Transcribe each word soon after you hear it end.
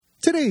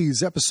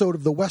Today's episode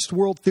of the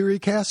Westworld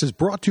Theorycast is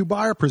brought to you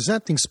by our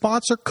presenting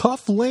sponsor,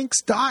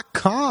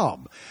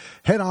 Cufflinks.com.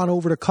 Head on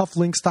over to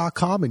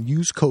Cufflinks.com and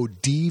use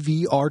code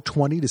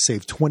DVR20 to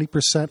save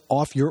 20%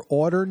 off your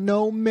order.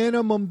 No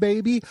minimum,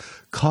 baby.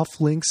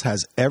 Cufflinks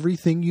has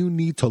everything you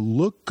need to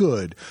look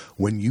good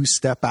when you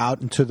step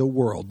out into the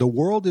world. The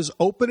world is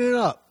opening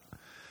up.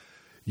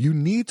 You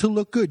need to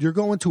look good. You're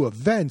going to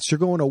events, you're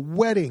going to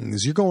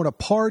weddings, you're going to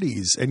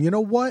parties, and you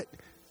know what?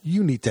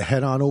 You need to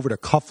head on over to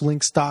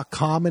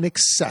Cufflinks.com and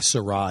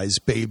accessorize,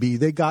 baby.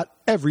 They got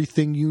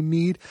everything you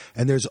need,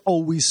 and there's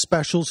always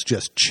specials.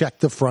 Just check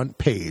the front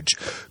page.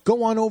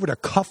 Go on over to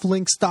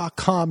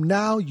Cufflinks.com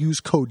now. Use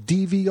code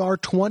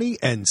DVR20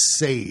 and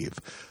save.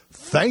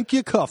 Thank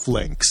you,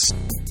 Cufflinks.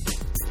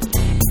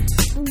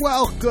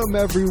 Welcome,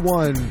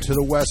 everyone, to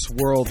the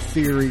Westworld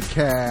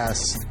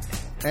Theorycast.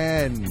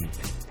 And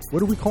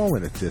what are we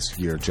calling it this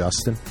year,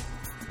 Justin?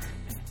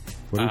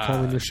 What are we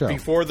calling the show?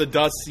 Before the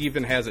dust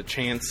even has a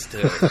chance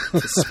to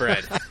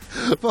spread.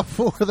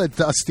 Before the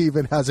dust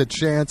even has a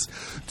chance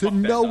to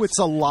know it's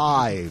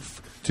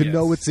alive, to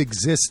know its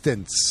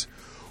existence.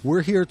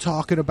 We're here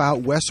talking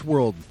about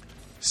Westworld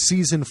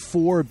Season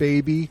 4,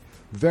 baby.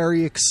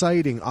 Very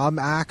exciting. I'm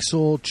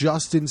Axel.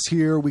 Justin's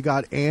here. We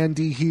got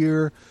Andy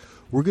here.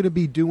 We're going to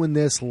be doing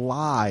this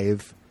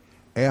live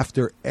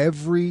after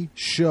every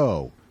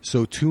show.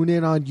 So tune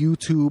in on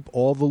YouTube.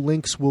 All the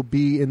links will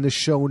be in the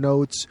show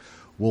notes.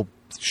 We'll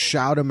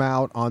shout them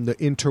out on the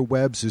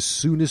interwebs as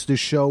soon as the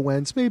show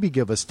ends. Maybe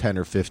give us 10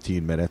 or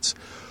 15 minutes.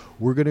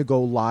 We're going to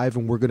go live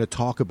and we're going to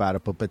talk about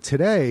it. But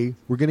today,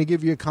 we're going to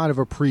give you a kind of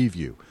a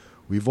preview.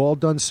 We've all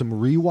done some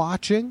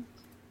rewatching.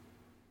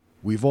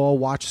 We've all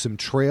watched some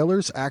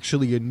trailers.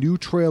 Actually, a new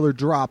trailer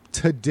dropped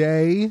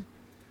today,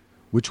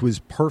 which was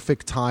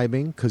perfect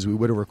timing because we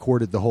would have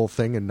recorded the whole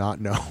thing and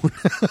not known.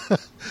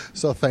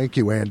 So thank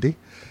you, Andy.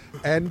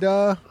 And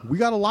we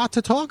got a lot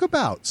to talk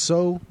about,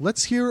 so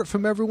let's hear it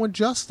from everyone.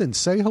 Justin,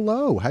 say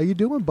hello. How you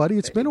doing, buddy?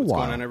 It's been a while.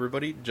 What's going on,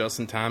 everybody?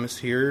 Justin Thomas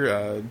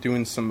here,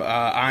 doing some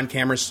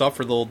on-camera stuff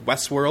for the old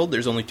Westworld.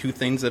 There's only two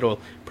things that'll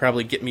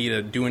probably get me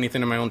to do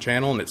anything on my own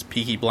channel, and it's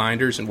Peaky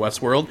Blinders and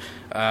Westworld.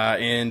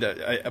 And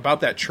about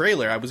that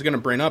trailer, I was going to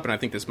bring up, and I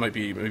think this might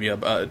be maybe a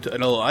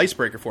little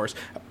icebreaker for us.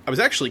 I was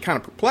actually kind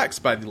of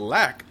perplexed by the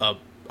lack of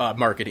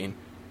marketing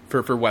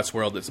for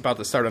Westworld. It's about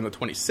to start on the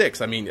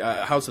 26th. I mean,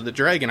 House of the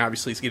Dragon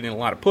obviously is getting a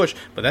lot of push,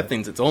 but that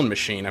thing's its own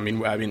machine. I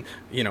mean,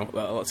 you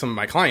know, some of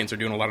my clients are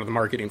doing a lot of the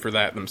marketing for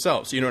that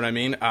themselves. You know what I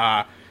mean?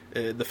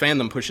 The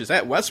fandom pushes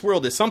that.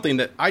 Westworld is something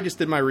that I just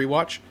did my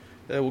rewatch.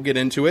 We'll get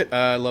into it.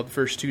 I love the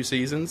first two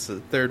seasons.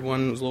 The third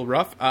one was a little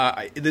rough.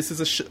 This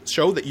is a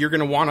show that you're going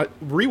to want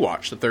to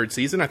rewatch the third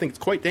season. I think it's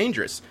quite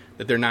dangerous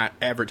that they're not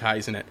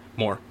advertising it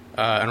more.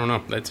 I don't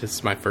know. That's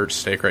just my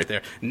first take right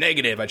there.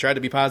 Negative. I tried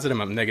to be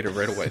positive. I'm negative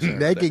right away.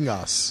 Negging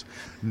us.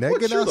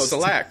 Negging us. Though,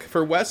 the lack.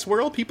 For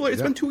Westworld, people,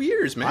 it's been 2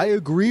 years, man. I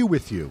agree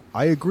with you.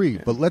 I agree.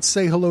 Yeah. But let's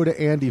say hello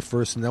to Andy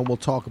first, and then we'll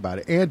talk about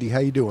it. Andy, how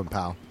you doing,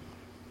 pal?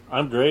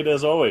 I'm great,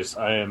 as always.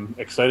 I am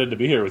excited to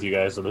be here with you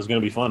guys, so this is going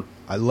to be fun.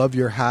 I love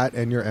your hat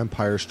and your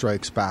Empire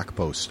Strikes Back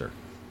poster.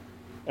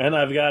 And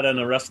I've got an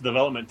Arrested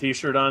Development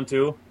t-shirt on,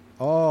 too.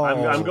 Oh,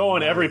 I'm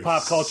going every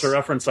pop culture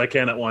reference I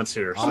can at once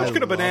here. So. How much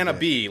could a banana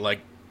be? Like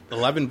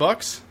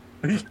 $11?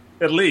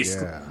 At least.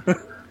 Yeah.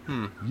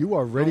 You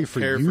are ready for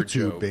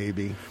YouTube,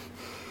 baby.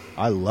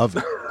 I love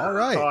it. All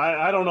right. Oh,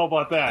 I don't know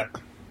about that.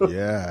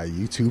 Yeah,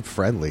 YouTube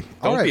friendly.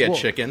 Don't be a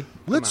chicken.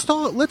 Let's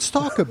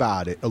talk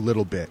about it a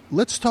little bit.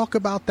 Let's talk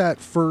about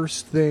that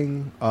first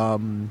thing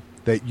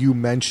that you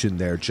mentioned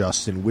there,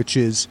 Justin, which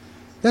is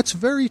that's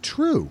very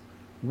true.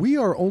 We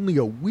are only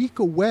a week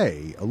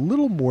away, a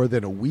little more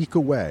than a week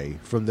away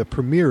from the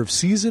premiere of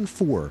Season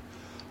 4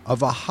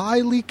 of a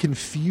highly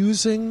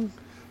confusing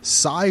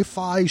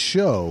sci-fi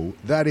show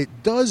that it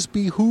does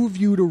behoove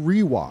you to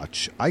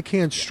rewatch. I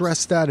can't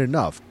stress that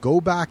enough. Go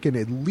back and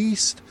at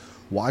least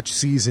watch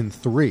Season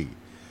 3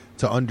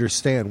 to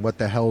understand what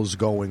the hell's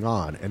going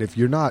on. And if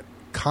you're not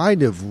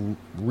kind of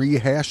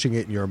rehashing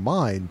it in your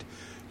mind,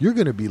 you're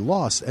going to be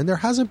lost. And there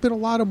hasn't been a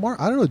lot of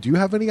I don't know. Do you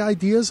have any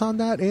ideas on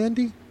that,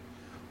 Andy?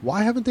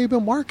 Why haven't they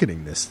been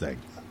marketing this thing?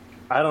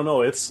 I don't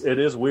know. It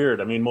is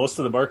weird. I mean, most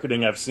of the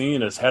marketing I've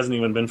seen hasn't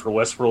even been for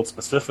Westworld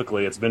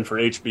specifically. It's been for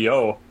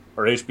HBO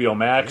or HBO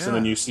Max, and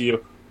then you see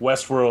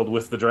Westworld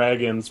with the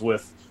dragons,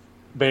 with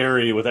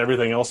Barry, with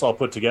everything else all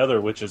put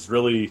together, which is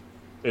really,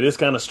 it is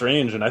kind of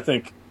strange. And I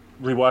think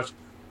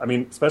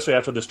especially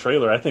after this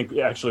trailer, I think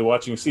actually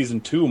watching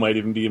Season 2 might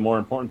even be more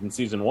important than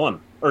Season 1,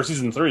 or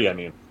Season 3, I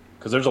mean,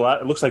 because it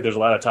looks like there's a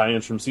lot of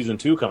tie-ins from Season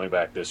 2 coming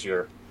back this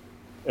year.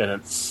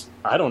 And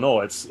I don't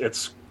know, it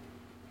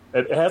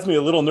has me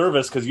a little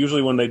nervous because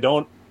usually when they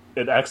don't,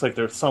 it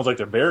sounds like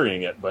they're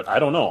burying it, but I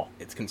don't know.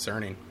 It's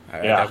concerning.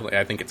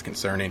 I think it's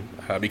concerning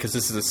because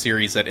this is a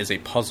series that is a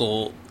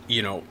puzzle,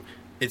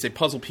 it's a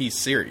puzzle piece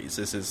series.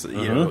 This is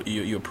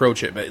you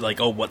approach it, but like,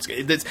 oh,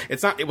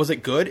 it's not. Was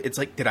it good? It's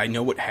like, did I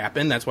know what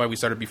happened? That's why we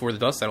started before the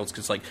dust settles,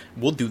 because like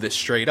we'll do this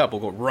straight up.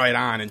 We'll go right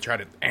on and try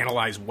to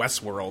analyze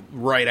Westworld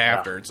right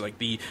after. It's like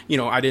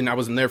I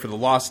wasn't there for the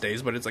Lost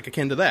days, but it's like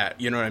akin to that.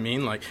 You know what I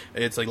mean? Like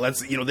it's like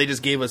they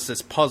just gave us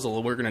this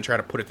puzzle. We're going to try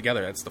to put it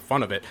together. That's the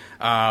fun of it.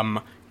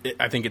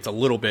 I think it's a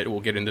little bit. We'll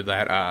get into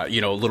that. A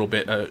little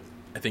bit.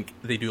 I think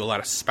they do a lot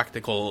of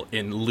spectacle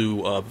in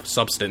lieu of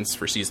substance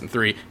for season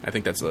 3. I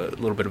think that's a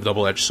little bit of a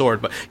double-edged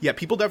sword. But yeah,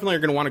 people definitely are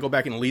going to want to go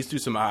back and at least do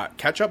some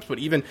catch-ups. But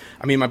even,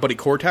 my buddy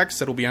Cortex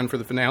that'll be on for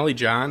the finale,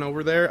 John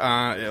over there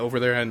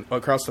and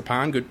across the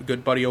pond,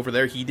 good buddy over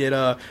there. He did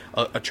a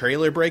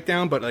trailer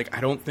breakdown, but like I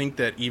don't think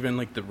that even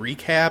like the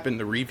recap and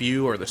the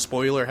review or the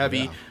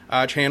spoiler-heavy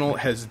channel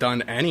has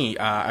done any.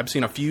 I've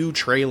seen a few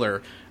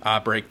trailer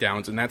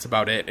breakdowns, and that's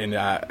about it. And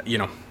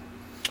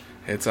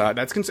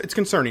it's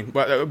concerning.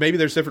 But maybe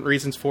there's different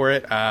reasons for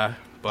it. But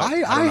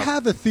I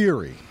have a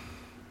theory.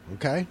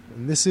 Okay,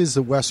 and this is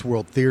the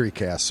Westworld Theory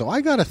Cast. So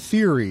I got a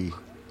theory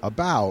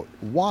about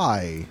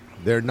why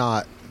they're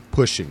not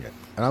pushing it,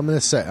 and I'm going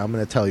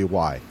to tell you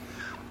why.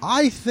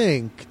 I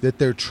think that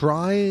they're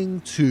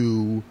trying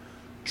to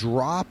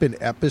drop an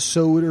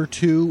episode or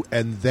two,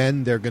 and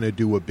then they're going to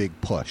do a big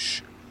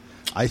push.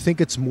 I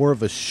think it's more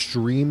of a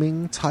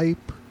streaming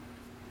type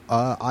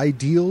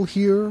ideal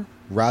here,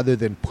 rather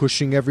than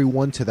pushing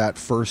everyone to that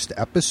first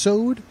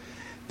episode.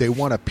 They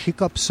want to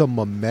pick up some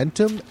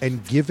momentum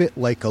and give it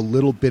like a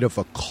little bit of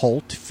a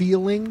cult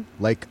feeling.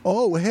 Like,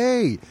 oh,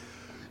 hey,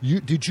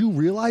 did you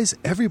realize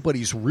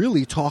everybody's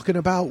really talking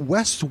about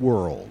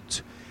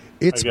Westworld?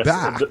 It's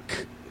back.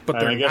 But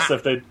I guess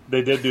if they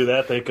did do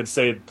that, they could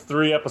say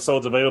 3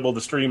 episodes available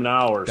to stream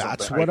now or something.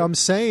 That's what I'm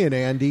saying,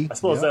 Andy. I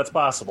suppose that's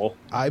possible.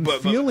 I'm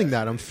feeling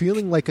that. I'm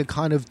feeling like a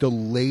kind of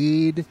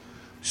delayed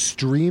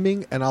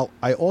streaming, and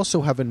I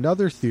also have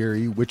another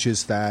theory, which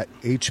is that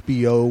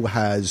HBO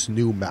has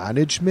new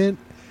management,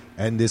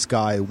 and this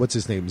guy, what's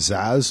his name,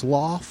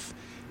 Zaslav,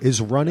 is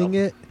running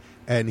it,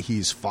 and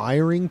he's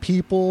firing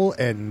people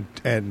and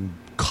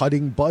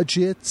cutting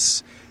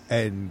budgets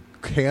and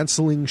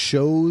canceling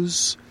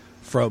shows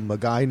from a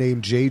guy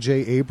named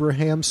J.J.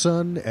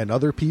 Abrahamson and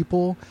other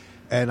people.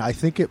 And I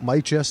think it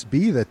might just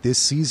be that this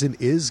season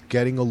is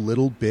getting a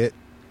little bit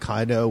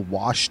kind of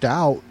washed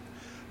out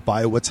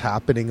by what's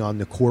happening on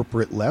the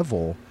corporate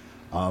level.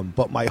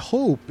 But my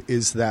hope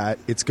is that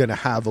it's going to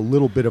have a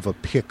little bit of a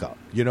pickup,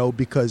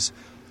 because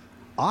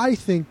I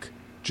think,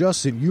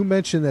 Justin, you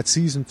mentioned that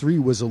season 3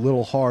 was a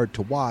little hard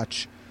to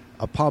watch.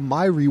 Upon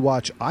my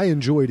rewatch, I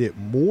enjoyed it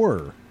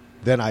more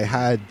than I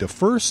had the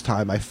first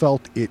time. I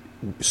felt it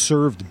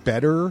served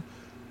better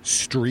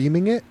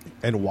streaming it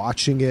and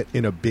watching it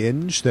in a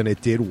binge than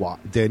it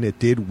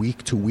did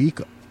week to week,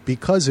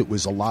 because it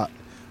was a lot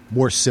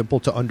more simple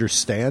to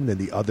understand than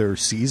the other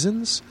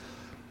seasons.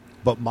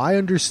 But my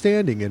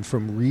understanding, and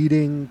from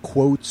reading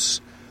quotes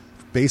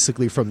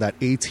basically from that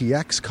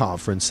ATX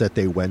conference that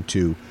they went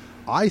to,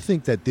 I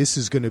think that this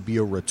is going to be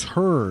a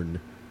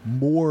return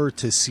more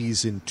to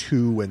season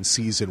 2 and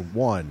season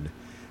 1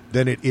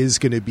 than it is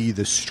going to be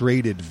the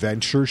straight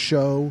adventure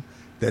show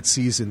that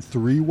season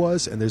 3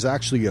 was. And there's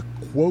actually a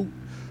quote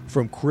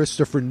from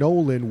Christopher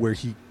Nolan where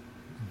he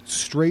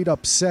straight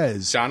up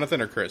says...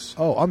 Jonathan or Chris?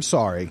 Oh, I'm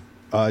sorry.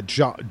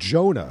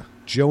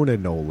 Jonah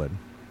Nolan.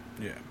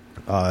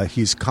 Yeah.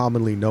 He's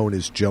commonly known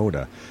as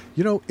Jonah.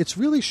 It's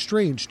really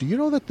strange. Do you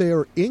know that they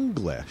are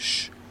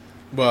English?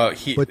 Well,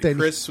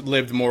 Chris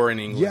lived more in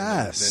England.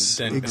 Yes,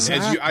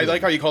 exactly. I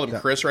like how you called him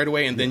Chris right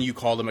away, and then you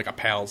called him like a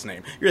pal's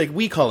name. You're like,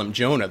 we call him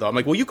Jonah, though. I'm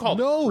like, well, you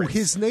called him Chris,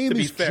 his name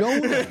is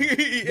Jonah.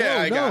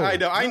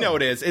 I know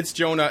it is. It's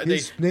Jonah.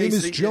 His name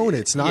is Jonah.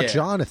 It's not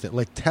Jonathan.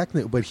 Like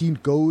technically, but he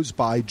goes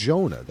by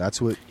Jonah. That's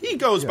what he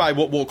goes by.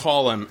 What we'll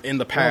call him in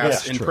the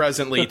past and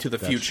presently to the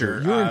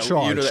future. You're in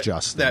charge,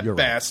 Justin. That You're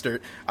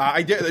bastard.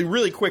 I did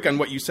really quick on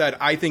what you said.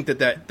 I think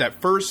that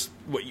first.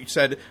 What you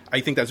said, I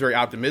think that's very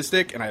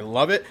optimistic, and I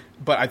love it.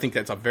 But I think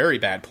that's a very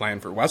bad plan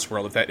for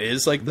Westworld. If that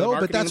is like the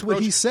marketing but that's approach.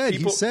 What he said.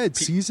 He said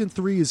season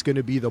 3 is going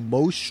to be the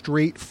most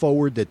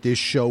straightforward that this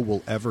show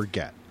will ever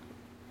get.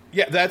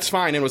 Yeah, that's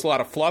fine. It was a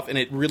lot of fluff, and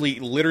it really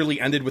literally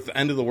ended with the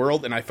end of the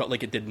world, and I felt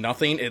like it did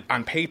nothing.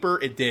 On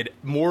paper, it did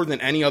more than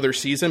any other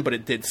season, but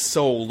it did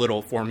so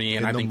little for me,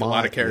 and I think a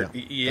lot of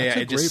characters... Yeah,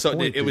 it just...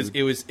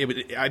 It was...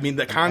 I mean,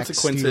 the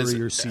consequences...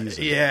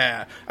 Season.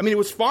 Yeah. I mean, it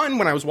was fun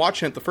when I was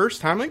watching it the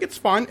first time. Like, it's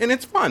fun, and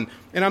it's fun.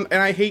 And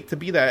I hate to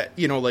be that,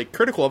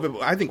 critical of it,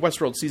 but I think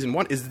Westworld Season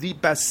 1 is the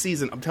best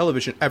season of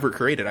television ever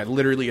created. I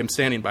literally am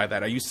standing by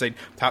that. I used to say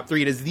top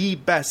 3. It is the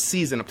best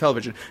season of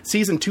television.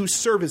 Season 2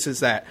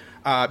 services that...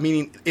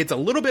 meaning it's a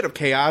little bit of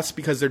chaos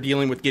because they're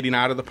dealing with getting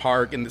out of the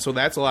park, and so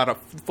that's a lot of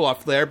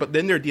fluff there, but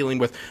then they're dealing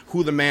with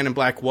who the Man in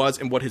Black was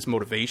and what his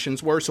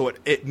motivations were, so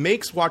it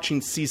makes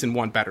watching season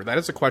 1 better. That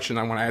is a question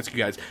I want to ask you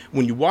guys.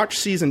 When you watch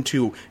season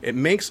 2,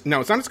 it's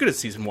not as good as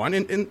season 1,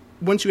 and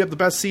once you have the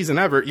best season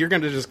ever, you're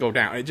going to just go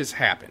down. It just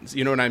happens.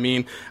 You know what I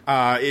mean?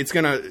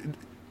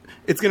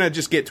 it's going to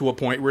just get to a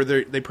point where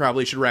they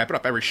probably should wrap it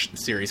up. Every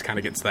series kind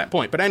of gets to that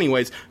point. But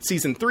anyways,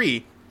 season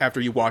 3, after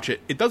you watch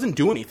it, it doesn't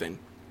do anything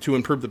to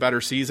improve the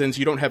better seasons.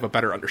 You don't have a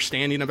better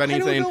understanding of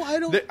anything. I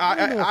don't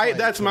know.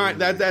 That's my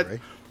that.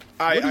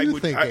 What do you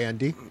think,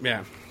 Andy?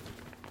 Yeah.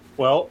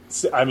 Well,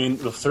 I mean,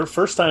 the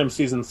first time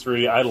season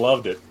 3, I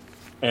loved it,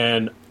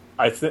 and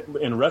I think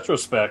in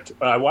retrospect,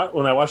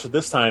 when I watched it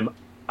this time,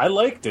 I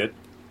liked it.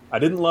 I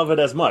didn't love it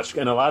as much,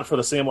 and a lot of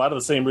the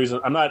same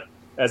reasons. I'm not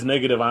as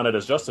negative on it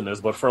as Justin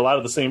is, but for a lot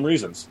of the same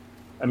reasons.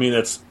 I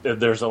mean,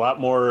 there's a lot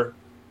more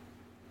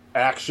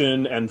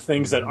action and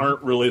things that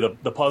aren't really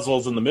the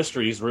puzzles and the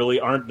mysteries really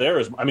aren't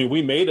there. I mean,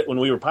 we made it when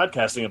we were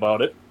podcasting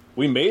about it.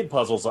 We made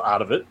puzzles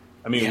out of it.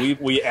 I mean,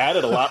 we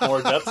added a lot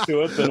more depth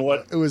to it than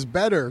what it was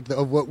better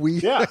of what we.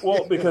 Yeah,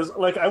 well, because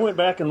like I went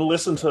back and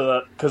listened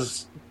to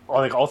because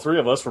like all three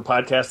of us were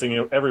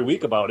podcasting every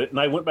week about it, and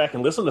I went back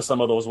and listened to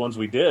some of those ones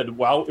we did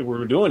while we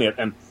were doing it,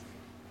 and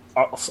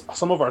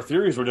some of our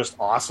theories were just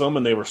awesome,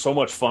 and they were so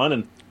much fun,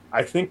 and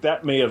I think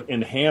that may have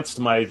enhanced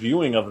my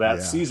viewing of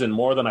that season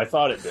more than I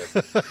thought it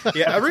did.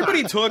 Yeah,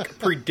 everybody took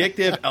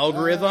predictive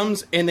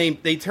algorithms and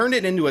they turned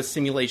it into a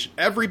simulation.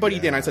 Everybody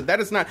did. And I said, that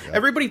is not... Yeah.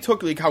 Everybody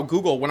took like how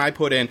Google, when I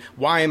put in,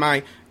 why am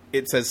I...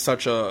 It says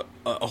such a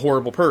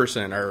horrible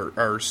person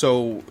or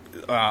so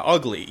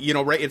ugly, you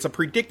know, right? It's a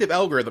predictive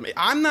algorithm.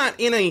 I'm not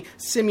in a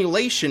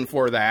simulation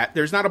for that.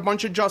 There's not a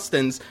bunch of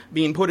Justins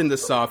being put into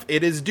stuff.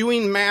 It is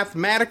doing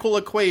mathematical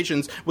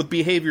equations with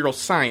behavioral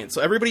science.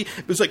 So everybody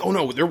was like, oh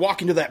no, they're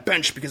walking to that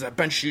bench because that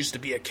bench used to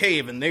be a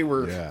cave and they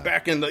were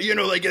back in the, you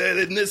know, like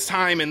in this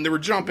time and they were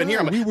jumping here.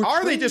 I'm like,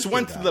 or they just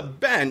went to the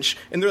bench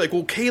and they're like,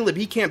 well, Caleb,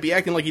 he can't be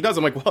acting like he does.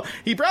 I'm like, well,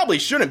 he probably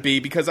shouldn't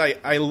be, because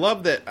I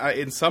love that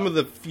in some of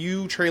the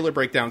few trailer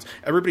breakdowns,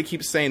 everybody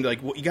keeps saying,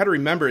 like, what you got to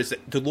remember is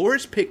that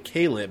Dolores picked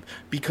Caleb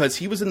because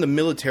he was in the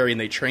military and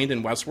they trained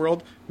in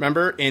Westworld,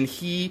 remember? And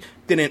he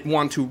didn't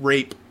want to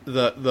rape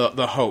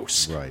the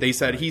host. Right, they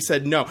said, he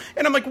said no.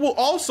 And I'm like, well,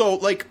 also,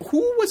 like, who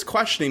was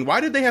questioning?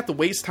 Why did they have to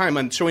waste time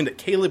on showing that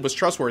Caleb was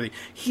trustworthy?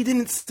 He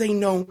didn't say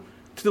no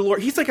to the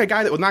Lord. He's like a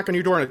guy that would knock on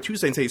your door on a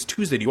Tuesday and say, it's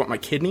Tuesday, do you want my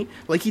kidney?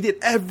 Like, he did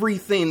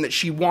everything that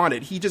she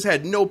wanted. He just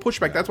had no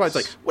pushback. Yes. That's why it's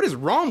like, what is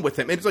wrong with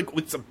him? It's like,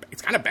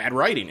 it's kind of bad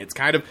writing. It's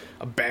kind of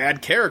a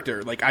bad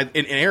character. Like, and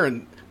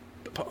Aaron,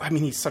 I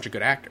mean, he's such a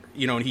good actor,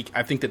 you know, and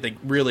I think that they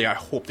really, I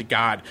hope to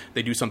God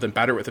they do something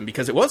better with him,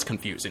 because it was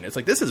confusing. It's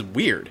like, this is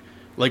weird.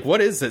 Like, what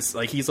is this?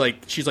 Like, she's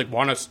like,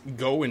 want to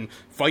go and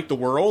fight the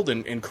world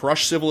and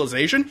crush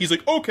civilization? He's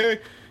like, okay.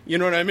 You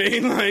know what I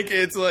mean? Like,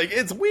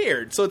 it's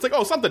weird. So it's like,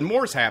 oh, something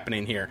more's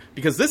happening here,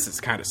 because this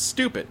is kind of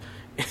stupid.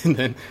 And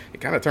then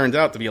it kind of turns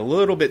out to be a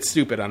little bit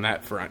stupid on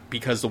that front,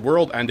 because the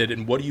world ended,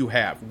 and what do you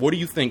have? What do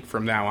you think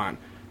from now on?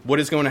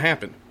 What is going to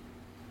happen?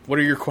 What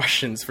are your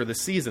questions for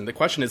this season? The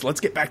question is, let's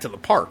get back to the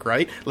park,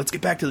 right? Let's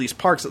get back to these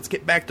parks. Let's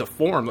get back to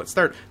form. Let's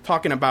start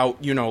talking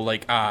about, you know,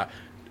 like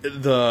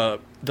the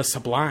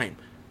sublime,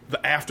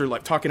 the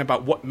afterlife, talking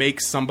about what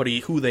makes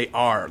somebody who they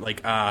are,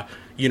 like,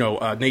 you know,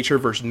 nature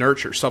versus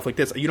nurture, stuff like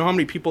this. You know how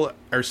many people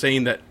are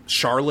saying that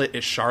Charlotte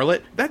is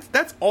Charlotte?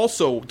 That's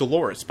also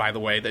Dolores, by the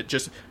way, that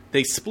just...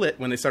 They split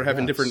when they start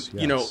having different,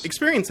 you know,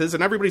 experiences,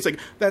 and everybody's like,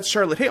 that's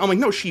Charlotte. Hey, I'm like,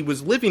 no, she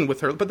was living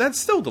with her, but that's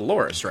still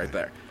Dolores right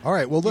there. All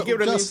right, well,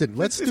 Justin, I mean?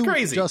 let's do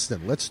crazy.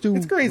 Justin, let's do...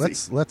 It's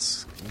crazy.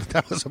 Let's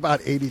that was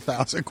about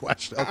 80,000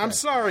 questions. Okay. I'm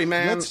sorry,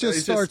 man. Let's just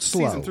start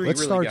slow.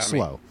 Let's start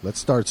slow. Let's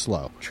start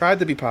slow. Tried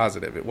to be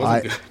positive. It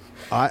wasn't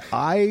good.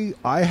 I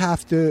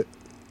have to...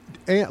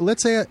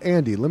 Let's say,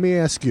 Andy, let me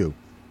ask you.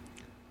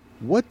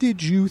 What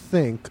did you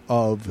think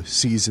of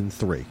season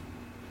 3?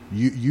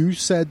 You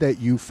said that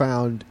you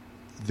found...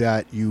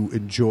 that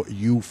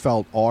you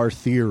felt our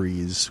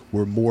theories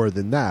were more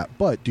than that.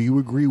 But do you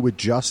agree with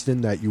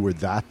Justin that you were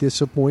that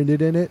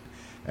disappointed in it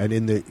and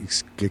in the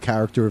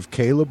character of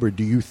Caleb, or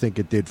do you think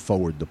it did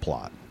forward the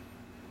plot?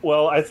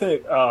 Well, I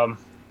think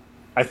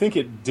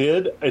it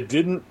did. It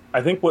didn't.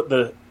 I think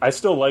I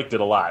still liked it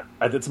a lot.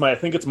 I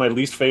think it's my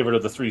least favorite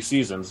of the 3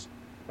 seasons,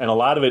 and a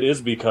lot of it is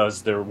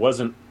because there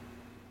wasn't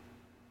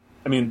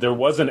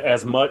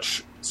as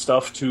much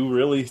stuff to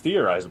really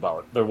theorize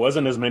about. There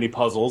wasn't as many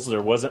puzzles.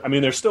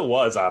 There still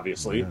was,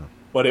 obviously,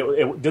 but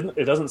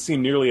it doesn't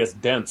seem nearly as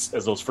dense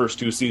as those first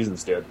 2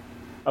 seasons did.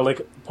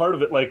 Like, part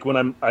of it, like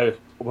when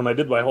I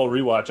did my whole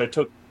rewatch, I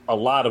took a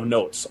lot of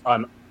notes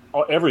on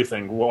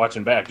everything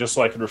watching back, just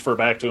so I could refer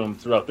back to them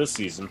throughout this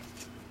season.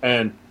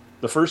 And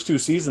the first 2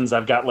 seasons,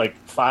 I've got like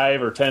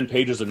 5 or 10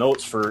 pages of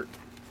notes for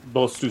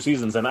those 2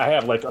 seasons, and I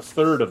have like a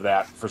third of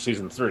that for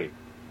season 3.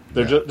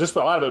 They're just a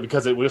lot of it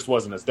because it just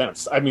wasn't as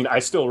dense. I mean, I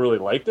still really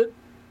liked it,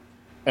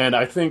 and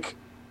I think,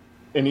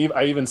 and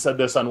I even said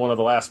this on one of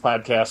the last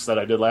podcasts that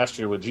I did last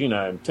year with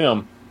Gina and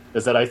Tim,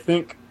 is that I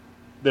think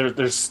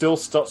there's still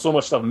so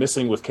much stuff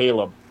missing with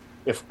Caleb.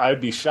 I'd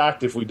be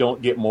shocked if we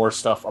don't get more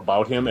stuff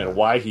about him and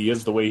why he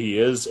is the way he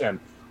is, and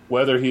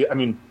whether he. I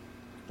mean,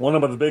 one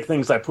of the big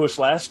things I pushed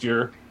last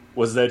year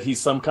was that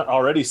he's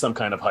already some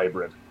kind of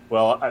hybrid.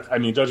 Well, I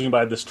mean, judging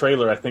by this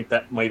trailer, I think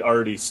that might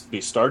already be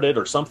started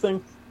or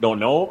something. Don't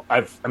know.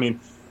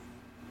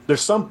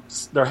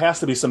 there has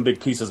to be some big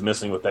pieces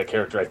missing with that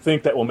character. I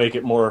think that will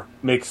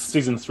make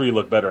season 3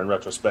 look better in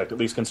retrospect, at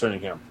least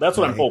concerning him. That's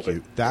what I'm hoping.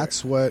 You.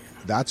 That's what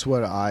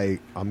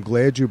I'm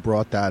glad you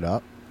brought that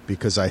up,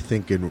 because I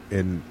think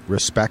in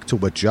respect to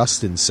what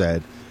Justin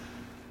said,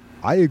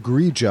 I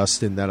agree,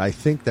 Justin, that I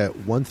think that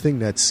one thing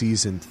that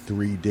season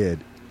 3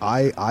 did,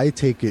 I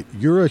take it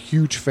you're a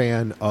huge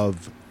fan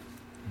of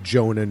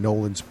Jonah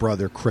Nolan's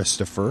brother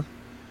Christopher.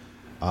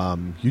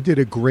 You did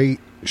a great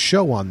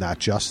show on that,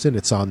 Justin.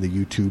 It's on the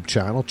YouTube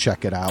channel.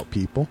 Check it out,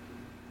 people.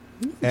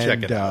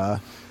 Check it out.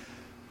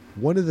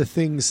 One of the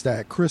things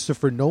that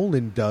Christopher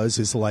Nolan does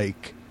is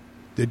like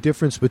the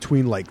difference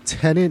between like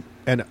Tenet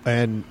and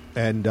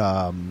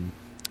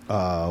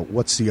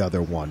what's the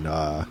other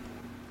one?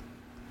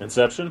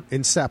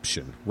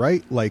 Inception,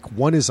 right? Like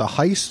one is a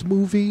heist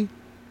movie,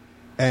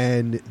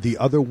 and the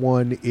other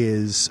one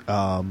is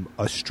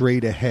a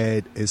straight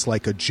ahead, is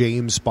like a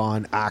James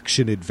Bond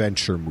action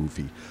adventure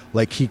movie.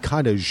 Like he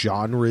kind of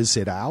genres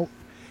it out.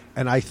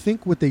 And I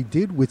think what they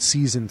did with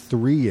season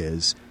 3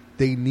 is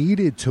they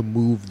needed to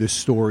move the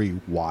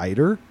story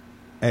wider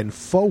and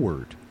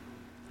forward.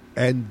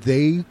 And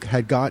they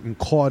had gotten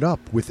caught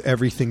up with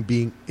everything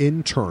being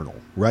internal,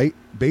 right?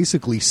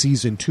 Basically,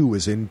 season 2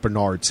 is in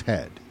Bernard's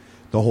head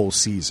the whole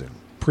season.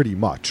 Pretty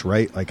much,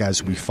 right? Like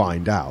as we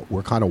find out,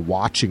 we're kind of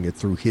watching it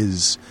through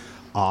his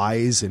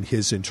eyes and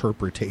his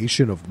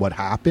interpretation of what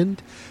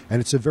happened,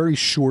 and it's a very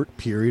short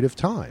period of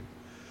time.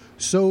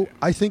 So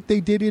I think they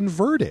did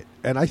invert it,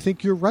 and I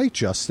think you're right,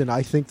 Justin.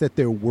 I think that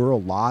there were a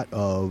lot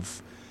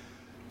of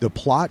the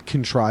plot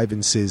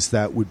contrivances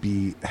that would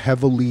be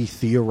heavily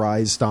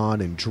theorized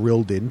on and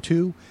drilled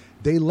into.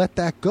 They let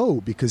that go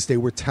because they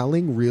were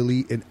telling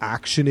really an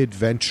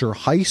action-adventure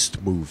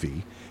heist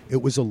movie.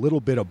 It was a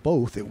little bit of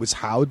both. It was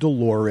how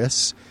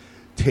Dolores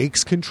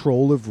takes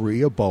control of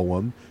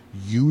Rehoboam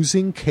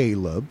using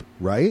Caleb,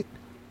 right?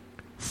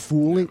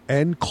 Fooling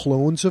and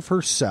clones of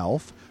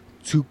herself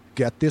to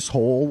get this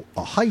whole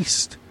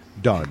heist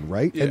done,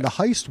 right? Yeah. And the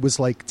heist was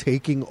like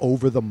taking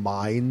over the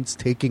minds,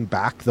 taking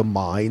back the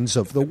minds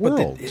of the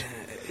world.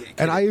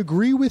 And I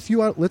agree with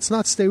you. Let's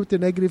not stay with the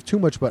negative too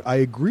much, but I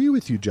agree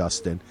with you,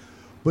 Justin.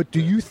 But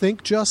do you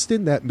think,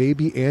 Justin, that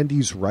maybe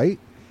Andy's right?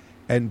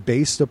 And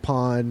based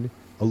upon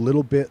a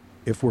little bit,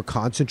 if we're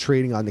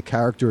concentrating on the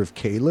character of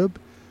Caleb,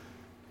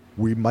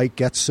 we might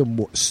get some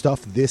more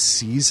stuff this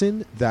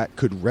season that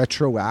could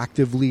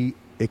retroactively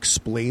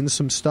explain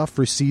some stuff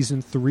for season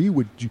 3.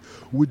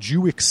 Would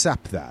you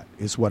accept that,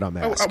 is what I'm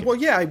asking? Well,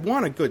 yeah, I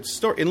want a good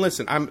story. And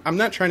listen, I'm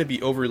not trying to be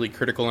overly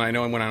critical, and I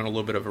know I went on a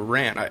little bit of a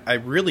rant. I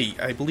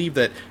believe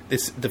that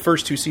the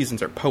first 2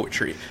 seasons are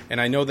poetry, and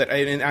I know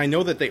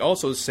that they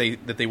also say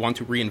that they want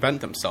to reinvent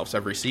themselves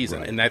every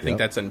season, right. And I think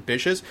that's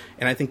ambitious.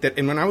 And I think that,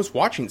 and when I was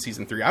watching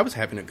season 3, I was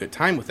having a good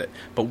time with it.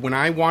 But when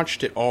I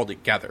watched it all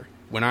together,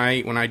 when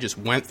I just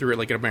went through it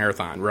like a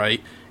marathon,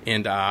 right?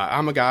 And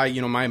I'm a guy,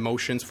 my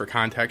emotions, for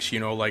context,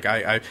 like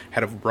I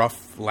had a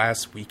rough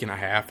last week and a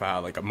half,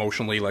 like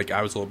emotionally, like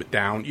I was a little bit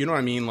down, you know what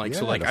I mean? Like, yeah,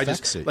 so like I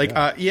just, it, like,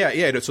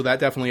 yeah. So that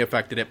definitely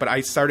affected it. But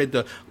I started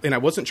to, and I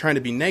wasn't trying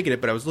to be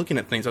negative, but I was looking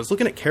at things. I was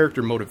looking at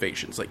character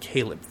motivations, like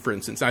Caleb, for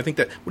instance. And I think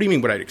that, what do you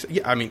mean would I accept?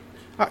 Yeah, I mean,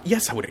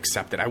 yes, I would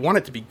accept it. I want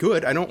it to be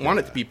good. I don't want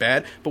it to be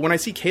bad. But when I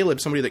see Caleb,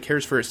 somebody that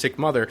cares for a sick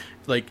mother,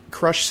 like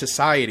crush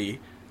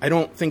society, I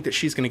don't think that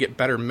she's going to get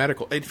better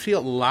medical. I feel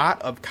a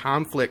lot of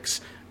conflicts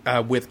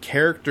with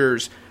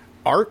characters'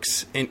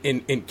 arcs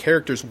and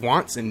characters'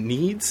 wants and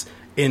needs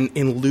in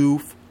lieu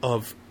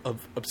of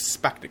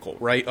spectacle,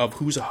 right? Of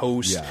who's a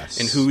host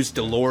and who's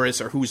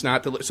Dolores or who's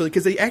not Dolores. So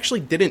because they actually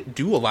didn't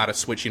do a lot of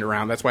switching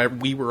around. That's why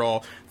we were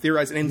all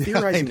theorizing. And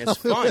theorizing is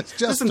fun.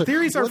 Listen,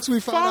 theories are fun. Once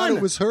we found out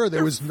it was her,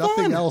 there was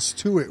nothing else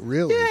to it,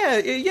 really.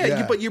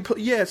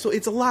 Yeah. So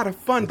it's a lot of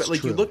fun. But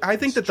like, you look, I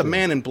think that the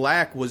Man in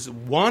Black was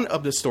one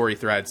of the story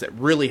threads that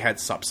really had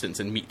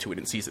substance and meat to it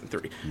in season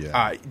 3.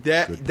 Yeah.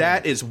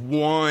 That is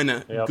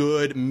one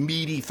good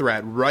meaty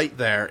thread right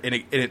there, and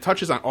it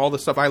touches on all the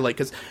stuff I like.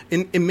 Because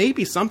and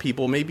maybe some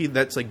people, maybe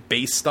that's like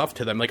base stuff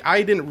to them. Like,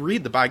 I didn't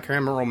read the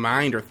bicameral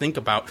mind or think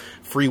about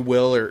free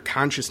will or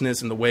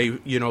consciousness in the way,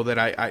 that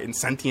I and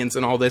sentience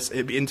and all this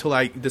until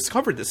I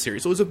discovered this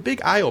series. So it was a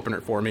big eye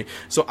opener for me.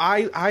 So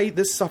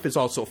this stuff is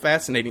also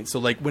fascinating. So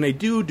like when I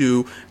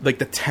do like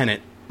the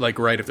Tenet, like,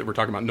 right, if we're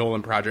talking about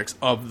Nolan projects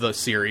of the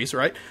series,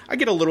 right, I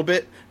get a little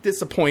bit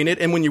disappointed.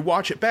 And when you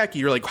watch it back,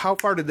 you're like, how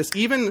far did this,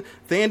 even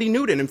Thandie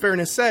Newton, in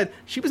fairness, said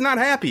she was not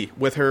happy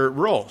with her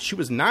role. She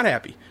was not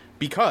happy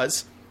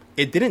because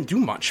it didn't do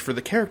much for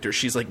the character.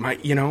 She's like,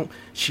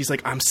 she's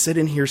like, I'm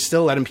sitting here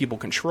still letting people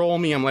control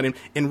me. I'm letting,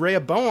 in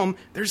Rehoboam,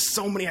 there's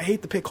so many, I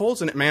hate to pick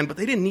holes in it, man, but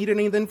they didn't need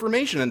any of the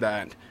information in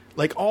that end.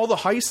 Like, all the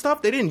heist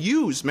stuff, they didn't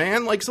use,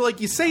 man. Like, so, like,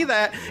 you say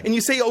that, and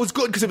you say, oh, it's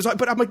good, because it was,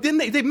 but I'm like, then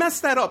they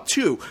messed that up,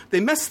 too. They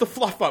messed the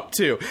fluff up,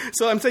 too.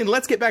 So I'm saying,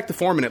 let's get back to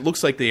form, and it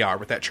looks like they are.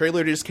 With that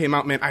trailer that just came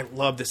out, man, I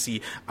love to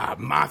see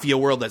Mafia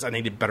World. I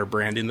needed better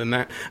branding than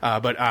that.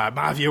 But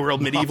Mafia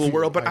World, Medieval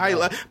World, but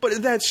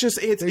but that's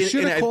just, it's... They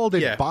should have called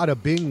it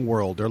Bada Bing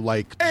World, or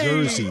like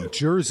Jersey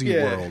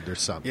World, or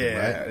something,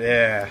 right?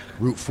 Yeah.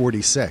 Route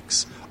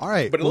 46. All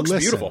right, but it looks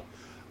beautiful.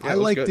 I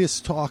like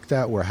this talk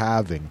that we're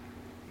having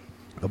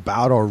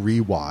about our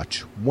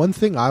rewatch. One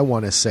thing I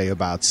want to say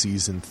about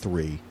season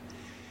 3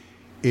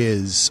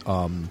 is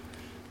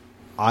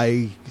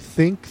I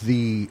think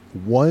the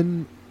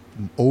one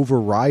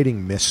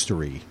overriding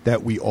mystery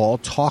that we all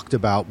talked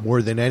about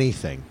more than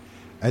anything,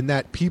 and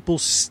that people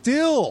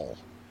still,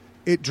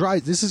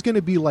 this is going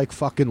to be like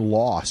fucking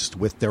Lost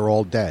with They're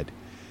All Dead.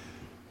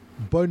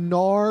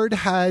 Bernard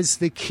has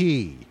the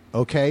key.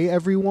 Okay,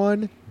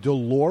 everyone?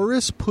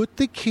 Dolores put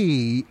the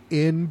key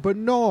in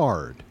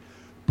Bernard.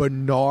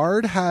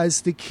 Bernard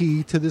has the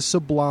key to the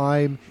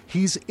Sublime.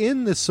 He's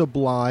in the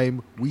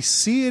Sublime. We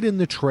see it in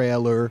the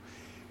trailer.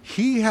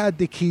 He had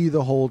the key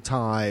the whole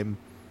time.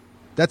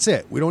 That's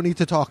it. We don't need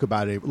to talk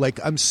about it. Like,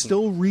 I'm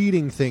still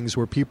reading things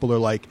where people are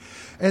like,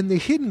 and the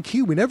hidden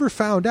key, we never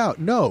found out.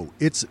 No,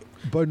 it's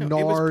Bernard.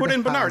 It was put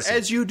in Bernard,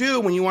 as you do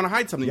when you want to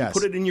hide something. Yes.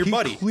 You put it in your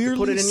buddy. He clearly you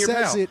put it in your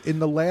says pal. it in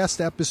the last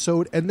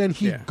episode, and then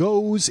he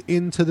goes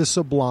into the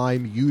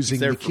Sublime using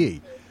the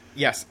key.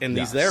 Yes, and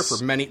he's there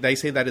for many. They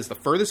say that is the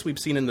furthest we've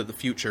seen into the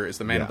future is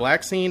the Man in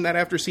Black scene. That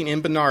after scene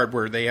in Bernard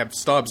where they have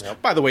Stubbs.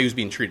 By the way, who's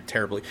being treated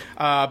terribly.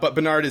 But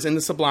Bernard is in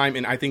the Sublime,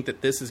 and I think that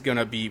this is going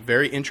to be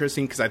very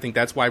interesting because I think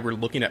that's why we're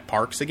looking at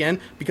Parks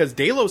again, because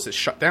Delos is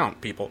shut down,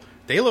 people.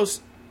 Delos,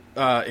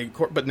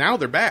 but now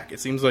they're back. It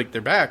seems like they're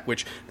back,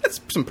 which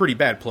that's some pretty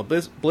bad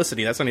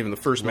publicity. That's not even the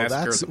first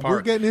massacre of the park.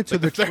 We're getting into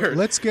like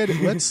let's get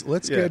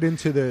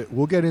into the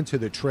we'll get into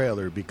the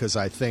trailer, because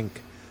I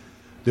think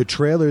the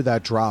trailer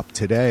that dropped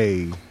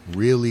today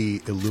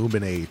really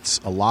illuminates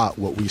a lot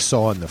what we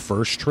saw in the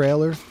first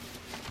trailer.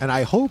 And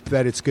I hope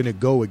that it's going to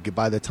go,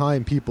 by the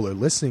time people are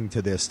listening to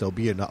this, there'll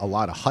be a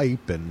lot of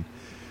hype, and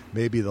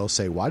maybe they'll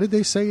say, why did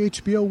they say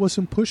HBO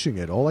wasn't pushing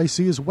it? All I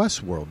see is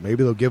Westworld.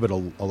 Maybe they'll give it a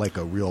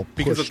real push.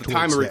 Because at the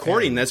time of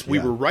recording this, we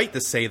were right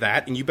to say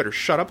that, and you better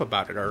shut up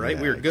about it, all right?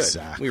 Yeah, we were good.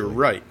 Exactly. We were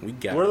right. We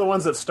got We're the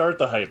ones that start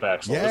the hype,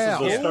 Axel. Yeah.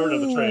 This is the start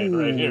of the train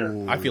right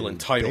here. I feel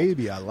entitled.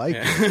 Baby, I like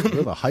it.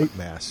 We're the hype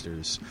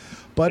masters.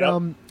 But,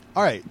 all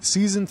right,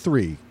 season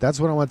 3. That's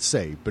what I want to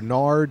say.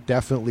 Bernard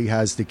definitely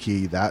has the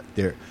key. That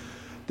there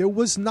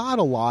was not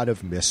a lot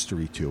of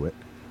mystery to it,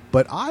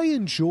 but I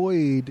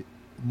enjoyed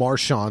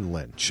Marshawn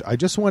Lynch. I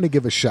just want to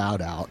give a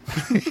shout out.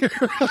 Are you going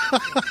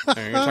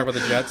to talk about the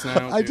Jets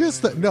now?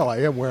 No, I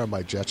am wearing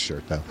my Jets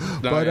shirt though.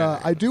 But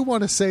I do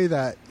want to say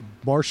that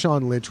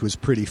Marshawn Lynch was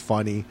pretty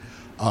funny.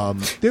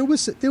 I'm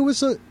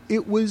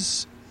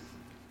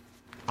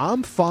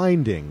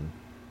finding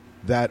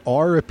that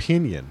our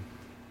opinion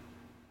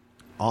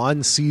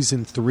on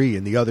season 3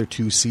 and the other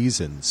 2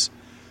 seasons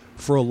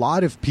for a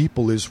lot of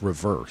people is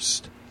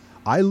reversed.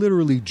 I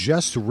literally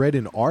just read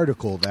an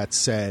article that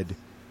said,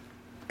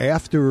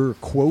 after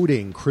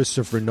quoting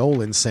Christopher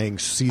Nolan saying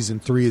season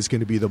 3 is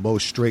going to be the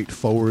most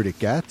straightforward it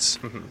gets,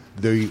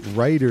 the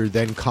writer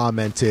then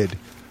commented,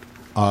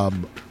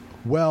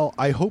 well,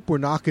 I hope we're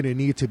not going to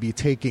need to be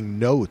taking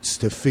notes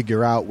to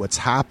figure out what's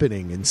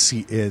happening in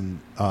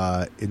season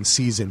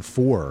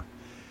 4.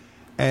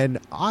 And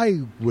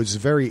I was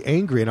very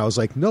angry, and I was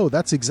like, no,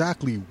 that's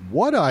exactly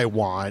what I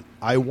want.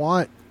 I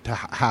want to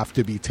have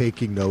to be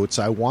taking notes.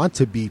 I want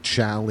to be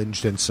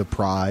challenged and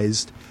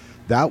surprised.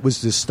 That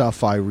was the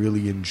stuff I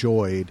really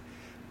enjoyed.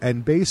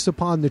 And based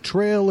upon the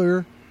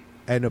trailer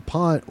and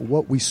upon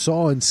what we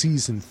saw in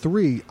season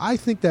 3, I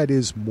think that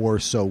is more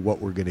so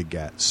what we're going to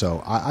get.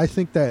 So I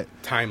think that...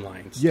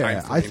 Timelines.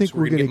 Yeah, I think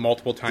we're going to get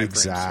multiple time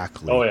frames.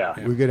 Exactly. Oh, yeah.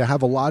 We're going to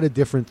have a lot of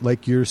different,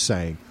 like you're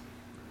saying.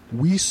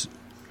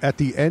 At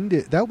the end,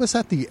 that was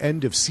at the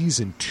end of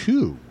season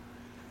 2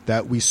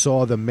 that we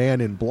saw the Man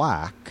in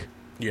Black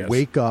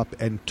wake up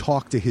and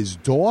talk to his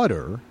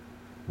daughter,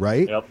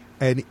 right? Yep.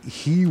 And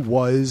he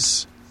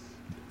was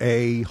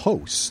a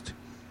host.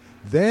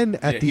 Then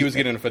he was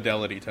getting a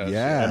fidelity test.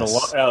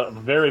 Yes. And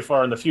very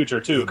far in the future,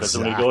 too, because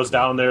when he goes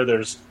down there,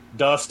 there's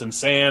dust and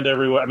sand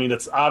everywhere. I mean,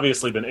 it's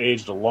obviously been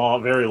aged a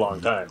very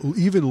long time.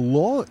 Even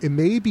long,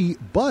 maybe,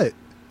 but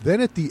then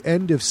at the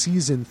end of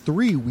season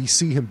 3, we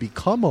see him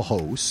become a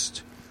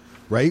host,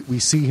 right? We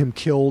see him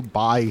killed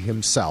by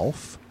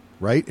himself,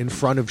 right, in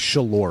front of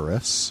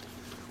Shaloris,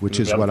 which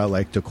is what I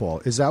like to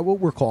call. Is that what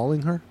we're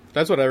calling her?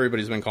 That's what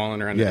everybody's been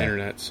calling her on the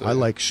internet. So. I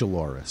like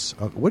Shaloris.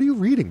 What are you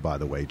reading, by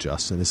the way,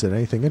 Justin? Is it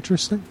anything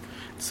interesting?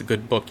 It's a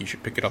good book. You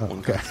should pick it up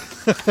one time.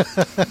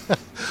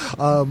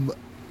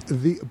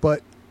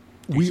 But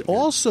we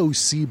also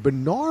see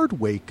Bernard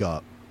wake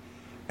up,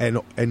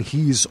 and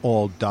he's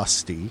all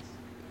dusty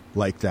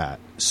like that.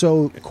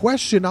 So the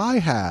question I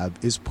have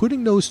is,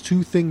 putting those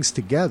two things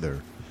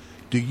together,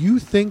 do you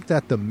think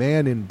that the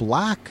Man in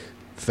Black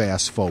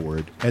fast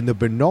forward and the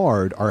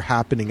Bernard are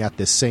happening at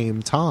the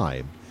same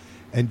time?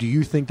 And do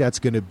you think that's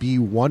going to be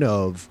one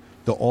of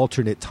the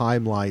alternate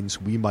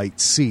timelines we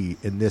might see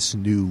in this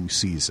new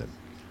season?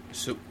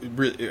 So,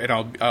 and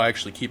I'll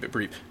actually keep it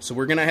brief. So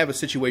we're going to have a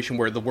situation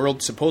where the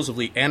world,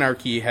 supposedly,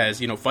 anarchy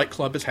has, Fight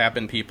Club has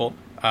happened, people.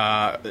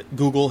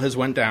 Google has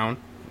went down.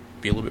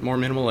 Be a little bit more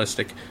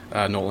minimalistic.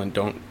 Nolan,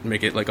 don't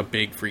make it like a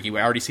big freaky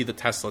way. I already see the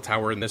Tesla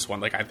tower in this one.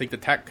 Like, I think the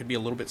tech could be a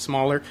little bit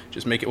smaller.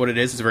 Just make it what it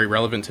is. It's very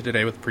relevant to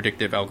today with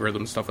predictive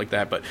algorithms, stuff like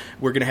that. But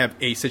we're going to have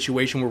a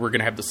situation where we're going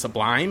to have the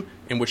Sublime,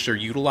 in which they're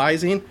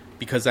utilizing,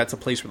 because that's a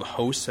place where the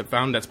hosts have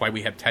found. That's why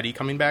we have Teddy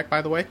coming back,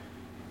 by the way.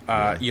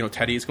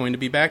 Teddy is going to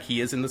be back.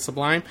 He is in the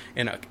Sublime.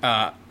 And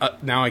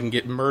now I can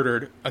get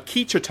murdered.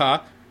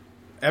 Akichita.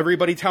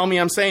 Everybody tell me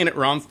I'm saying it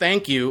wrong.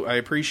 Thank you. I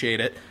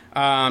appreciate it.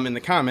 In the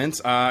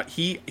comments,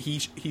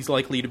 he's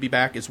likely to be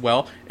back as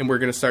well. And we're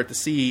going to start to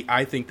see,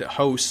 I think, that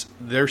hosts,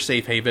 their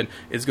safe haven,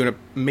 is going to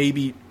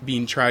maybe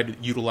being tried to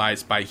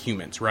utilized by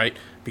humans, right?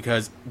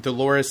 Because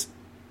Dolores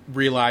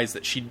realized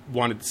that she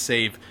wanted to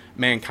save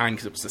mankind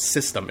because it was a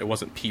system. It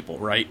wasn't people,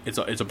 right? It's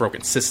a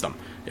broken system.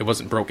 It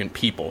wasn't broken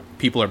people.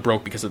 People are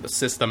broke because of the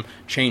system.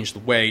 Changed the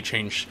way,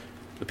 changed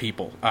the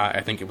people.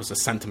 I think it was a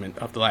sentiment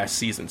of the last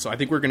season. So I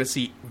think we're going to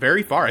see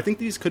very far. I think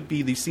these could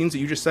be these scenes that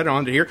you just said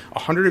on to here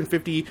 100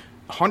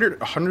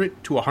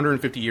 to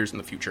 150 years in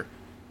the future.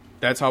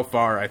 That's how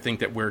far I think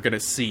that we're going to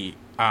see.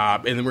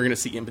 And then we're going to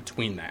see in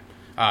between that.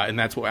 And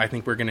that's what I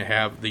think we're going to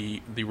have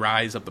the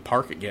rise of the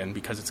park again,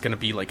 because it's going to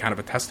be like kind of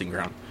a testing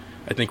ground.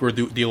 I think we're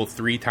deal with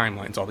 3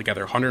 timelines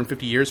altogether.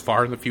 150 years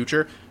far in the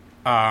future,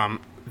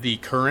 the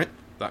current,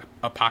 the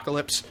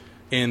apocalypse,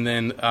 and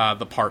then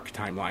the park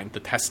timeline, the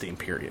testing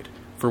period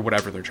for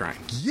whatever they're trying.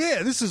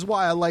 Yeah, this is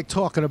why I like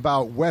talking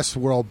about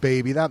Westworld,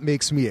 baby. That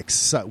makes me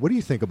excited. What do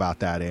you think about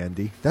that,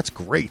 Andy? That's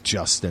great,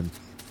 Justin.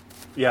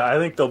 Yeah, I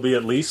think there'll be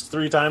at least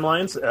 3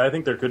 timelines. I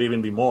think there could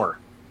even be more.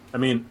 I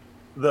mean,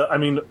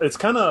 it's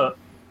kind of.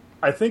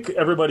 I think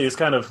everybody has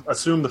kind of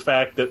assumed the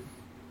fact that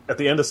at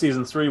the end of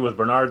season 3 with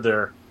Bernard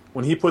there,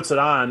 when he puts it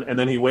on and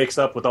then he wakes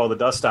up with all the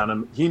dust on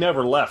him, he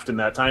never left in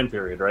that time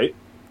period, right?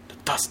 The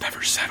dust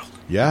never settled.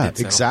 Yeah,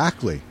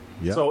 exactly.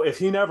 Yeah. So if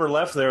he never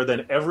left there,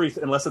 then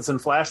unless it's in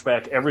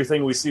flashback,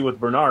 everything we see with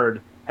Bernard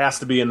has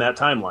to be in that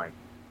timeline.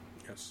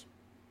 Yes.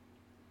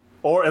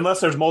 Or unless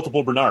there's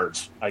multiple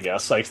Bernards, I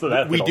guess. Like, so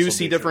that we do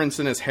see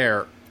difference in his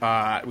hair.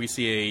 We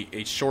see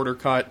a shorter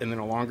cut and then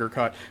a longer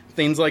cut,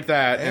 things like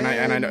that. And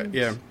I know,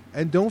 yeah.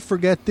 And don't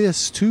forget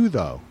this too,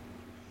 though.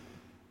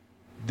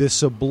 The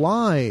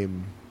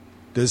Sublime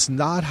does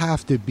not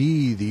have to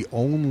be the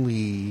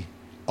only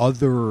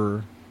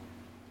other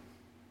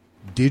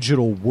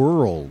digital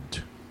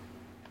world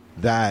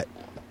that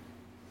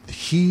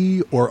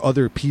he or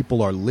other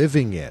people are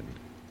living in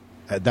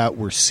that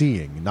we're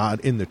seeing, not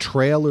in the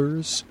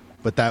trailers,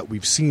 but that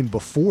we've seen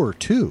before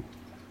too,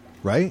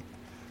 right?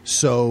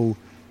 So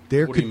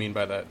there. What do you mean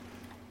by that?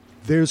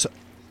 There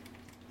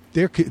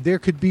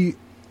could be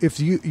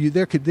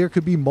there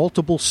could be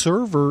multiple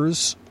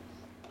servers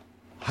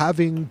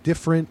having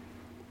different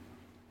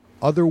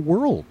other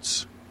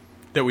worlds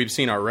that we've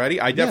seen already.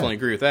 I definitely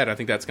agree with that. I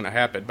think that's going to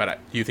happen. But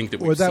do you think that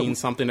we've seen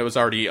something that was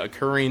already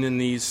occurring in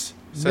these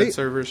said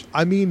servers?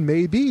 I mean,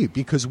 maybe,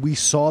 because we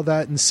saw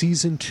that in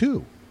season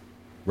 2,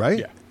 right?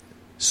 Yeah.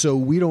 So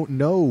we don't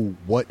know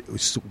what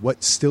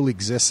still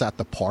exists at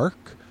the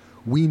park.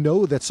 We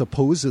know that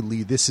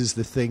supposedly this is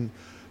the thing.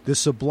 The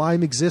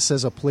Sublime exists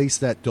as a place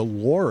that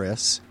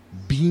Dolores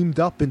beamed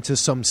up into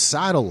some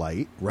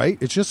satellite, right?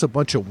 It's just a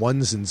bunch of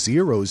ones and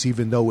zeros,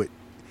 even though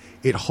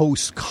it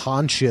hosts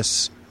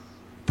conscious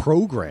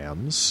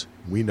programs.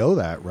 We know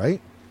that, right?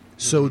 Mm-hmm.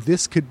 So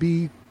this could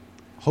be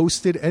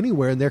hosted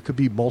anywhere, and there could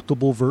be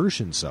multiple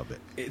versions of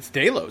it. It's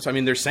Delos. I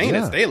mean, they're saying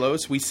it's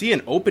Delos. We see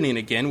an opening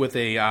again with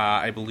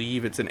I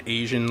believe it's an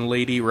Asian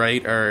lady,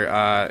 right?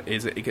 Or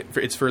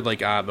it's for like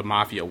the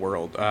mafia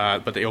world.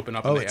 But they open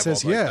up. And they it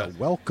says,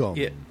 welcome.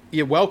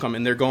 Yeah, welcome.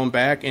 And they're going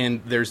back,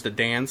 and there's the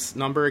dance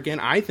number again.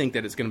 I think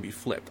that it's going to be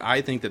flipped.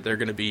 I think that they're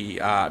going to be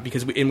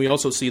because we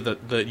also see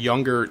the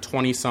younger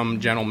 20-some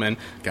gentleman.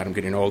 God, I'm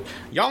getting old.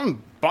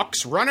 Young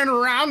bucks running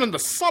around in the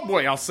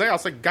subway. I'll say,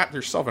 got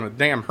yourself in a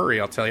damn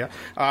hurry. I'll tell you.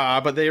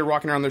 But they are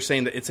walking around. They're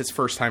saying that it's his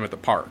first time at the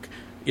park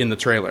in the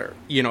trailer.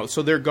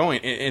 So they're going,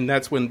 and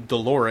that's when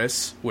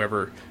Dolores,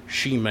 whoever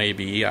she may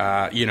be,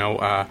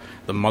 the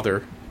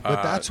mother.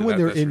 But that's when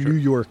they're in New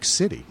York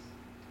City.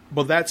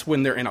 Well, that's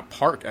when they're in a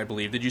park, I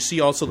believe. Did you see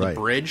also the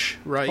bridge,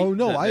 right? Oh,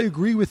 no, I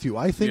agree with you.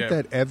 I think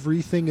that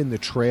everything in the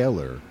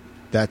trailer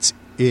that's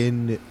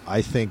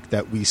I think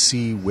that we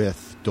see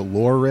with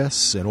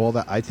Dolores and all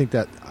that, I think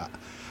that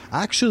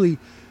actually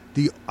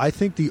I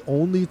think the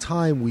only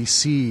time we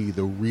see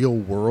the real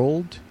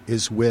world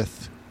is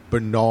with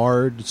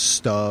Bernard,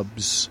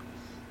 Stubbs.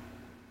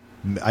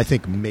 I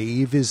think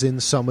Maeve is in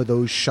some of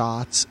those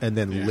shots. And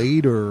then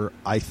later,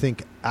 I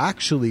think,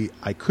 actually,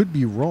 I could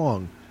be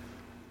wrong,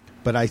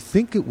 but I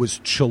think it was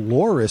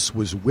Dolores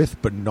was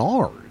with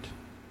Bernard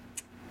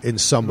in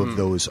some of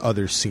those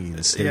other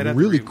scenes. They're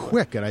really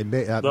quick, and I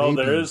may.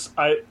 There is.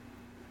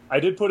 I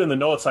did put in the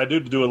notes. I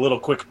did do a little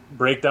quick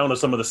breakdown of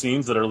some of the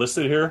scenes that are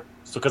listed here.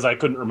 so because I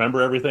couldn't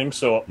remember everything.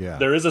 So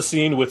there is a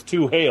scene with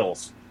two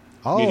Hales.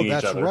 Oh,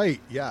 that's right.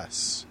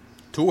 Yes,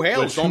 two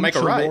Hales don't make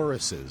a right.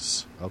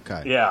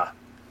 Okay. Yeah,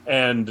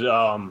 and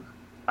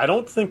I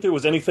don't think there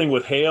was anything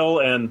with Hale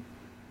and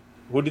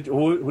who did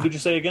you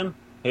say again?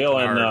 Hale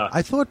Bernard. and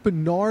I thought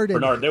Bernard.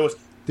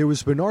 There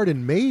was Bernard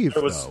and Maeve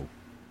though.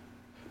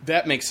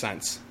 That makes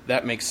sense.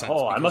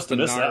 Oh, I must have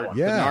missed that one.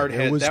 Yeah,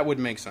 Bernard that would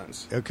make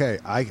sense. Okay,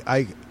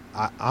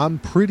 I'm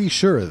pretty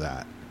sure of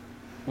that.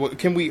 Well,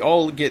 can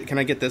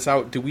I get this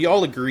out? Do we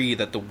all agree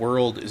that the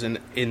world is in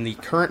the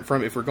current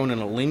frame, if we're going in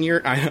a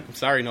linear, I'm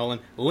sorry, Nolan,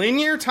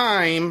 linear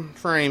time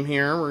frame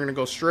here, we're going to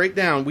go straight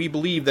down. We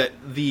believe that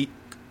the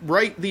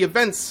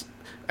events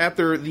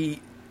after the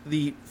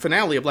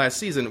finale of last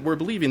season, we're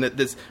believing that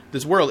this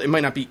world, it might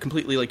not be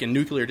completely like a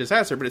nuclear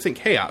disaster, but it's in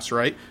chaos,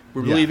 right?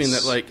 We're believing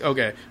that, like,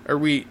 okay,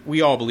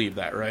 we all believe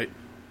that, right?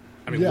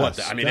 I mean, yes, what?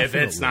 Definitely. If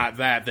it's not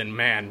that, then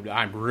man,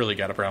 I've really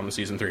got a problem with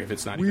season 3. If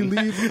it's not even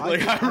that,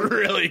 I've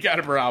really got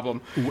a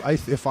problem.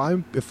 If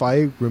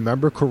I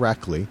remember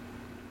correctly,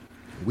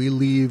 we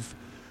leave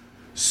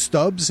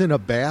Stubbs in a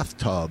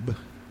bathtub.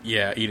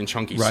 Yeah, eating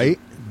chunky right,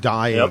 soup.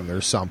 dying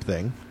or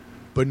something.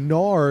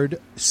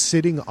 Bernard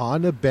sitting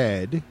on a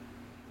bed,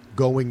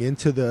 going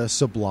into the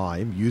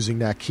Sublime, using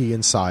that key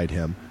inside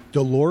him.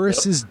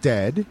 Dolores is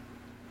dead.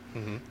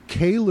 Mm-hmm.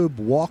 Caleb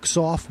walks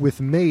off with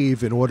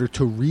Maeve in order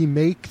to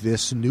remake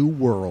this new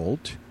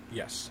world.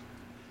 Yes.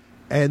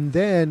 And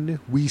then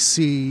we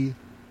see,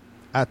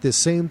 at the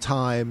same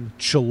time,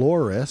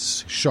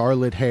 Chaloris,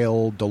 Charlotte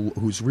Hale,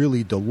 who's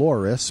really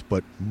Dolores,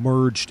 but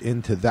merged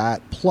into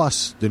that,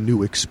 plus the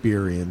new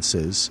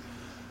experiences,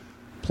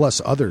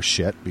 plus other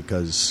shit,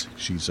 because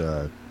she's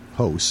a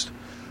host,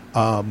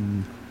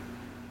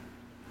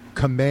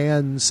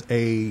 commands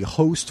a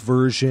host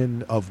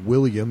version of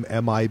William,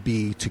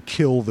 MIB, to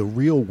kill the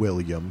real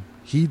William.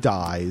 He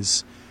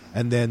dies,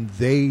 and then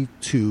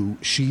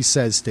she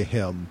says to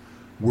him,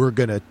 we're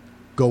going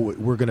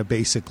to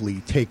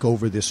basically take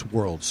over this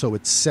world. So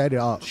it's set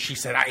up. She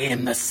said, I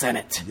am the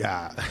Senate.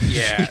 Yeah.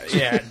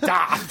 Yeah.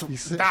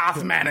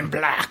 Darth Man in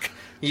Black.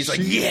 He's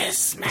like,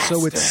 yes, master.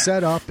 So it's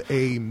set up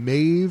a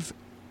Maeve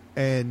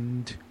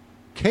and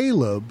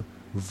Caleb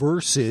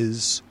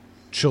versus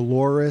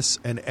Chaloris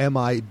and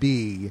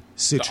MIB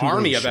situation. The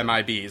army of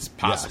MIBs,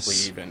 possibly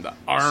even. The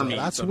army. So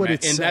that's what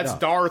it's and set that's up.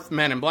 Darth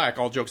Man in Black.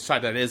 All jokes aside,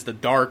 that is the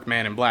dark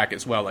Man in Black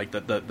as well. Like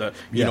the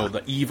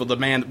evil, the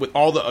man with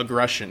all the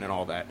aggression and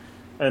all that.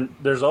 And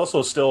there's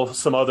also still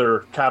some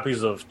other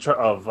copies of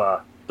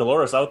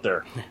Dolores out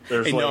there.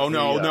 There's hey,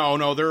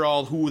 no. They're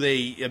all who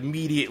they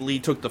immediately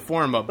took the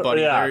form of,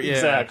 buddy. Yeah,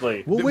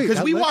 exactly. Well, wait,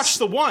 because we watched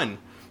the one.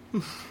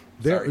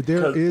 There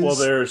is. Well,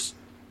 there's.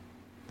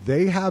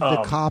 They have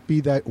the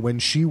copy that when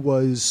she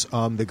was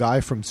the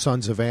guy from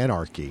Sons of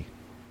Anarchy.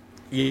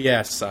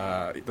 Yes,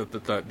 the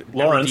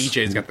Lawrence.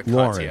 DJ's got the cuts.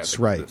 Lawrence,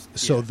 right.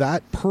 So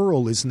that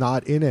pearl is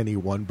not in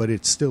anyone, but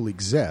it still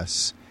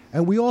exists.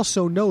 And we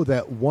also know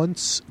that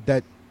once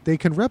that they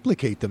can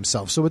replicate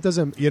themselves. So it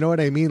doesn't, you know what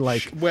I mean?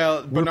 Like,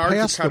 well, we're Bernard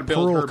past the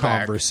pearl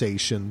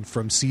conversation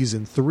from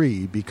season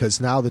 3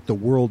 because now that the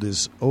world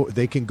is,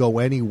 they can go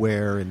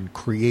anywhere and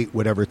create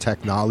whatever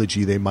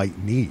technology they might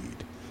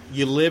need.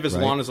 You live as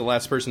long as the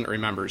last person that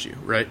remembers you,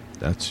 right?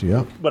 That's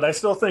But I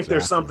still think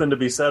there's something to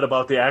be said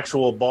about the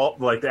actual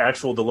the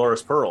actual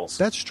Dolores pearls.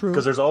 That's true.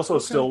 Because there's also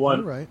still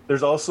one. Right.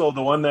 There's also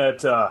the one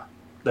that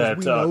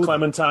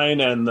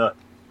Clementine and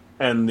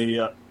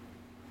the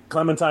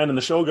Clementine and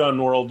the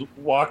Shogun world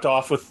walked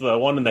off with the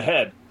one in the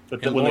head.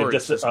 And when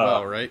Lawrence as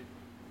well, right?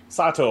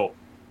 Sato.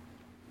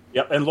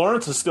 Yep, and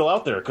Lawrence is still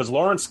out there because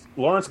Lawrence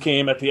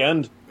came at the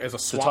end as a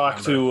to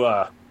talk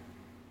to.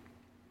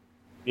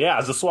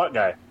 As a SWAT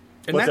guy.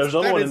 And but there's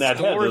another one in that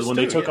Dolores head when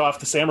they took off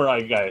the samurai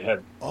guy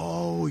head.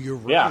 Oh, you're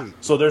right. Yeah,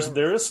 so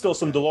there is still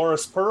some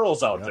Dolores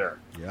pearls out there.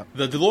 Yep.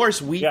 The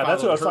Dolores we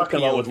that's what I was talking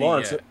about with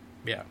Lawrence.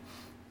 Yeah.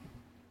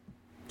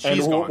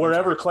 And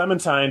wherever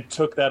Clementine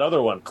took that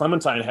other one,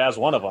 Clementine has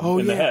one of them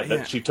in the head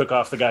that she took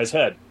off the guy's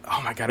head.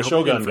 Oh my god, the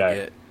Shogun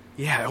guy.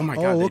 Yeah. Oh my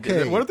god.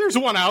 Okay. What if there's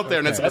one out there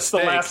and it's a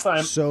mistake? The last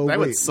time. So that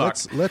wait, would suck.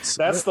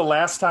 That's the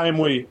last time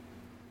we.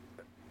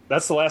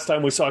 That's the last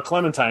time we saw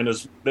Clementine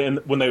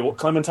when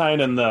Clementine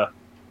and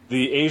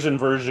the Asian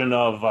version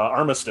of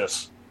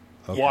Armistice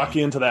walk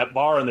into that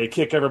bar and they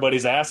kick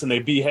everybody's ass and they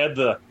behead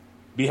the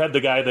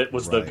guy that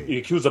was the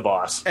Yakuza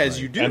boss. As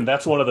you do. And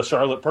that's one of the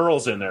Charlotte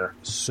Pearls in there.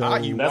 So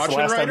that's the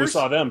last time we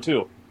saw them,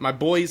 too. My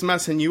boy's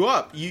messing you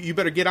up. You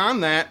better get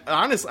on that.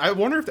 Honestly, I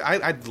wonder if...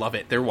 I'd love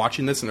it. They're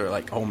watching this and they're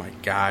like, oh my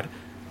god.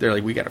 They're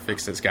like, we got to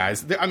fix this,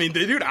 guys. I mean,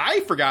 dude, I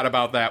forgot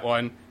about that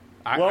one.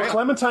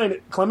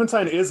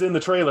 Clementine is in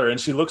the trailer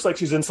and she looks like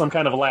she's in some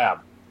kind of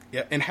lab.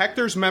 Yeah, and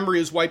Hector's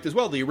memory is wiped as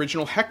well. The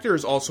original Hector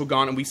is also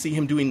gone, and we see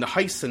him doing the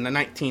heist in the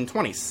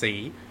 1920s.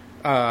 See,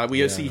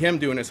 we see him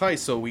doing his heist,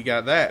 so we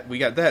got that.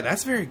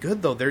 That's very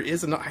good, though. There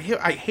is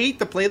I hate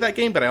to play that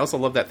game, but I also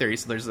love that theory.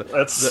 So there's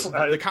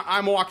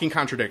I'm a walking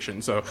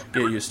contradiction. So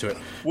get used to it.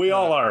 We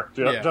all are,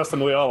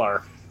 Justin. We all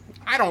are.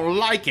 I don't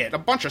like it. A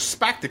bunch of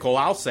spectacle,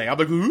 I'll say. I'm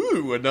like,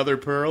 ooh, another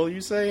pearl,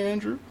 you say,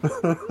 Andrew?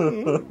 I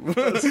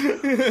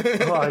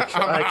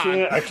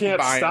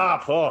can't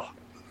stop. Oh,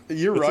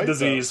 you're it's right. A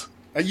disease.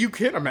 You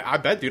can't. I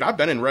bet, dude. I've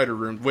been in writer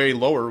rooms, way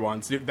lower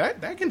ones. Dude,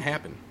 that can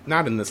happen.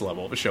 Not in this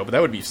level of a show, but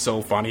that would be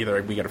so funny. They're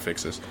like, we got to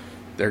fix this.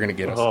 They're gonna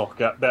get us. Oh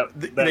god,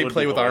 they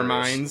play with our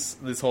minds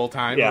this whole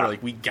time. Yeah. We're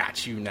like, we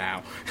got you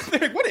now. They're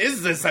like, what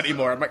is this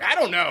anymore? I'm like, I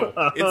don't know.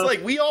 It's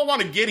like we all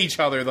want to get each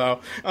other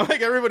though. I'm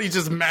like, everybody's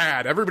just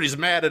mad. Everybody's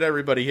mad at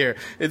everybody here.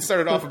 It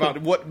started off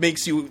about what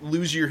makes you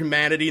lose your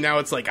humanity. Now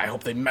it's like, I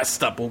hope they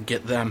messed up. We'll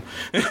get them.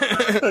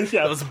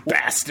 Yeah, those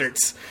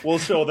bastards. We'll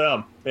show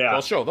them. Yeah,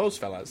 we'll show those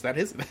fellas. That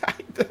is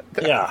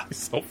yeah.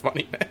 It's so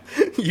funny, man.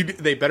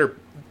 They better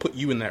put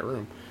you in that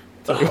room.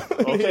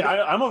 Okay,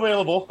 I'm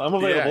available.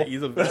 Yeah,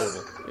 he's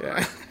available.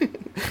 Yeah,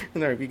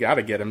 and there we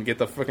gotta get him. Get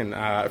the fucking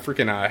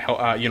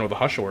the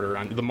hush order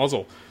on the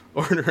muzzle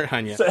order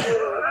on you.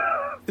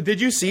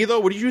 Did you see though?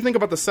 What did you think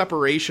about the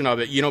separation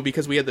of it? You know,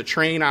 because we had the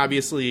train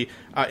obviously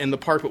in the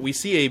park, but we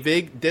see a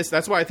big disc.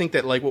 That's why I think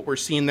that like what we're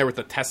seeing there with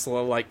the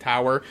Tesla-like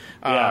tower.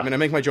 I mean, I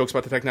make my jokes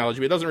about the technology,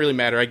 but it doesn't really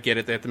matter. I get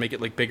it. They have to make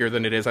it like bigger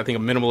than it is. I think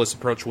a minimalist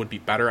approach would be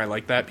better. I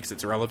like that because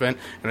it's irrelevant,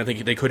 and I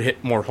think they could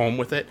hit more home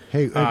with it.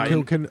 Hey,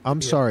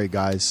 I'm sorry,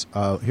 guys.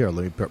 Here,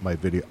 let me put my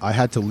video. I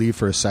had to leave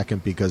for a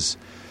second because,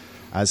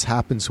 as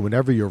happens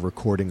whenever you're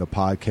recording a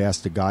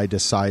podcast, the guy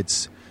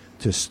decides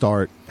to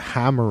start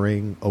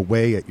hammering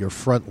away at your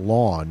front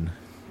lawn,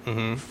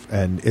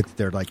 and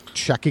they're like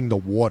checking the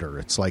water.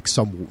 It's like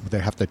they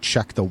have to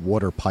check the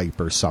water pipe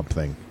or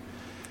something.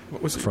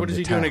 What is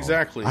he doing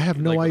exactly? I have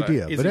no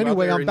idea. But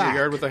anyway, I'm back. In the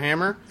yard with a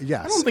hammer?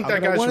 Yes. I don't think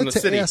that guy's from the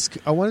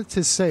city. I wanted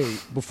to say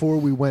before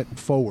we went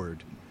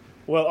forward.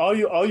 Well,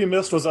 all you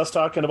missed was us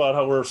talking about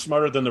how we're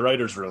smarter than the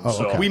writers' room.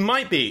 Oh, okay. We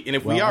might be, and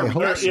if we are,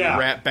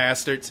 rat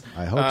bastards.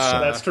 I hope so.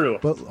 That's true.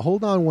 But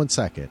hold on one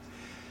second,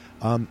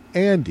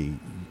 Andy.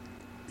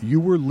 You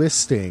were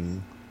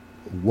listing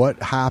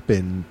what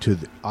happened to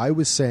I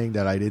was saying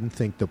that I didn't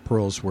think the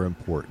pearls were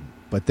important,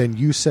 but then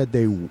you said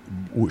they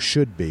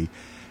should be.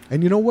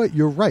 And you know what?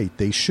 You're right.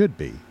 They should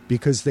be,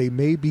 because they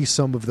may be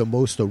some of the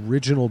most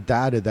original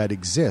data that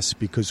exists,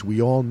 because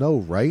we all know,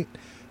 right,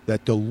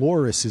 that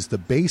Dolores is the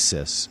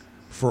basis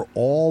for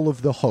all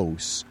of the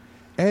hosts.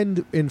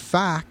 And in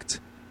fact,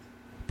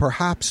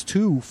 perhaps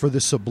too, for the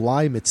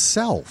Sublime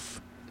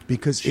itself,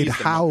 because it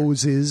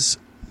houses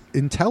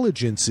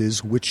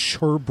intelligences, which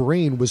her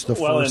brain was the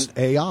first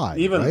AI,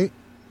 right?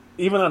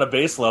 Even on a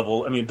base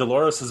level, I mean,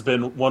 Dolores has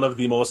been one of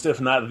the most,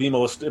 if not the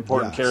most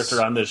important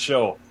character on this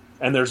show.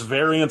 And there's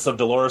variants of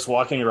Dolores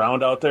walking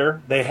around out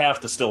there. They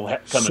have to still come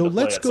into play. So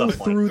let's go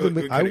through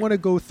them. I want to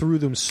go through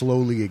them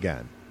slowly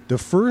again. The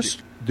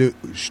first,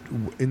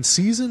 in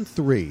season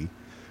 3,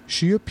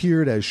 she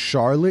appeared as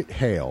Charlotte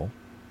Hale,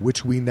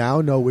 which we now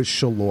know is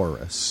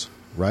Shaloris,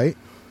 right?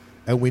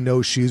 And we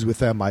know she's with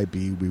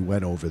MIB. We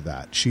went over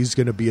that. She's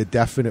going to be a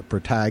definite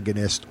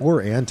protagonist or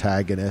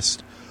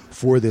antagonist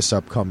for this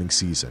upcoming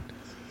season.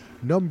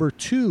 Number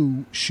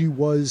 2, she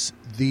was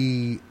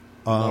the...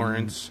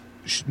 Lawrence.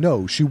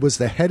 She was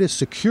the head of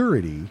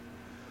security.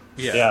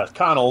 Yeah,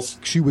 Connells.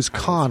 She was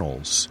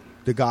Connells,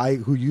 the guy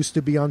who used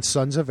to be on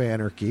Sons of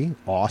Anarchy.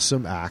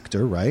 Awesome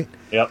actor, right?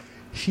 Yep.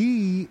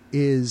 He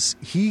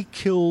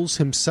kills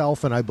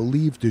himself and I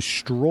believe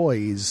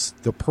destroys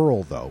the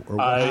pearl, though. Or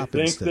what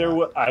happens to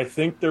that? I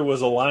think there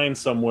was a line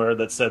somewhere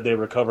that said they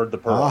recovered the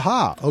pearl.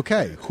 Aha.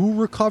 Okay. Who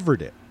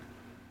recovered it?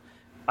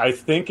 I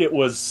think it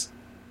was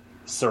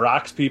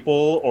Sirach's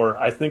people, or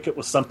I think it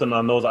was something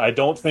on those. I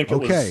don't think it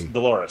was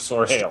Dolores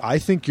or Hale. I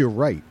think you're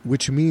right,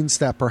 which means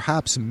that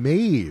perhaps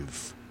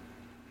Maeve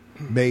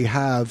may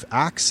have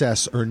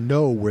access or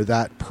know where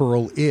that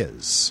pearl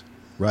is,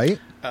 right?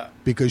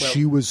 Because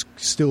she was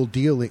still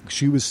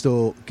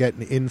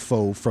getting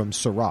info from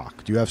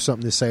Sirach. Do you have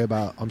something to say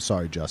about... I'm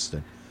sorry,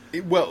 Justin.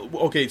 Well,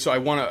 okay, so I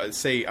want to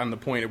say on the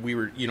point of we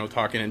were,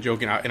 talking and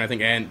joking, and I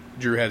think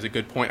Andrew has a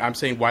good point. I'm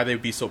saying why they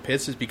would be so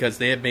pissed is because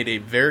they have made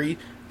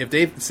if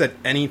they've said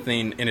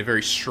anything in a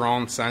very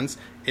strong sense,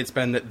 it's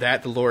been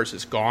that Dolores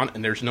is gone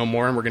and there's no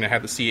more, and we're going to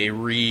have to see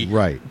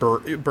a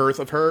birth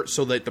of her,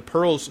 so that the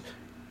pearls...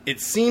 It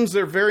seems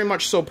they're very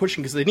much so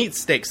pushing, because they need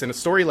stakes in a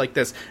story like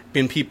this.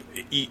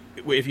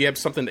 If you have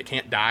something that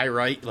can't die,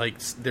 right? Like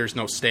there's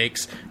no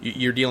stakes.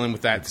 You're dealing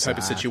with that type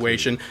of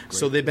situation.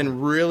 So they've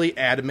been really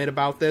adamant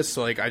about this.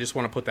 So like, I just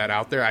want to put that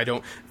out there. I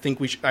don't think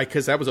we should,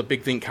 because that was a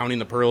big thing, counting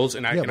the pearls,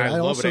 and I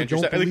love what Andrew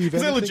said.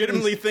 Because I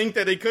legitimately think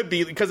that it could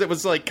be, because it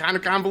was like kind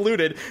of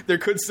convoluted. There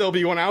could still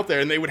be one out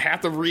there, and they would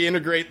have to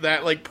reintegrate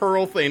that like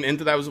pearl thing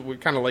into that. Was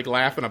kind of like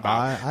laughing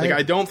about.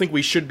 I don't think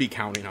we should be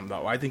counting them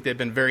though. I think they've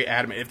been very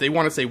adamant. If they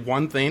want to say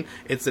one thing,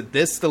 it's that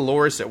this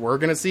Dolores that we're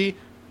going to see,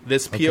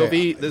 this POV, this is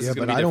going to be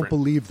different. I don't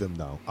believe them,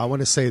 though. I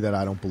want to say that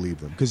I don't believe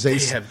them, because they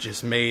have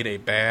just made a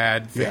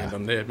bad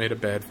fandom. They have made a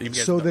bad.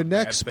 So the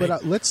next, but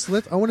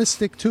I want to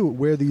stick to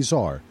where these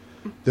are.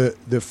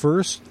 The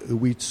first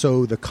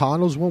the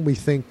Connells one we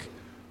think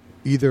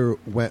either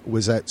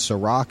was at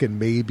Sirach and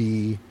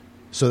maybe,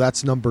 so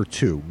that's number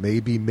 2.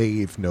 Maybe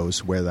Maeve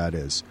knows where that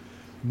is.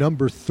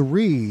 Number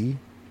 3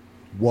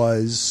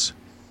 was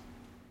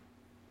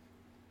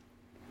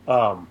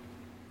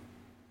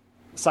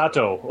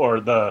Sato, or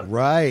the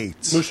right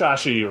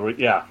Musashi, or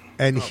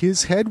and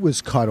his head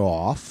was cut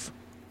off.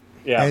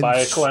 Yeah, and by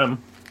a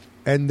Clem.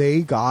 And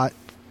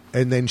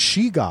then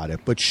she got it,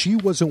 but she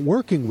wasn't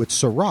working with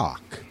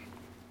Serac.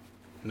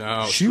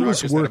 No, she Serac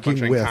was just had a working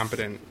bunch of with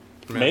incompetent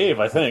men. Maeve,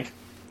 I think.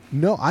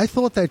 No, I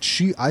thought that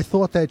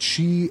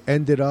she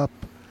ended up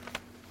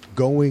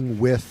going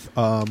with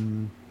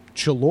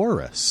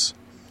Chiloris.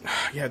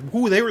 Yeah,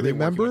 who they were.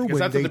 Remember because when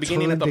that's they at the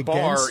beginning of turned the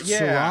bar. against Yeah,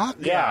 Serac?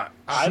 Yeah,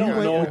 I She don't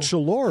went know. with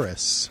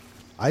Chiloris.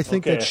 I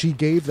think Okay. that she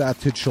gave that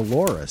to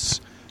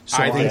Chiloris.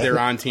 So I think they're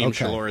on Team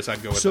okay. Chiloris.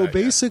 I'd go with so that. Yeah.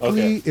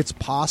 basically, Okay. it's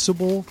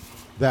possible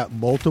that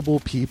multiple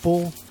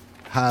people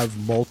have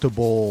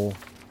multiple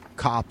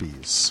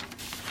copies.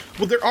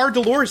 Well, there are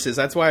Doloreses.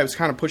 That's why I was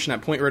kind of pushing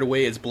that point right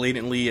away as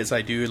blatantly as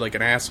I do, like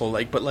an asshole.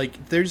 But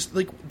there's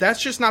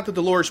that's just not the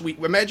Dolores. We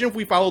imagine if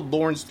we followed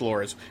Lawrence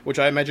Dolores, which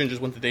I imagine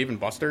just went to Dave and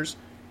Buster's,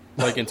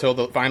 until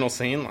the final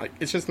scene. Like,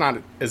 it's just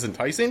not as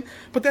enticing.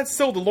 But that's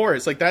still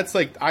Dolores. That's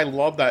I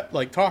love that.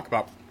 Talk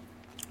about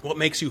what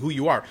makes you who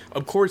you are.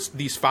 Of course,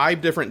 these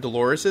 5 different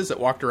Doloreses that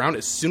walked around,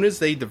 as soon as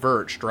they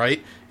diverged,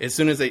 right? As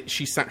soon as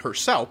she sent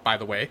herself, by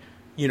the way,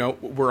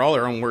 we're all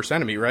our own worst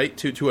enemy, right?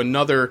 To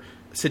another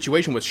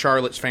situation with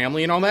Charlotte's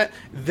family and all that,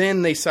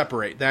 then they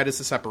separate. That is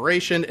the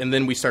separation, and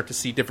then we start to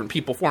see different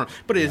people form.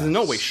 But it is in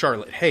no way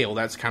Charlotte Hale.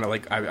 That's kind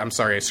of I'm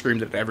sorry, I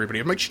screamed at everybody.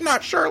 I'm like, she's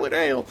not Charlotte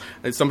Hale.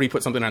 And somebody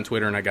put something on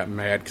Twitter, and I got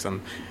mad because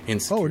I'm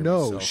insecure. Oh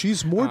no, so.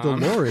 she's more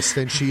Dolores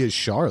than she is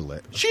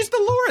Charlotte. She's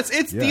Dolores.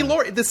 It's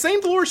the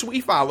same Dolores we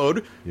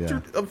followed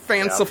through a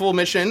fanciful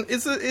mission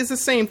is the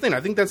same thing.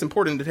 I think that's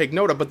important to take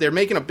note of. But they're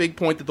making a big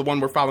point that the one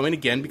we're following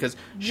again because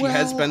she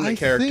has been the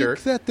character.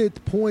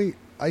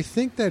 I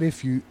think that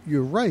if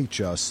you're right,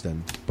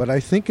 Justin, but I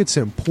think it's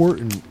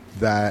important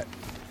that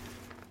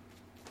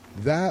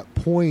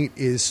point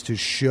is to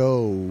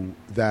show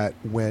that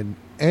when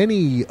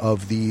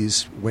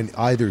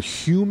either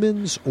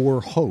humans or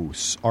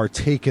hosts are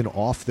taken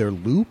off their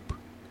loop,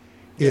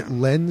 it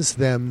lends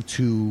them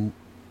to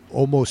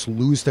almost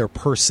lose their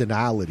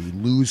personality,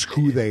 lose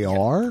who they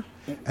are,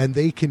 and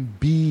they can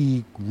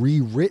be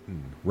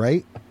rewritten,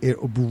 right?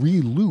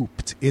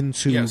 Re-looped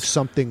into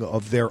something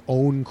of their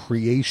own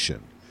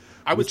creation.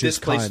 I was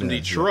displaced from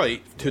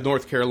Detroit to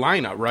North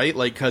Carolina, right?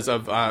 Because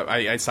of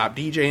I stopped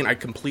DJing. I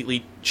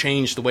completely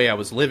changed the way I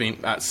was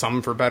living.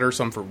 Some for better,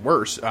 some for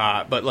worse.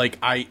 But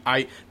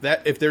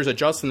that if there's a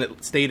Justin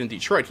that stayed in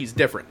Detroit, he's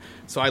different.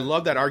 So I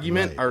love that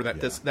argument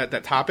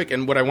that topic.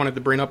 And what I wanted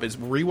to bring up is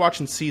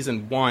rewatching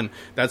season 1.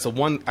 That's the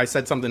one I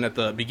said something at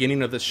the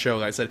beginning of this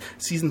show. I said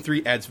season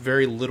 3 adds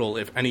very little,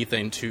 if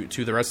anything, to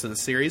the rest of the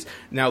series.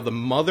 Now the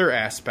mother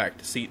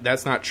aspect, see,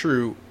 that's not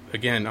true.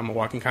 Again, I'm a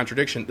walking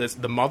contradiction.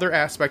 The mother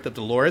aspect of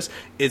Dolores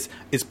is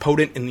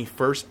potent in the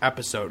first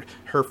episode.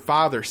 Her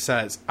father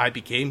says, "I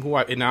became who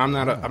I." And now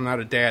I'm not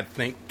a dad.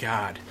 Thank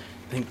God.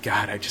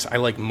 I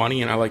like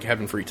money and I like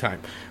having free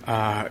time.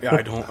 I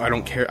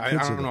don't care. I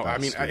don't know. I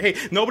mean, hey,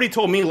 nobody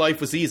told me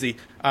life was easy.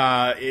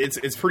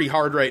 It's pretty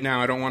hard right now.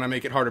 I don't want to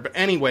make it harder. But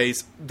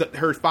anyways,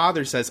 her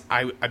father says,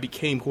 I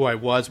became who I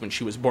was when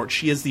she was born.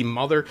 She is the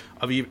mother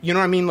of you. You know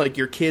what I mean?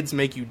 Your kids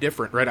make you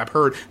different, right? I've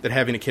heard that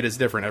having a kid is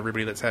different.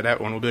 Everybody that's had that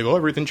one will be like, oh,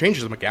 everything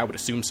changes. I'm like, yeah, I would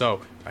assume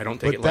so. I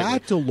don't take it lightly. But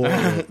that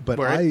Dolores, but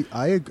right?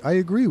 I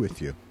agree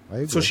with you.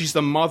 So she's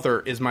the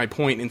mother, is my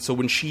point. And so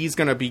when she's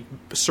going to be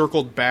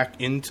circled back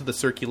into the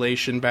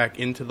circulation, back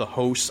into the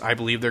hosts, I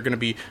believe they're going to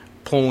be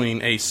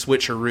pulling a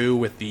switcheroo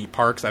with the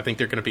parks. I think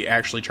they're going to be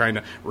actually trying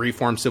to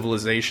reform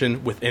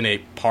civilization within a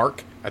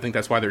park. I think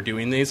that's why they're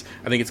doing these.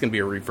 I think it's going to be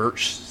a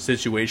reverse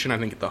situation. I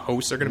think the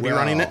hosts are going to be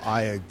running it.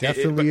 I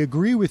definitely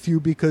agree with you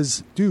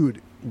because,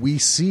 dude, we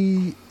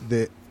see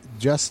that,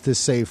 just to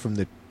say from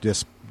the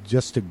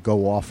just to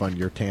go off on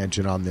your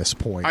tangent on this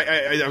point.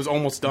 I was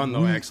almost done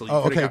though. Actually,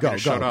 okay, go.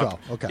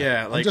 Okay,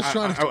 yeah, I'm just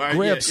trying to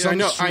grab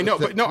some. I know,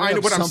 but no, I know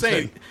what I'm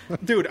saying,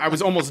 dude. I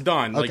was almost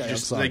done.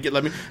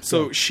 Let me.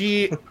 So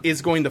she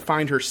is going to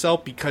find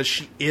herself because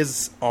she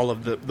is all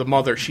of the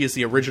mother. She is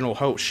the original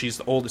host. She's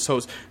the oldest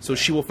host. So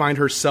she will find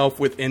herself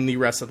within the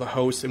rest of the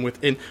hosts and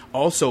within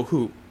also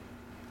who.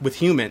 With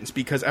humans,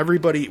 because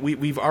everybody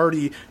we've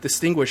already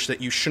distinguished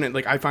that you shouldn't,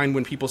 I find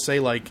when people say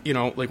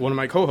one of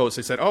my co-hosts,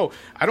 they said, oh,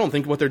 I don't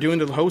think what they're doing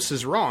to the host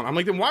is wrong. I'm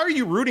like, then why are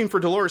you rooting for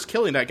Dolores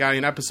killing that guy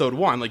in episode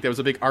 1? There was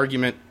a big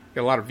argument,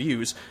 got a lot of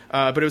views,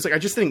 but it was I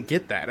just didn't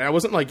get that. And I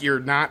wasn't you're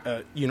not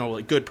a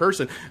good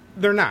person.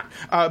 They're not,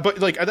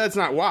 but that's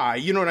not why,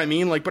 you know what I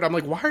mean? But I'm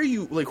why are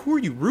you who are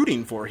you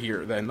rooting for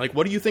here then?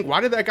 What do you think? Why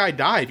did that guy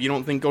die if you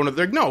don't think going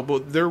to no,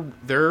 but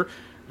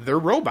they're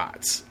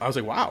robots. I was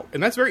like, wow.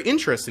 And that's very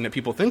interesting that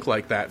people think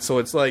like that. So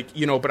it's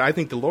but I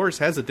think Dolores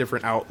has a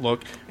different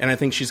outlook, and I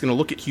think she's going to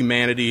look at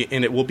humanity,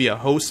 and it will be a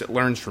host that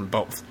learns from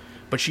both.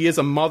 But she is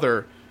a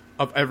mother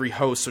of every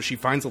host, so she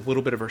finds a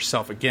little bit of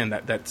herself. Again,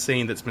 that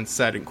saying that's been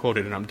said and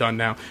quoted, and I'm done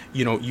now,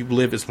 you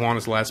live as long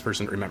as the last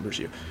person remembers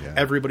you. Yeah.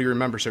 Everybody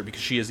remembers her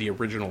because she is the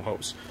original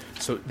host.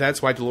 So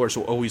that's why Dolores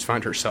will always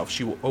find herself.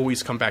 She will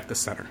always come back to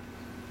center.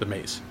 the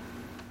maze.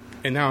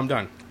 And now I'm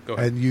done. Go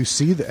ahead. And you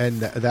see,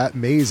 that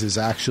maze is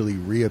actually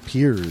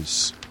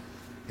reappears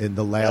in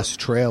the last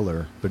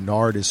trailer.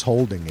 Bernard is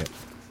holding it.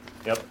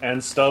 Yep,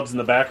 and Stubbs in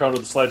the background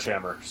with the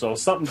sledgehammer. So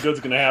something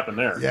good's going to happen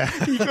there. Yeah.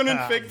 He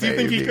couldn't fix. Do you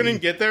think he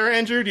couldn't get there,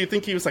 Andrew? Do you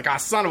think he was like,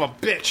 son of a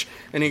bitch,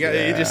 and he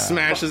just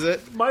smashes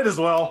it? Might as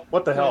well.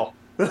 What the hell?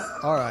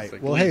 All right.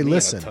 Like, Well, leave hey, me in a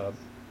listen. tub.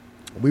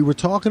 We were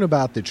talking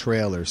about the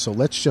trailer, so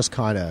let's just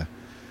kind of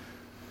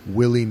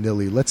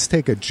willy-nilly. Let's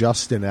take a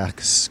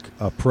Justin-esque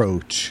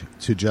approach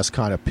to just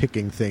kind of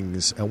picking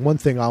things. And one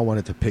thing I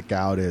wanted to pick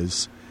out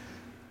is,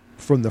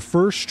 from the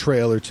first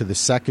trailer to the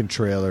second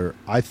trailer,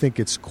 I think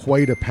it's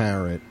quite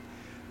apparent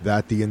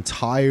that the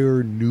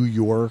entire New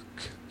York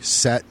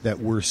set that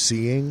we're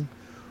seeing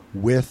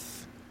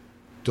with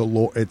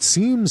Dolores, it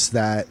seems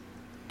that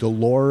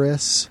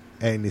Dolores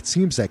and it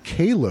seems that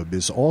Caleb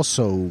is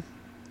also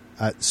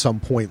at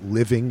some point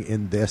living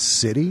in this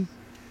city,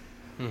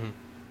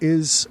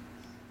 is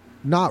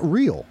not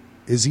real,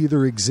 is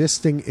either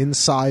existing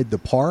inside the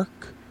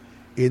park,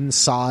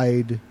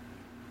 inside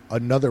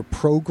another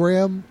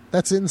program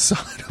that's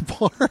inside a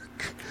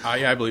park,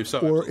 Yeah, I believe so.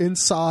 or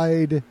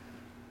inside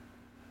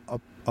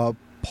a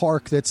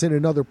park that's in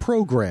another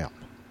program.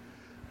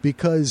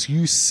 Because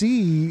you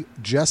see,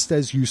 just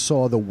as you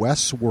saw the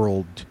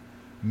Westworld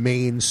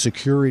main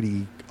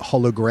security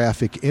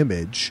holographic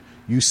image,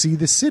 you see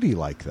the city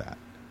like that.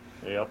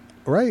 Yep.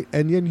 Right?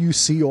 And then you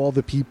see all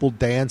the people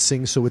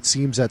dancing, so it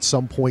seems at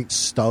some point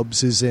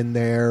Stubbs is in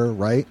there,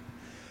 right?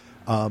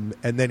 And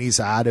then he's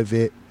out of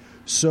it.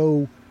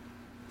 So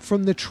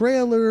from the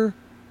trailer,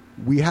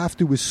 we have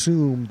to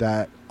assume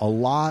that a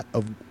lot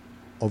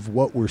of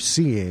what we're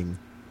seeing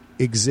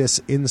exists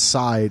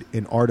inside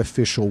an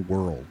artificial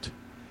world.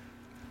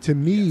 To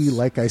me,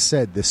 like I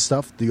said, this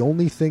stuff, the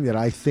only thing that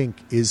I think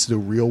is the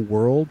real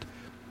world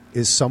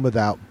is some of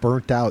that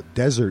burnt out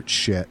desert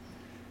shit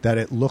that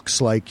it looks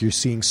like you're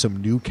seeing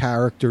some new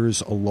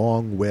characters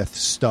along with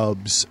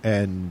Stubbs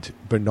and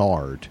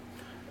Bernard.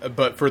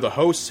 But for the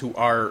hosts who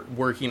are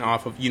working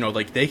off of,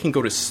 like they can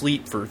go to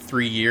sleep for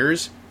 3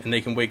 years and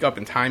they can wake up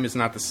and time is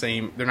not the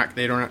same.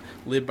 They don't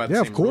live by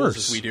the same rules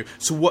as we do.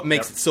 So what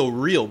makes it so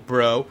real,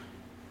 bro?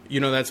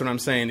 That's what I'm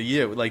saying to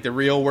you. Like the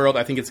real world,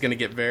 I think it's going to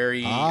get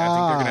very. I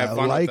think they're going to have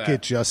fun like with that.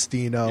 it,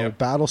 Justino. Yep.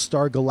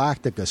 Battlestar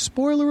Galactica.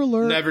 Spoiler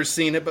alert. Never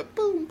seen it, but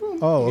boom, boom.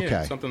 Oh, okay.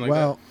 Yeah, something like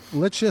well,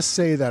 let's just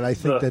say that I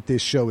think that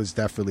this show is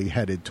definitely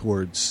headed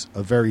towards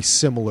a very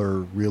similar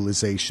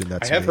realization.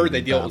 That's I have heard made they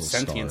in deal with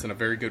Battlestar. sentience in a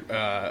very good.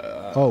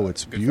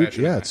 It's good beautiful.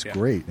 fashion. Yeah, it's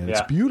great, and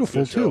it's Yeah,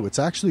 beautiful good show. too. It's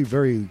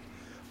actually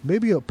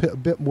maybe a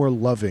bit more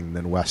loving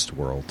than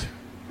Westworld.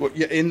 Well,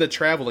 yeah, in the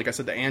travel, like I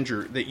said to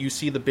Andrew, that you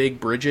see the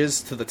big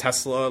bridges to the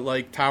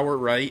Tesla tower,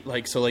 right?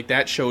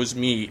 That shows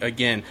me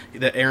again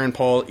that Aaron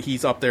Paul,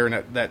 he's up there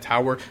in that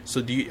tower.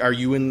 So are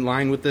you in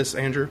line with this,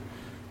 Andrew?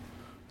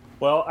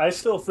 Well, I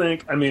still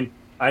think. I mean,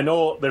 I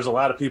know there's a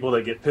lot of people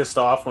that get pissed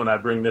off when I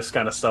bring this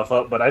kind of stuff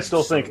up, but I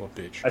still think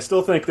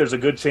there's a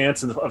good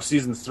chance of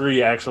season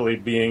 3 actually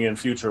being in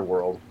Future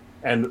World,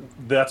 and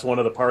that's one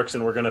of the parks,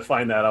 and we're going to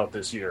find that out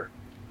this year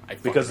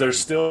because there's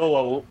still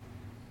a.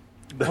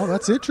 Oh,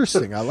 that's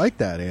interesting. I like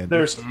that, Andy.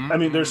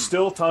 There's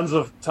still tons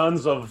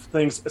of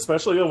things,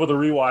 especially over the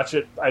rewatch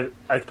it.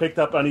 I picked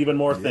up on even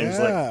more things.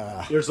 Yeah.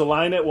 Like there's a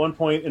line at one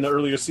point in the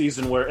earlier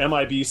season where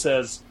MIB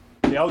says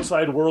the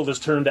outside world has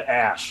turned to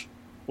ash.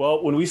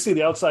 Well, when we see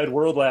the outside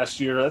world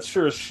last year, that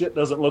sure as shit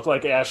doesn't look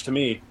like ash to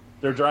me.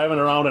 They're driving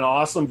around in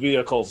awesome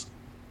vehicles.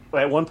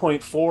 At one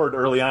point, Ford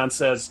early on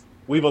says,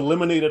 "We've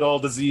eliminated all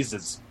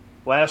diseases."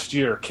 Last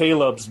year,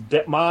 Caleb's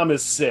mom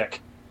is sick.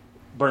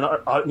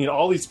 Bernard,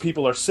 all these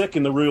people are sick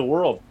in the real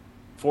world.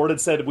 Ford had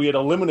said we had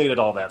eliminated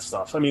all that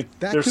stuff. I mean,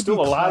 that there's could still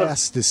be a lot of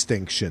class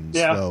distinctions.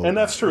 yeah, though, and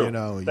that's true.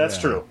 That's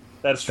yeah. true.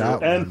 That's true.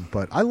 That and one,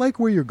 but I like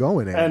where you're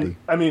going, Andy.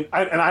 and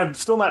I'm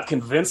still not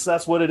convinced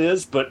that's what it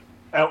is. But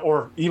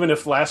or even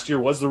if last year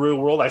was the real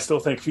world, I still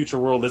think Future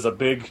World is a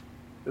big.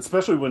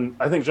 Especially when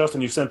I think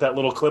Justin, you sent that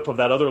little clip of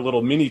that other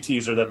little mini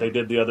teaser that they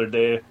did the other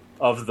day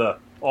of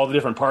all the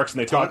different parks,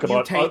 and they talk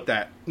about. Don't you taint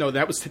that? No,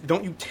 that was.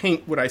 Don't you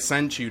taint what I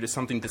sent you to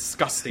something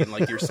disgusting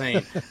like you're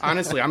saying?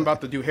 Honestly, I'm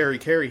about to do Harry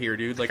Carey here,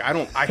 dude. Like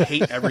I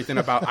hate everything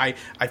about. I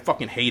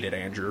fucking hate it,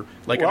 Andrew.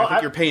 Like I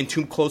think you're paying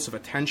too close of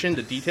attention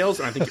to details,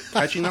 and I think you're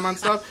catching them on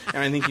stuff,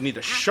 and I think you need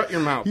to shut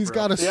your mouth. He's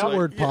bro. got a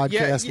sword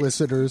podcast,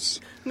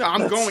 listeners. No,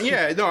 I'm going.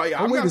 Yeah, no.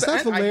 Oh, wait, is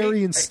that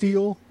Valerian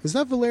Steel? Is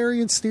that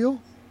Valerian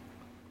Steel?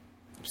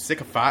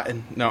 Sick of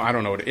fighting. No, I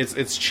don't know what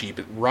it's cheap.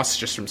 It rusts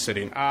just from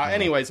sitting.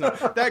 Anyways, no,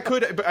 that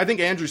could. But I think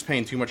Andrew's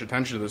paying too much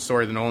attention to the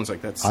story. The Nolan's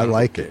like that. I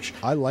like it.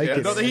 I like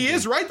it. No, he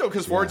is right though,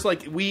 because Ford's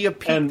like we have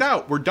peaked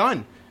out. We're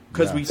done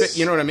because we.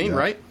 You know what I mean,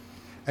 right?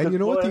 And you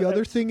know what the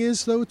other thing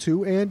is though,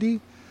 too,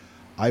 Andy.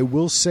 I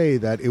will say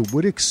that it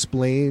would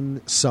explain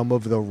some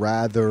of the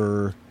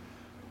rather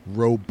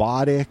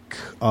robotic.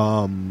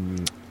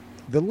 The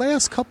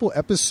last couple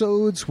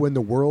episodes when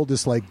the world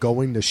is like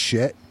going to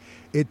shit.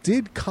 It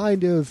did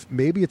kind of,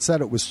 maybe it's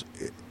that it was,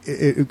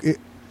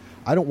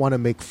 I don't want to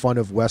make fun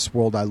of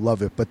Westworld, I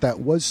love it, but that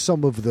was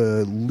some of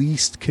the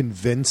least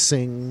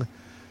convincing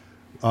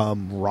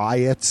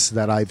riots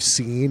that I've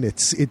seen.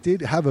 It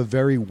did have a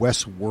very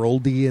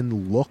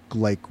Westworldian look,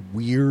 like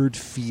weird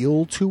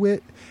feel to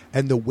it,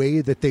 and the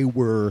way that they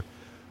were.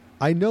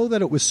 I know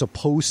that it was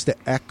supposed to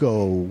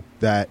echo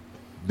that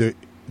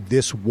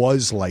this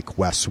was like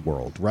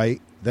Westworld,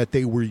 right? That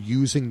they were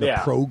using the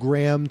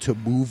program to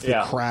move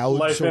the crowds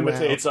Life around.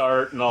 Imitates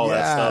art and all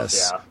that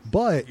stuff. Yeah,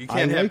 but you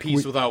can't have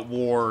peace without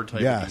war.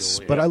 Type of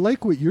deal, but I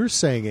like what you're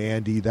saying,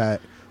 Andy.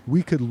 That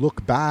we could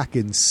look back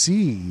and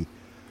see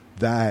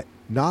that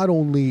not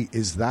only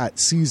is that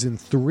season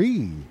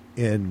 3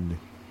 in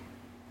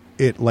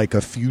it like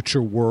a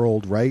future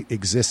world, right,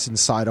 exists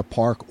inside a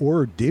park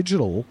or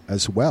digital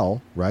as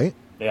well, right?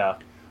 Yeah,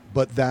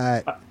 but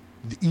that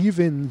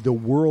even the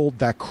world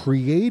that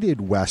created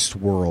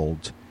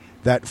Westworld,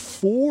 that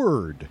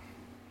Ford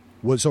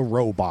was a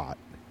robot,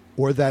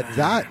 or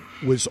that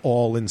was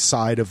all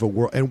inside of a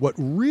world. And what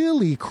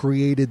really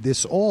created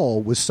this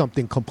all was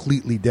something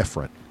completely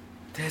different.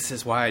 This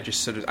is why I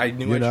just I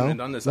knew I shouldn't have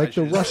done this. Like I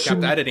should have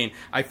kept editing.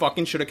 I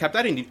fucking should have kept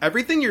editing.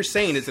 Everything you're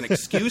saying is an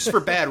excuse for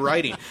bad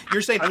writing.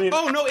 You're saying,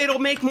 oh, no, it'll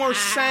make more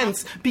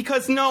sense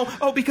because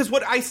because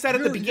what I said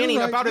at the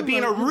beginning about it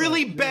being a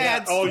really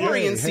bad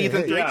story in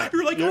season 3.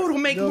 You're like, it'll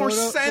make more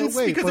sense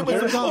because it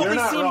was only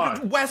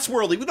seemed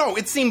Westworldly. No,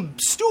 it seemed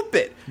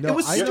stupid. It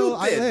was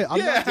stupid.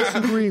 I'm not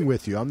disagreeing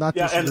with you. I'm not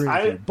disagreeing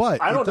with you.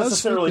 But I don't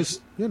necessarily,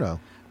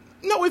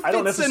 No, I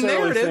don't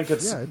necessarily think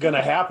it's going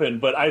to happen,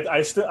 but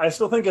I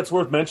still think it's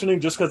worth mentioning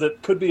just because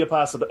it could be a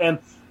possibility. And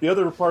the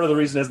other part of the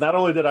reason is not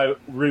only did I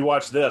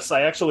rewatch this,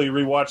 I actually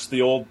rewatched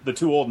the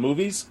 2 old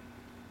movies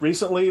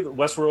recently,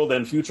 Westworld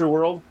and Future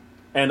World,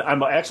 and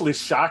I'm actually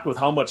shocked with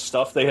how much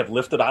stuff they have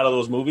lifted out of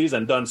those movies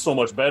and done so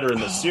much better in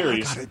this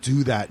series. I got to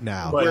do that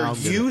now. But where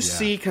you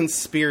see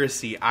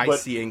conspiracy, I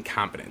see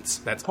incompetence.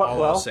 That's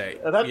all I'll say.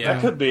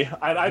 That could be.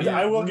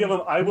 I will give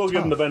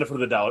them the benefit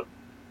of the doubt.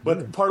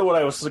 But part of what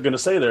I was going to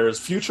say there is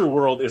Future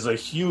World is a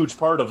huge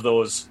part of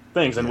those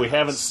things, and we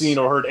haven't seen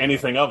or heard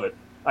anything of it.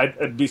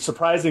 It'd be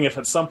surprising if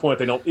at some point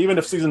they don't, even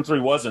if season 3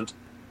 wasn't,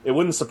 it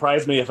wouldn't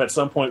surprise me if at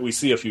some point we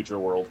see a Future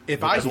World.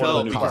 If I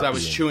felt because I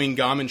was chewing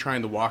gum and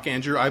trying to walk,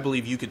 Andrew, I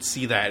believe you could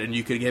see that, and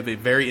you could give a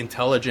very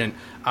intelligent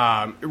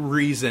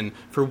reason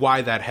for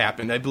why that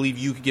happened. I believe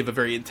you could give a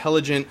very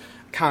intelligent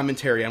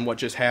commentary on what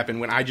just happened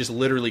when I just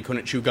literally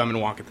couldn't chew gum and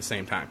walk at the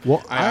same time.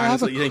 Well, I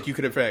honestly think you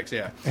could have fixed,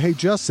 Hey,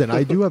 Justin,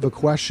 I do have a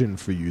question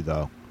for you,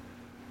 though.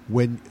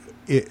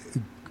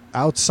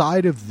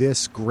 Outside of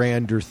this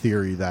grander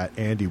theory that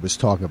Andy was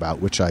talking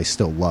about, which I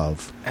still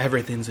love,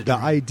 everything's a dream.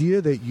 The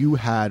idea that you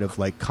had of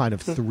like kind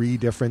of 3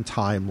 different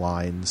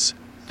timelines,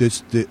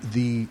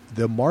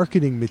 the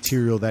marketing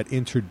material that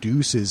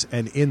introduces,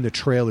 and in the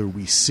trailer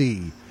we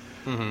see,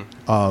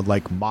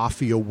 like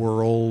Mafia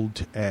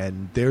World,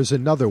 and there's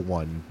another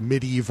one,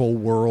 Medieval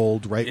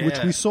World, right?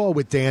 Which we saw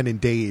with Dan and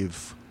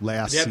Dave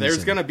last season.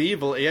 There's going to be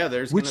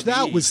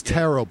that was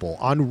terrible.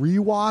 On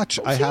rewatch,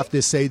 I have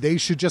to say they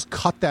should just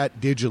cut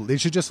that digital. They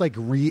should just like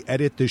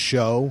re-edit the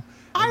show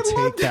and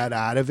take that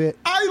out of it.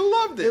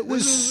 I loved it. It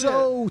was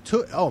so.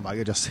 Oh my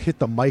god! Just hit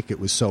the mic. It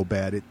was so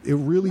bad. It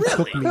really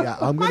took me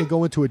out. I'm going to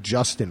go into a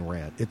Justin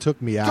rant. It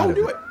took me out. Don't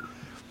do it.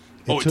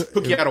 It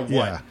took you out of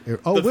what? Yeah.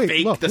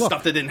 The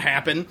stuff that didn't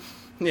happen?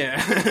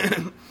 Yeah.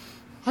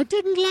 I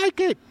didn't like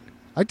it.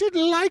 I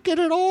didn't like it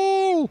at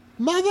all.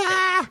 Mother,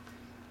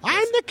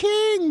 I'm the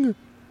king.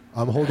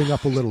 I'm holding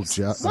up a little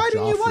Why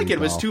didn't you like it? It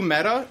was too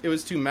meta.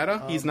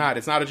 He's not.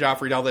 It's not a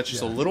Joffrey doll. That's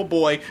just a little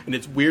boy, and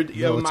it's weird.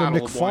 No, it's a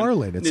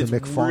McFarlane. It's a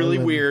McFarlane. Really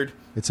weird.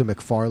 It's a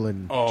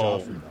McFarlane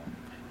Joffrey doll.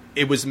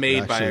 It was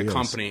made by a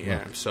company.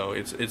 Yeah. So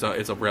it's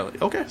a really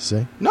okay.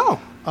 See? No.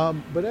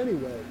 But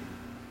anyway.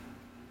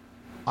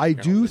 I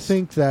do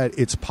think that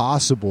it's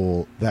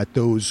possible that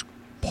those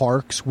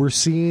parks we're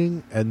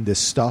seeing and the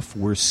stuff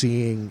we're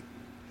seeing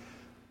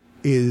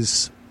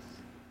is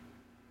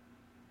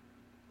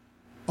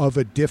of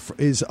a different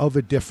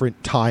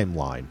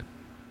timeline,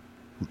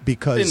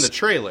 because in the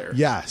trailer, in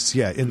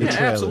the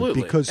trailer,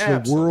 absolutely. Because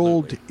the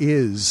world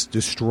is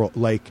destroyed.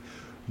 Like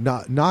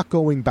not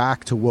going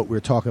back to what we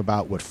were talking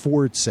about, what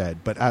Ford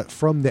said, but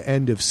from the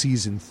end of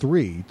season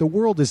 3, the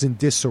world is in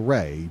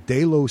disarray.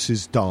 Delos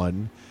is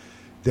done.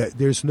 That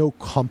there's no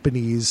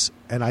companies,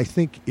 and I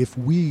think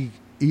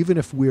even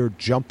if we're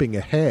jumping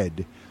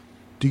ahead,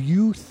 do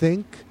you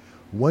think,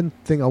 one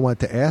thing I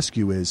want to ask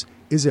you is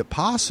it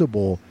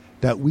possible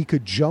that we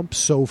could jump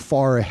so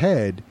far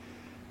ahead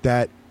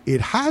that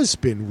it has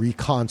been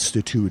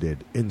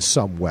reconstituted in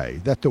some way,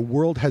 that the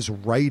world has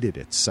righted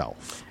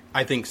itself?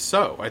 I think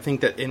so. I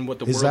think that in what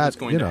the world is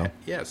going to...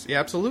 Yes,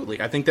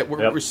 absolutely. I think that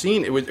we're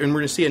seeing... And we're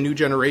going to see a new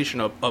generation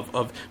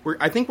of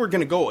I think we're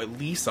going to go at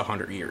least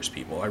 100 years,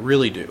 people. I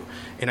really do.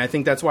 And I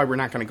think that's why we're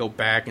not going to go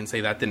back and say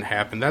that didn't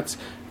happen. That's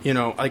You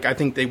know, like, I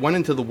think they went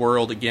into the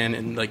world again,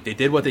 and like they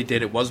did what they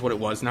did. It was what it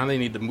was. Now they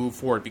need to move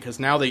forward, because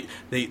now they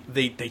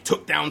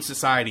took down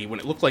society when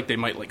it looked like they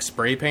might like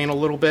spray paint a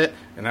little bit,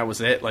 and that was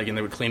it. Like, and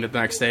they would clean it the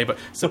next day. But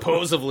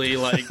supposedly,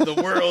 like, the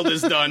world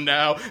is done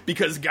now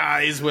because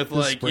guys with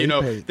like, you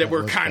know, that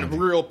were kind of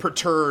real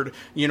perturbed.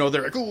 You know,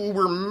 they're like, oh,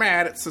 we're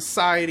mad at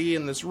society,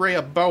 and this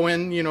Rhea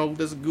Bowen, you know,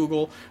 this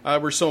Google,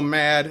 we're so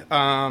mad.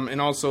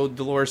 And also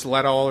Dolores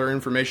let all her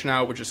information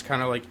out, which is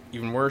kind of like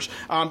even worse.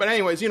 But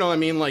anyways, you know, I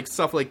mean, like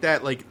stuff like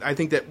that. Like, I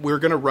think that we're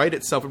going to write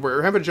itself.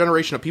 We're having a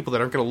generation of people that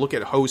aren't going to look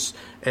at hosts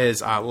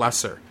as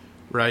lesser,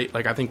 right?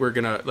 Like, I think we're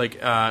going to, like,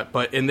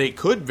 and they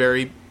could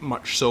very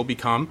much so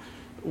become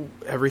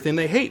everything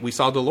they hate. We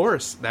saw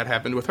Dolores. That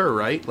happened with her,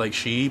 right? Like,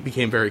 she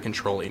became very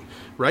controlling,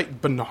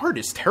 right? Bernard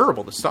is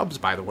terrible to Stubbs,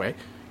 by the way.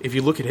 If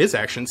you look at his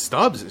actions,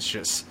 Stubbs is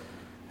just,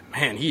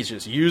 man, he's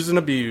just used and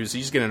abused.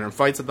 He's getting in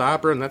fights at the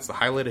opera, and that's the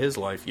highlight of his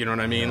life. You know what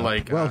I mean? Yeah.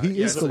 Like, well, he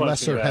is the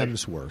lesser guy.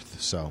 Hemsworth,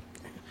 so.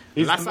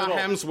 He's lesser the middle.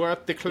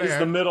 Hemsworth declared. He's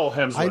the middle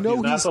Hemsworth. I know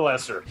he's not the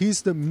lesser.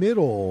 He's the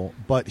middle,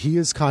 but he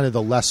is kind of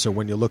the lesser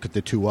when you look at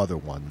the two other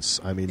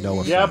ones. I mean, no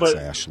offense, Yeah, but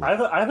Ashley.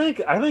 I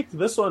think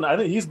this one. I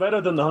think he's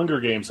better than the Hunger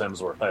Games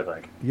Hemsworth. I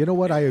think. You know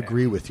what? I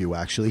agree with you.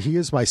 Actually, he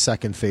is my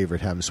second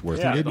favorite Hemsworth.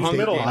 Yeah, he didn't the date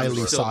middle Miley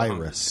Hemsworth.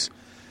 Cyrus.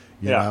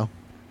 You Yeah. know,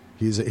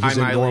 he's a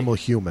Miley. normal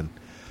human.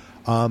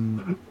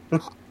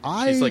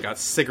 She's like a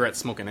cigarette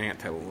smoking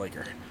ant. I like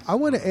her. I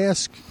want to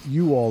ask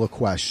you all a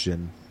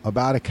question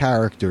about a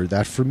character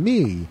that, for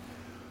me,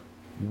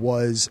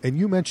 was, and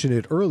you mentioned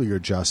it earlier,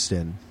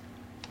 Justin,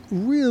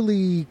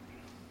 really,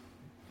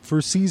 for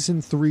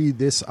season 3,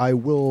 this, I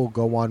will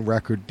go on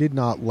record, did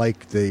not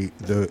like the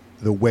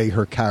way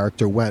her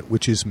character went,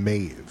 which is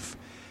Maeve.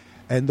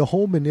 And the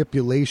whole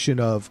manipulation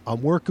of,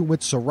 I'm working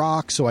with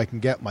Serac so I can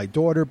get my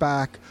daughter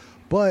back,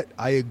 but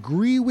I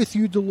agree with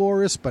you,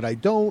 Dolores, but I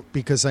don't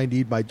because I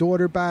need my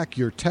daughter back.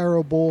 You're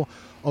terrible.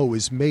 Oh,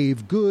 is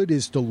Maeve good?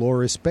 Is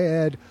Dolores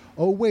bad?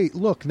 Oh, wait,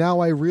 look,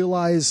 now I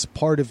realize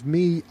part of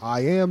me,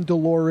 I am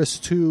Dolores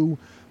too,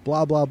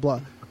 blah, blah,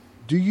 blah.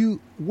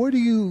 What are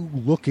you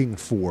looking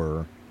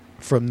for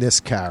from this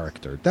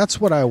character?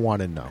 That's what I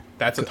want to know.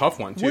 That's a tough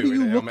one, too. What are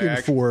you looking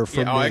for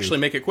from I'll Maeve? actually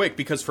make it quick,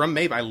 because from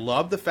Maeve, I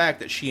love the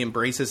fact that she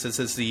embraces this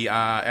as the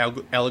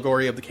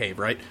allegory of the cave,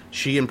 right?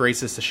 She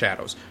embraces the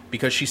shadows,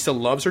 because she still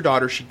loves her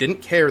daughter. She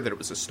didn't care that it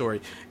was a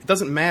story. It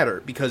doesn't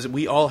matter, because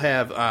we all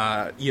have,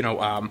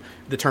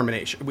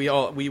 determination. We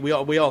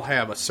all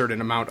have a certain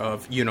amount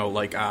of,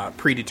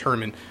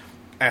 predetermined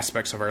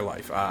aspects of our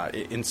life,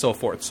 and so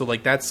forth. So,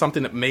 like, that's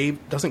something that Maeve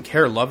doesn't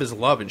care. Love is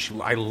love,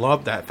 and I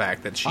love that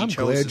fact that she I'm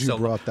chose glad to you still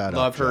brought that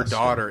love up, her Justin.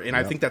 daughter, and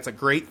I think that's a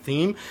great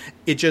theme.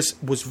 It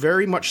just was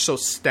very much so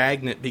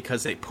stagnant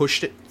because they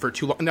pushed it for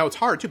too long. Now it's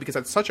hard too because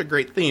that's such a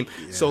great theme.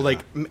 Yeah. So,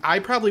 like, I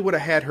probably would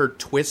have had her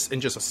twist in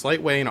just a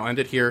slight way, and I'll end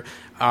it here,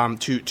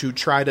 to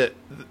try to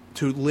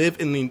live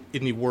in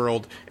the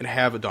world and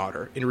have a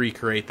daughter and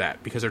recreate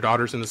that, because her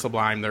daughter's in the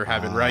Sublime, they're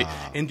heaven, right?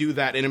 And do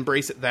that and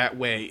embrace it that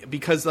way,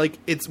 because, like,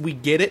 we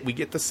get it, we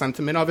get the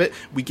sentiment of it,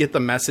 we get the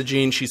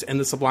messaging. She's in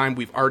the Sublime,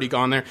 we've already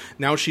gone there.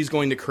 Now she's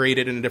going to create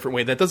it in a different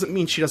way. That doesn't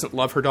mean she doesn't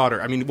love her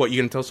daughter. I mean, what,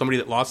 you gonna tell somebody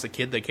that lost a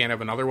kid they can't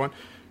have another one,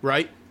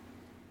 right?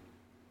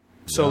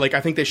 So, like,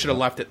 I think they should have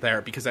left it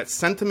there, because that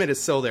sentiment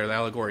is still there, the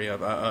allegory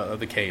of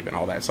the cave and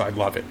all that. So I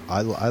love it.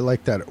 I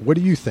like that. What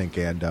do you think,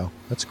 Ando?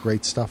 That's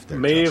great stuff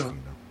there,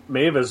 Justin.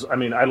 Maeve is, I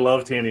mean, I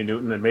love Thandie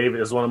Newton, and Maeve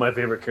is one of my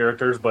favorite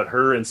characters, but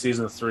her in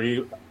season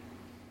 3,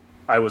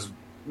 I was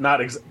not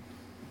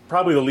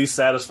probably the least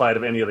satisfied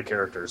of any of the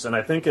characters. And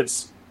I think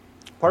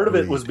part of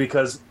it was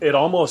because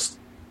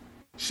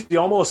she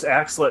almost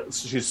acts like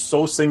she's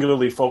so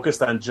singularly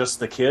focused on just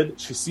the kid.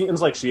 She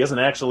seems like she hasn't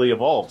actually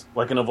evolved,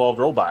 like an evolved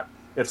robot.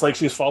 It's like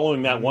she's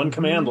following that one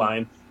command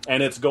line,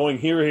 and it's going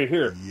here, here,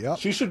 here. Yep.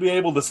 She should be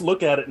able to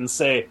look at it and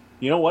say,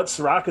 you know what,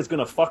 Serac is going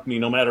to fuck me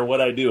no matter what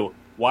I do.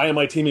 Why am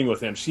I teaming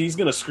with him? She's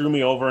going to screw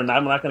me over, and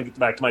I'm not going to get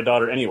back to my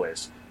daughter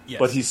anyways. Yes.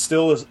 But he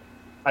still is.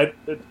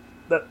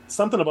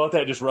 Something about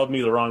that just rubbed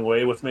me the wrong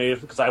way with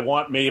Maeve, because I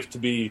want Maeve to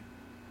be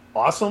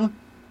awesome,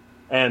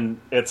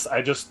 and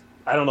I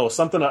don't know,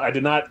 something I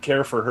did not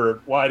care for her.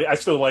 Well, I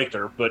still liked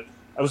her, but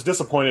I was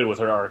disappointed with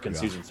her arc in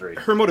season 3.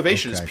 Her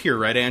motivation is pure,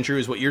 right, Andrew,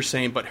 is what you're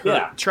saying, but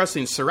her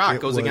trusting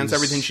Serac goes against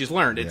everything she's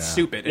learned. It's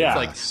stupid. Yeah.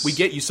 It's like, we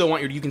get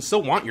you can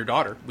still want your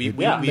daughter. We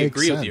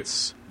agree with you.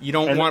 You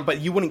don't want,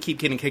 but you wouldn't keep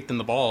getting kicked in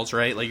the balls,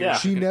 right? Like,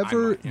 she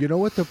never, you know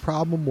what the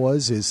problem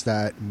was, is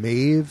that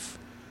Maeve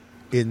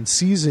in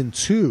season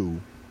 2,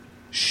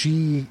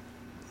 she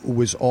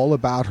was all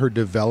about her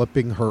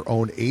developing her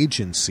own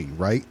agency,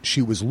 right?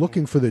 She was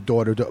looking for the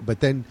daughter, but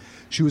then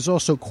she was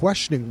also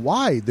questioning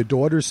why the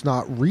daughter's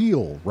not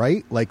real,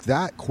 right? Like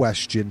that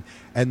question.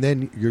 And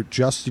then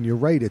you're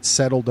right. It's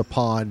settled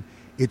upon,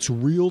 it's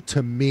real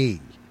to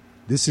me.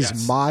 This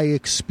is my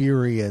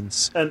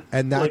experience.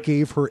 And that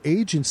gave her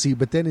agency.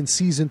 But then in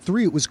season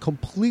 3, it was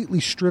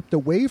completely stripped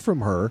away from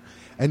her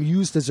and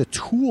used as a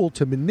tool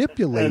to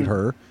manipulate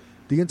her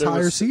the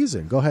entire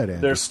season. Go ahead,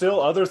 Andy. There's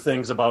still other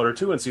things about her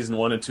too in season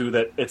 1 and 2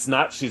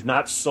 that she's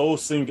not so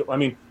single. I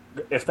mean,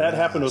 if that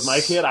happened with my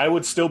kid, I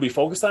would still be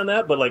focused on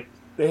that. But like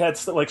they had,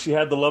 like she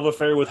had the love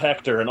affair with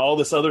Hector and all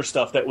this other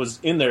stuff that was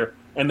in there,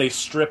 and they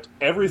stripped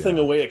everything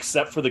away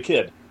except for the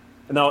kid.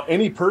 And now,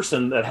 any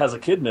person that has a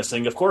kid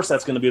missing, of course,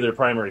 that's going to be their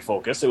primary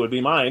focus. It would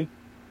be mine,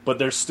 but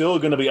there's still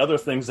going to be other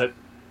things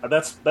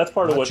that's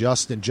part of what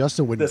Justin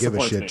wouldn't give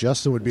a shit. Me.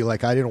 Justin would be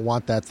like, I didn't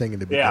want that thing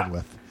to begin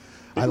with.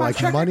 I like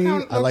check money.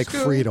 account I like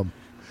looks good. freedom.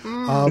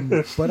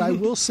 But I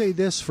will say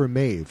this for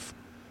Maeve.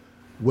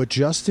 What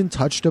Justin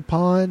touched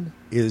upon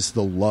is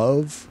the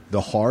love,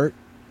 the heart.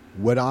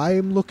 What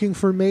I'm looking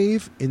for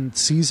Maeve in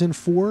season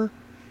 4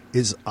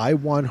 is I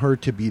want her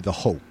to be the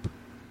hope,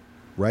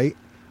 right?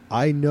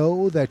 I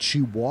know that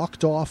she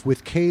walked off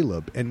with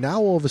Caleb, and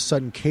now all of a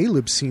sudden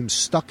Caleb seems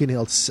stuck in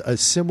a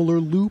similar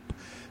loop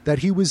that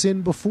he was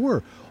in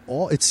before.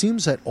 It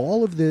seems that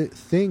all of the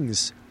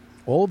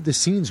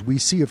scenes we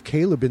see of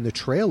Caleb in the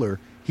trailer,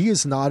 he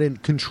is not in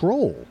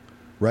control,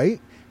 right?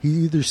 He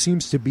either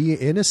seems to be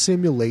in a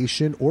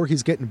simulation or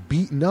he's getting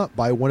beaten up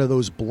by one of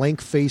those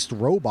blank-faced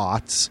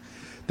robots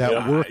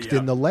that worked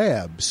in the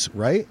labs,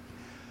 right?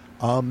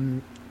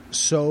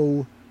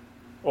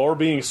 Or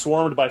being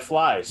swarmed by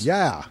flies.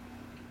 Yeah.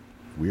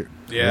 Weird.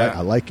 Yeah.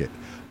 I like it.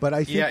 But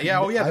I think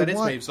that is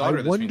Maeve's daughter.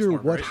 I wonder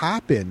what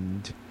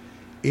happened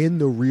in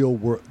the real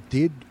world.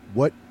 Did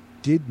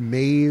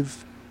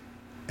Maeve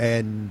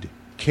and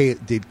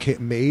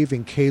Maeve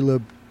and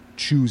Caleb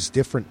choose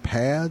different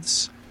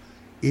paths?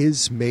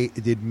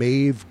 Did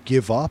Maeve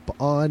give up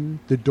on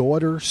the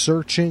daughter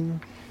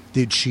searching?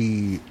 Does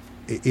she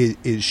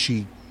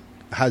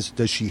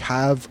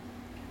have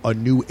a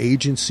new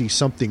agency,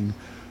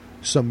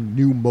 some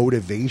new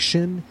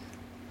motivation?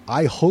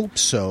 I hope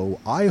so.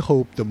 I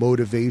hope the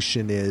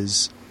motivation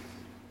is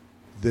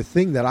the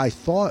thing that I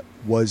thought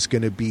was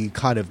going to be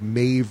kind of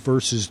Maeve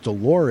versus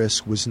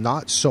Dolores was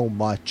not so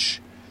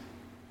much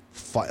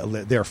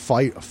their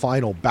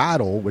final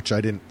battle, which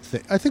I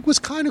think was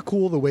kind of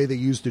cool the way they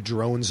used the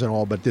drones and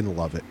all, but didn't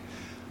love it.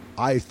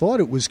 I thought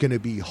it was going to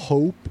be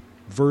hope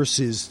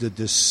versus the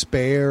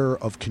despair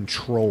of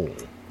control,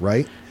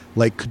 right?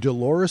 Like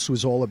Dolores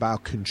was all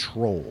about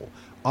control.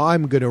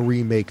 I'm going to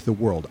remake the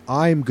world.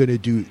 I'm going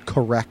to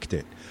correct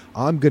it.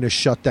 I'm going to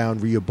shut down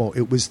Rehoboam.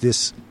 It was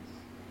this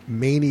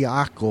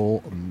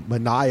maniacal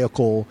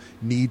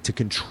need to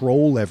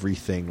control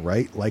everything,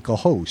 right? Like a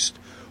host,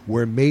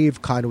 where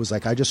Maeve kind of was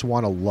like, I just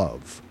want to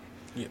love.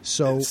 Yeah.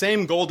 So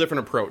same goal,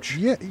 different approach.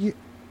 Yeah,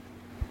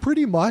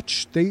 pretty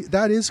much.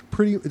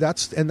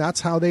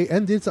 That's how they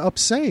ended up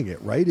saying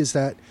it, right? Is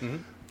that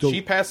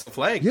she passed the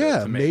flag?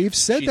 Yeah, to Maeve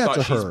said that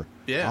to her.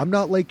 Yeah. I'm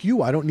not like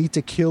you. I don't need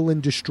to kill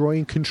and destroy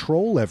and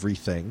control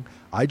everything.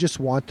 I just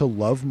want to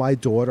love my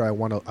daughter. I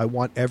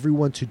want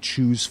everyone to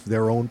choose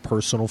their own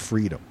personal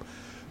freedom.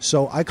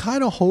 So I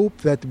kind of hope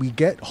that we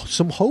get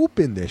some hope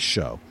in this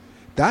show.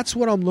 That's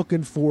what I'm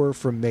looking for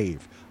from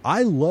Maeve.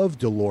 I love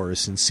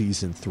Dolores in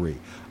season 3.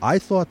 I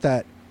thought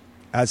that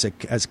as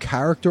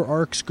character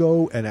arcs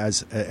go,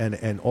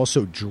 and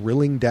also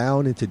drilling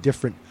down into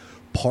different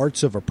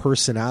parts of a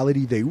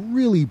personality, they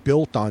really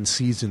built on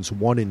seasons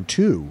 1 and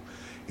 2.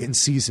 In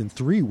season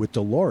 3 with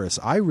Dolores,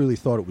 I really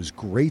thought it was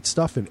great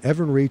stuff, and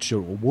Evan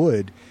Rachel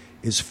Wood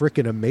is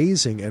freaking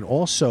amazing, and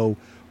also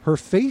her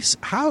face,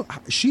 how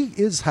she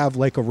have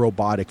like a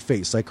robotic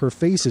face, like her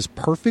face is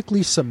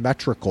perfectly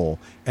symmetrical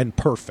and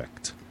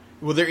perfect.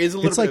 Well, there is a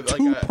little. It's like bit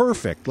too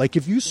perfect. Like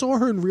if you saw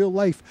her in real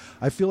life,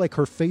 I feel like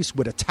her face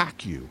would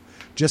attack you.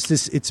 Just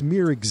as its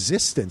mere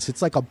existence,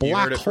 it's like a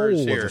black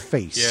hole of a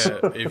face.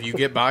 Yeah, if you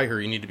get by her,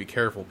 you need to be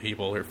careful,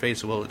 people. Her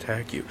face will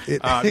attack you.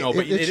 It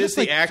is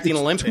like, the acting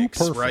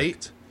Olympics,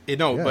 right?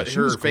 But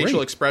her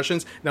facial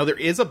expressions. Now there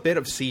is a bit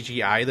of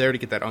CGI there to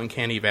get that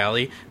uncanny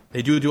valley.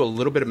 They do a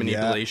little bit of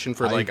manipulation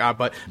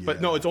but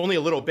no, it's only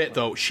a little bit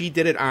though. She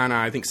did it on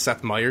I think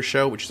Seth Meyers'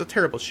 show, which is a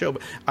terrible show,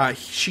 but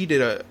she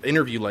did an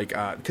interview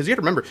because you have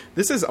to remember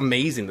this is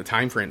amazing the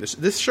time frame.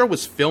 This show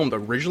was filmed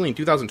originally in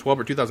 2012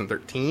 or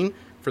 2013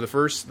 for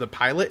the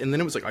pilot, and then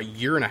it was like a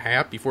year and a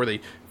half before they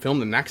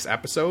filmed the next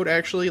episode.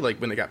 Actually, like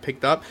when they got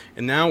picked up,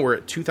 and now we're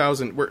at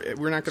 2000.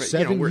 We're not going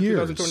to we're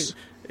 2020.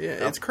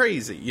 Yeah, it's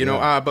crazy,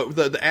 but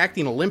the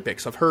acting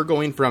Olympics of her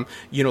going from,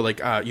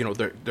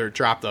 their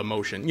drop the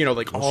emotion,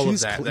 all of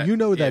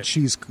that.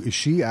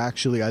 She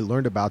actually, I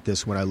learned about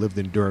this when I lived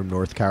in Durham,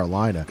 North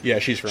Carolina. Yeah,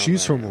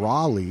 she's from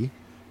Raleigh.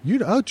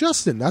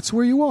 Justin, that's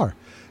where you are.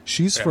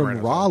 She's from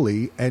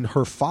Raleigh, and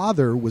her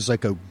father was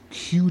like a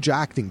huge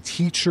acting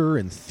teacher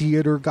and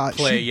theater guy.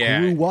 She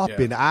grew up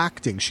in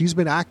acting. She's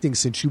been acting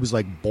since she was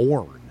like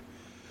born.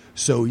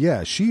 So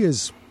yeah, she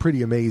is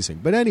pretty amazing.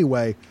 But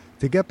anyway,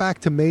 to get back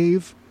to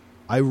Maeve,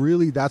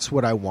 that's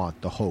what I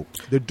want, the hope.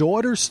 The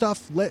daughter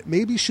stuff,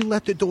 maybe she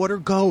let the daughter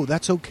go.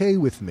 That's okay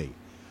with me.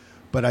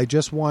 but I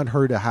just want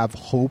her to have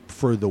hope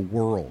for the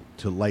world,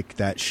 to like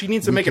that. She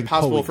needs to make it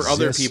possible for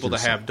other people to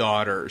have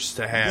daughters,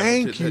 to have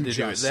Thank to you, do it.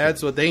 Justin.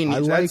 That's what they need. I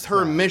That's like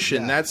her that.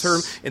 mission. Yes. That's her.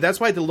 And that's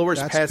why Dolores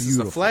That's passes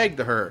beautiful. the flag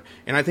to her.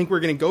 And I think we're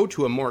going to go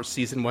to a more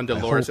season 1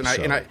 Dolores. hope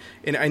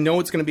And I know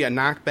it's going to be a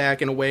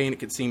knockback in a way, and it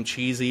could seem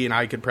cheesy, and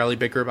I could probably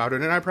bicker about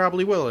it, and I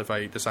probably will if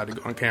I decide to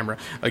go on camera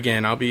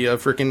again. I'll be a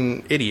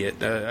freaking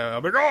idiot.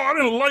 I'll be like, I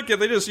didn't like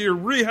it. You're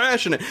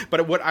rehashing it.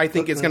 But what I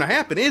think is going to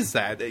happen is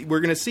that we're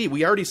going to see.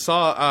 We already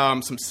saw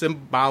some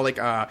symbolic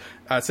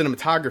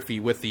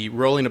cinematography with the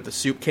rolling of the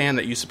soup can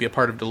that used to be a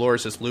part of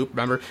Dolores' loop.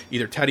 Remember,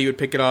 either Teddy would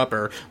pick it up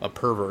or a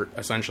pervert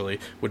essentially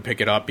would pick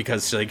it up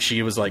because like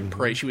she was like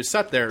she was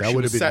set there. That She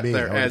would was have set been me.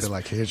 there I would have as been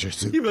like, here's your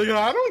soup. you'd be like,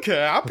 I don't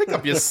care. I'll pick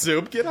up your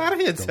soup. Get out of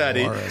here,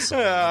 Teddy. Dolores.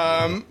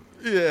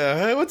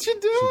 Yeah, what you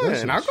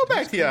doing? I'll go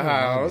back to your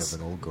house. I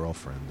have an old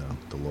girlfriend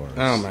though, Dolores.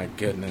 Oh my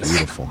goodness!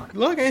 Beautiful.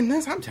 Look, and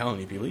this, I'm telling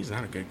you, people, he's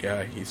not a good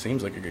guy. He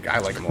seems like a good guy. I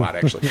like him a lot,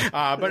 actually.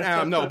 But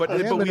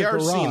we are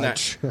seeing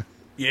that.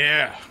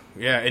 Yeah.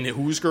 And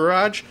whose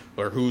garage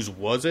or whose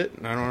was it?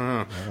 I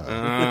don't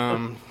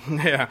know.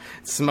 Yeah,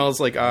 it smells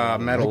like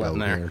metal Lego in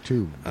there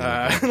too.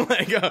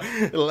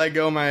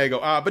 Lego my ego.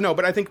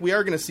 But I think we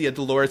are going to see a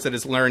Dolores that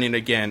is learning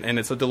again, and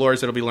it's a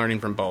Dolores that'll be learning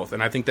from both.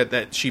 And I think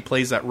that she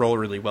plays that role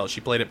really well. She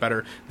played it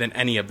better than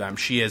any of them.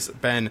 She has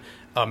been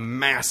a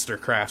master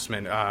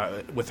craftsman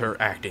with her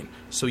acting.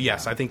 So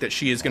yes, I think that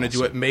she is going to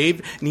do it.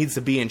 Maeve needs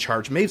to be in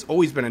charge. Maeve's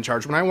always been in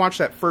charge. When I watched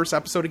that first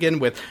episode again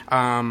with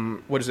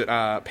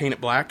Paint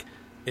It Black.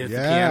 At the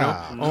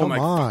piano. Oh my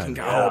fucking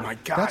god! Oh my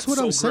god! That's what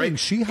I'm saying. Great.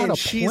 She had a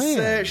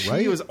plan,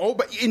 right?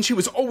 She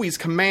was always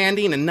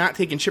commanding and not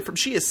taking shit from.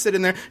 She is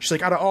sitting there. She's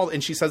like, out of all,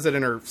 and she says it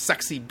in her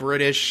sexy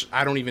British.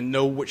 I don't even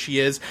know what she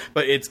is,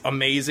 but it's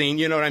amazing.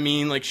 You know what I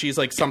mean? Like she's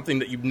like something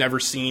that you've never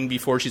seen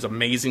before. She's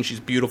amazing. She's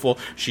beautiful.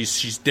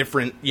 She's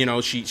different. You know,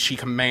 she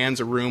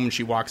commands a room when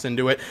she walks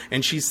into it,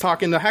 and she's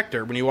talking to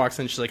Hector when he walks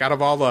in. She's like, out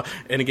of all the,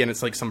 and again,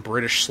 it's like some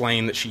British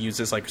slang that she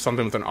uses, like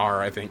something with an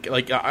R, I think.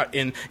 Like,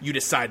 and you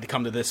decide to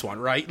come to this one,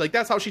 right? Like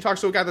that's how she talks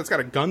to a guy that's got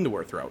a gun to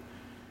her throat.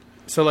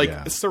 So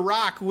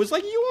Sirac was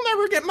like, you will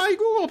never get my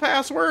Google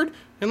password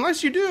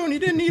unless you do, and you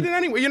didn't need it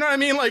anyway. You know what I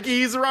mean? Like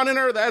he's running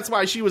her. That's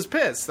why she was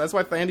pissed. That's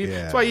why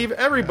That's why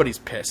everybody's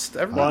pissed.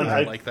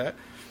 Everybody like that.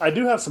 I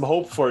do have some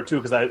hope for it too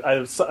because I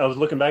was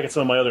looking back at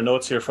some of my other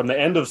notes here from the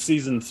end of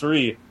season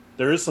 3.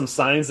 There is some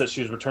signs that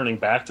she's returning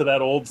back to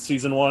that old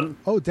season 1.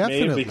 Oh,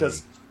 definitely.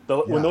 Because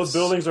when those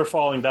buildings are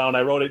falling down,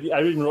 I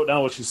even wrote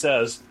down what she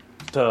says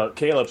to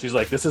Caleb. She's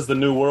like, this is the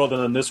new world,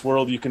 and in this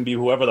world you can be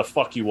whoever the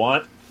fuck you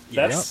want.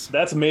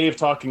 That's Maeve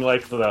talking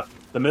like the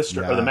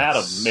Mr. or the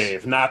Madam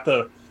Maeve, not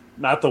the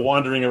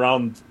wandering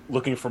around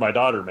looking for my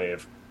daughter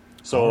Maeve.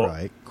 So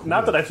cool.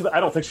 Not that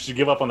I don't think she should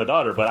give up on the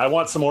daughter, but I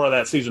want some more of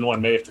that season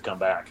 1 Maeve to come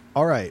back.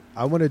 All right,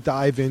 I want to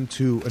dive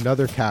into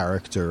another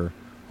character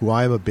who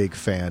I am a big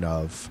fan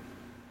of,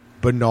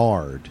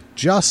 Bernard.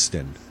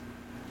 Justin.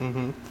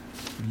 Mm-hmm.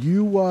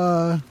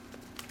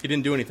 He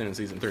didn't do anything in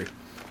season 3.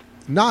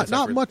 Not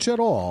much at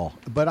all,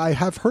 but I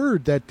have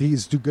heard that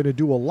he's going to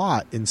do a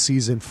lot in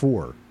season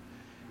 4.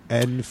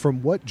 And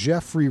from what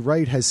Jeffrey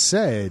Wright has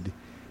said,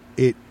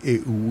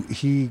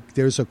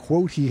 there's a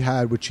quote he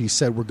had which he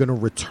said, we're going to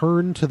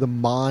return to the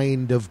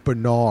mind of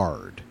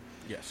Bernard.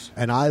 Yes.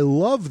 And I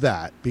love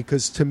that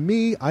because to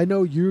me, I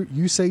know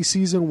you say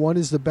season 1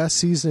 is the best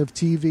season of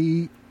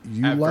TV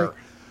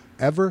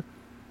ever.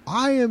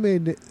 I am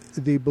in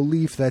the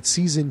belief that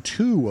season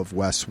 2 of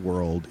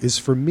Westworld is,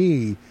 for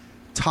me,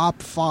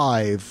 top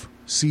 5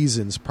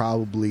 seasons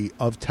probably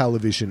of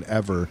television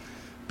ever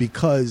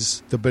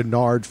because the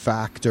Bernard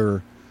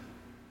factor,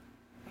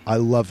 I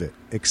love it.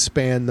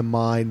 Expand the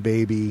mind,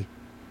 baby.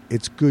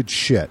 It's good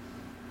shit.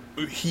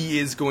 He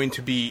is going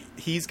to be,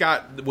 he's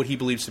got what he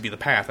believes to be the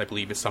path, I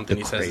believe is something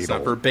he says. It's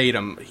not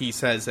verbatim. He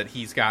says that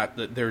he's got,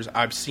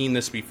 I've seen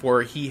this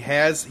before. He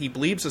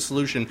believes the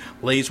solution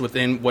lays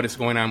within what is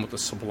going on with the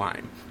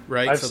sublime,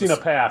 right? I've seen a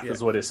path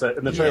is what he said.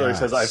 In the trailer he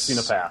says, I've seen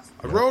a path.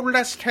 A road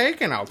less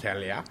taken, I'll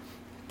tell you,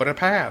 but a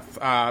path.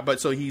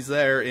 But so he's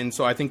there, and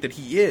so I think that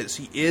he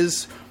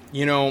is,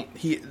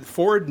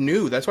 Ford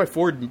knew, that's why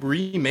Ford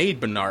remade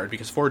Bernard,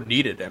 because Ford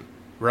needed him.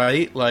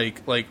 Right?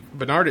 Like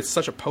Bernard is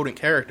such a potent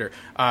character,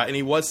 and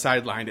he was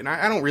sidelined, and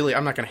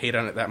I'm not going to hate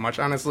on it that much,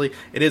 honestly.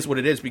 It is what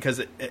it is, because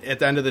at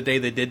the end of the day,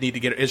 they did need to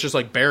get it. It's just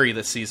like Barry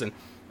this season.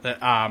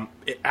 I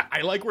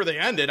like where they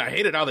ended. I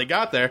hated how they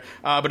got there,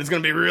 but it's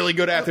going to be really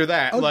good after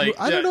that.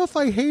 I don't know if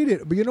I hate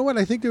it, but you know what?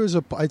 I think there was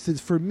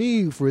for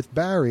me, with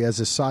Barry, as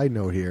a side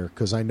note here,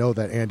 because I know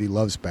that Andy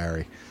loves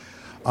Barry.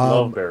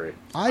 Love Barry.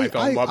 I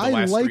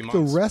like the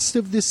rest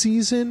of the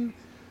season.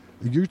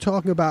 You're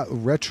talking about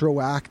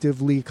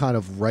retroactively kind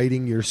of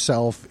writing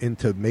yourself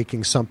into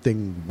making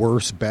something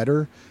worse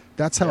better.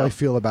 That's how I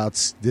feel about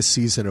this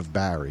season of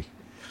Barry.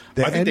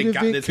 The end of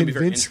it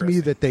convinced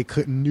me that they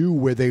knew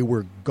where they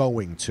were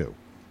going to.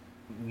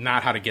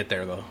 Not how to get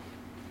there, though.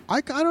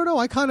 I don't know.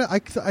 I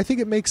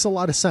think it makes a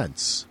lot of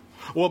sense.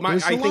 Well,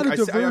 there's a lot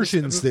of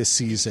diversions this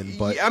season,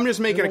 but I'm just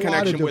making a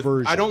connection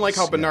with. I don't like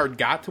how Bernard yeah.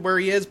 got to where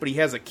he is, but he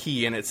has a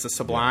key, and it's the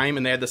Sublime,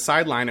 and they had to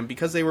sideline him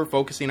because they were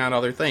focusing on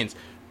other things,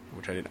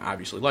 which I didn't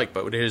obviously like,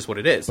 but it is what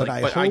it is. But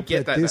I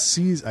get that this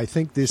season. I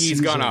think this he's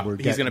season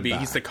he's gonna be.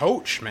 He's the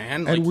coach,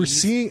 man. And we're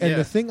seeing. And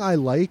the thing I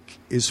like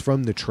is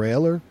from the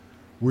trailer,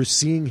 we're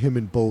seeing him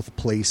in both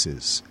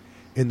places.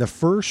 In the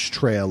first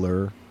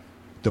trailer,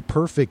 the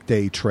Perfect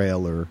Day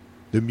trailer,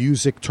 the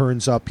music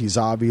turns up. He's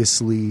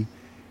obviously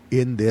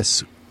in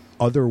this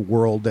other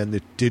world, and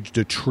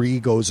the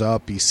tree goes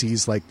up. He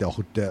sees like the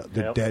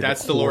dead.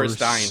 That's horse, Dolores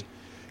dying.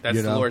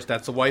 That's Dolores.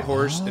 That's the white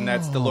horse, and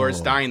that's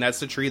Dolores dying. That's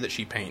the tree that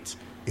she paints.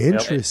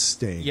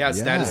 Interesting.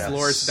 Yes, that is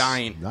Dolores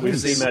dying. Nice. We've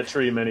seen that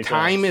tree many times.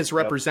 Time is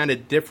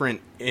represented different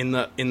in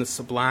the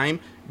Sublime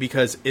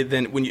because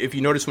if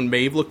you notice when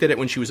Maeve looked at it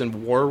when she was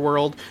in War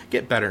World,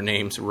 get better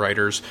names,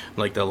 writers,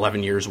 like the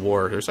 11 Years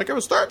War. There's like it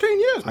was 13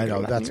 years. I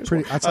know that's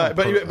pretty. That's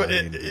Mafia world.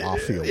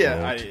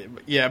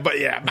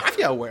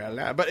 Mafia world.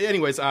 But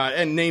anyways,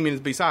 and naming is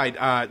beside.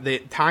 The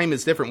time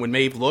is different when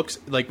Maeve looks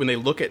like when they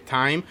look at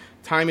time.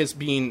 Time is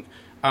being.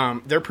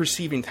 They're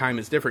perceiving time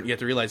as different. You have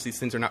to realize these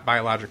things are not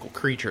biological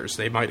creatures.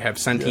 They might have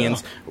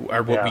sentience,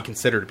 or what we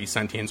consider to be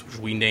sentience, which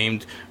we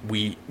named,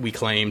 we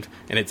claimed,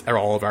 and it's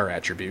all of our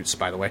attributes,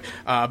 by the way.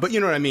 But you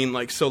know what I mean?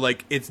 Like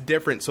it's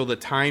different. So the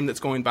time that's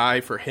going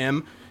by for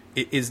him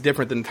is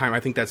different than the time.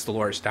 I think that's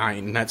Dolores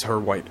dying, and that's her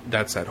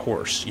that's that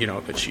horse,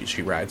 that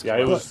she rides. Yeah,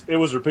 it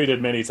was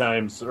repeated many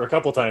times, or a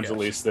couple times at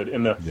least, that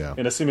in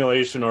a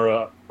simulation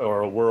or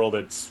a world,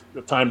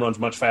 the time runs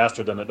much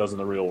faster than it does in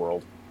the real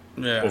world.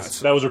 Yeah,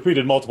 that was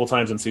repeated multiple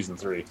times in season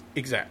 3.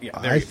 Exactly. Yeah,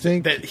 I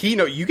think that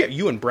you get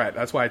you and Brett.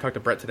 That's why I talked to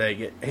Brett today.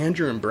 Get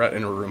Andrew and Brett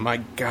in a room. My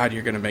God,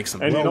 you're going to make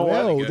some. And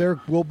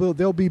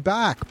they'll be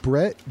back.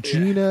 Brett,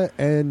 Gina,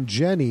 and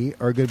Jenny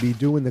are going to be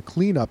doing the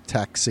cleanup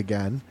techs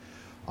again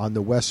on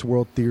the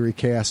Westworld Theory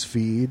Cast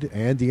feed.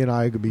 Andy and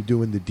I are going to be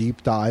doing the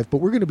deep dive, but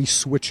we're going to be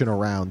switching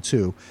around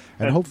too.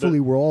 And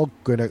hopefully we're all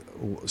going to,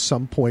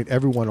 some point,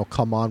 everyone will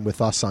come on with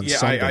us on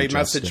Sunday. I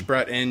messaged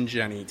Brett and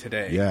Jenny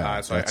today.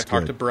 Yeah, so I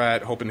talked to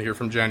Brett, hoping to hear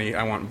from Jenny.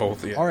 I want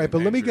both. All right,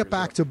 but let me get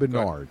back to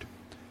Bernard.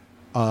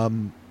 I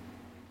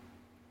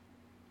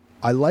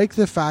like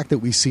the fact that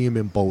we see him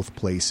in both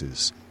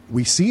places.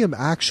 We see him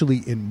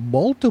actually in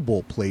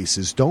multiple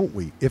places, don't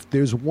we? If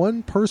there's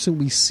one person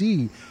we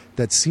see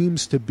that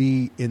seems to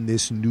be in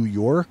this New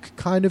York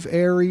kind of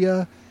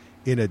area,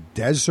 in a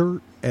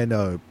desert and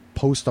a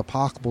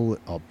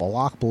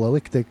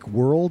post-apocalyptic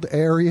world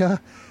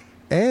area,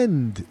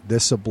 and the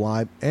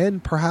Sublime,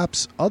 and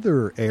perhaps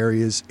other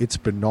areas, it's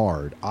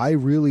Bernard. I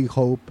really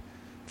hope,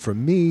 for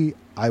me,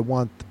 I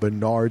want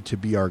Bernard to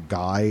be our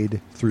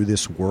guide through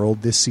this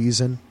world this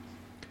season,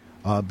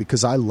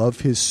 because I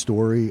love his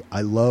story.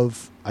 I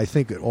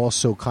think it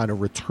also kind of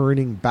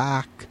returning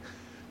back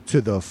to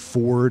the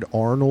Ford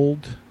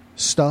Arnold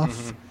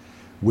stuff,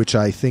 which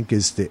I think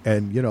is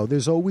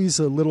there's always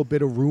a little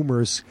bit of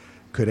rumors.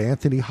 Could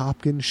Anthony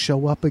Hopkins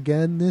show up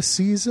again this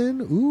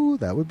season? Ooh,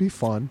 that would be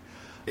fun.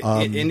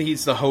 And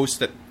he's the host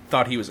that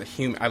thought he was a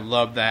human. I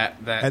love that.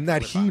 And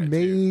that he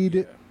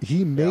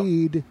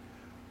made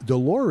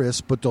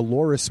Dolores, but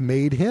Dolores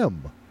made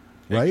him,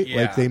 right?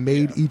 Like they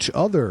made each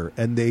other,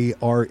 and they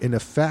are in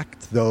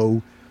effect,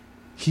 though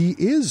he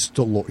is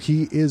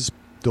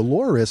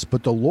Dolores,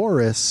 but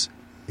Dolores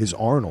is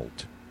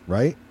Arnold,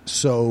 right?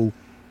 So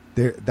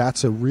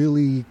that's a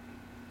really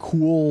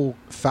cool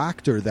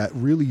factor that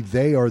really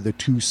they are the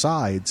two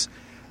sides.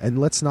 And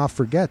let's not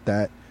forget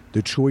that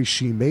the choice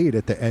she made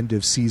at the end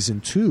of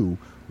season 2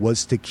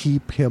 was to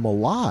keep him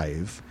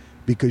alive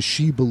because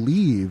she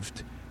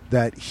believed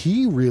that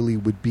he really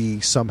would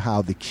be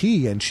somehow the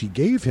key, and she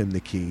gave him the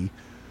key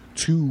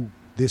to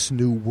this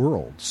new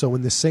world. So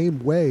in the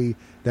same way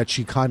that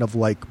she kind of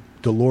like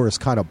Dolores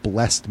kind of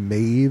blessed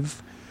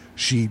Maeve,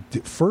 she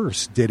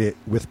first did it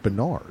with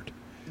Bernard.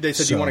 They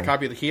said, do you want a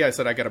copy of the key? I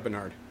said, I got a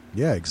Bernard.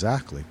 Yeah,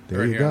 exactly.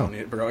 There you go. I don't need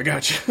it, bro. I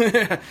got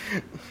you.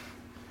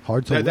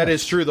 Hard to that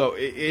is true, though,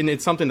 and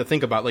it's something to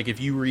think about. Like,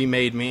 if you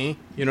remade me,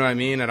 you know what I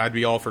mean, and I'd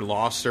be all for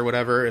Lost or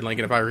whatever, and like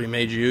if I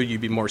remade you,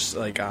 you'd be more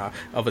like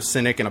of a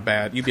cynic and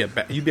you'd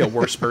be a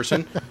worse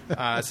person.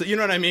 So you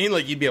know what I mean?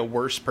 Like, you'd be a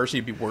worse person.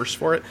 You'd be worse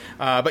for it.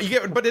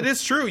 But it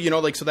is true,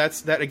 So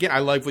that's that again. I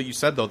like what you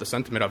said though, the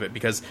sentiment of it,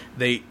 because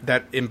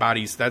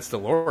that's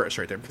Dolores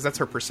right there, because that's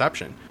her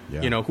perception.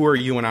 Yeah. Who are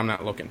you when I'm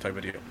not looking type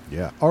of deal.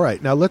 Yeah. All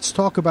right. Now let's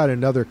talk about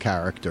another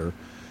character.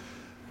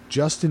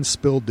 Justin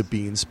spilled the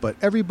beans, but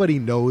everybody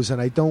knows, and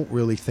I don't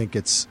really think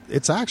it's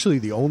actually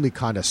the only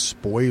kind of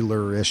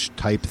spoiler-ish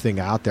type thing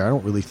out there. I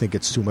don't really think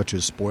it's too much of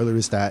a spoiler,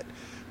 is that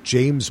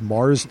James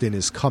Marsden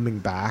is coming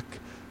back,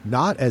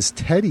 not as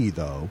Teddy,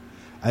 though,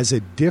 as a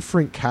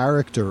different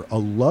character, a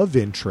love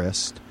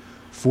interest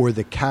for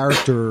the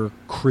character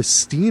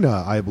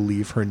Christina, I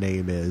believe her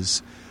name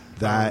is,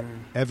 that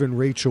Evan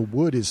Rachel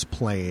Wood is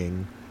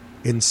playing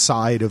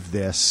inside of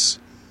this,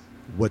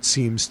 what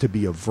seems to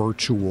be a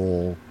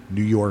virtual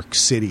New York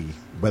City,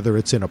 whether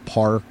it's in a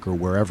park or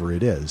wherever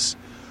it is.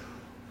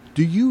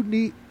 Do you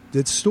need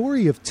the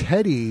story of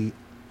Teddy?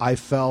 I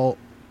felt,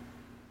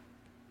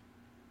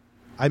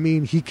 I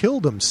mean, he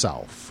killed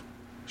himself.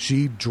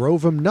 She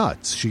drove him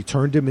nuts. She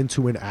turned him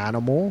into an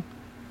animal,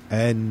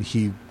 and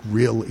he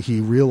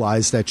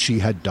realized that she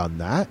had done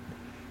that,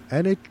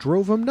 and it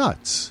drove him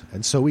nuts,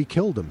 and so he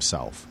killed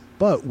himself.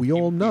 But we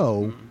all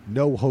know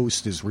no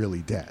host is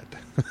really dead.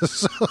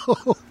 So,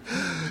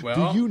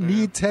 do you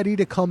need Teddy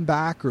to come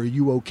back, or are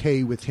you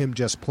okay with him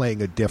just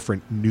playing a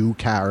different new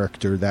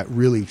character that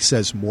really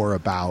says more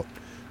about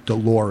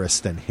Dolores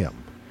than him?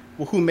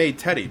 Well, who made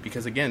Teddy?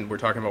 Because, again, we're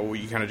talking about what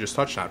you kind of just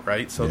touched on,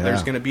 right? So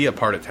there's going to be a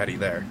part of Teddy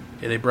there.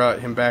 They brought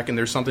him back, and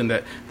there's something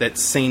that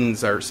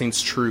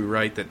sings true,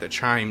 right? That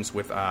chimes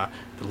with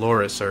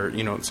Dolores, or,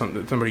 you know,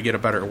 somebody get a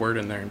better word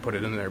in there and put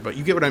it in there. But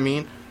you get what I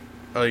mean?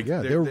 Like,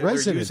 they're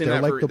resonant.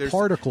 They're like the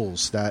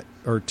particles that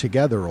are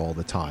together all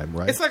the time,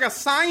 right? It's like a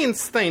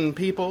science thing,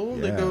 people,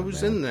 that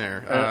goes in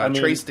there. I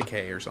mean, trace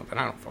decay or something.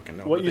 I don't fucking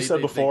know. What you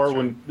said before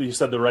when you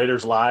said the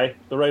writers lie,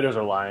 the writers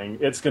are lying.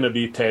 It's going to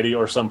be Teddy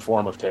or some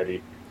form of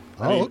Teddy.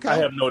 Okay.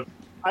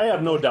 I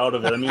have no doubt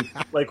of it. I mean,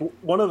 like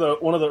one of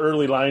the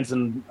early lines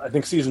in, I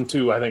think, season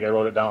 2, I think I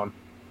wrote it down.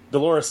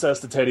 Dolores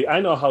says to Teddy, "I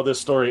know how this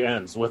story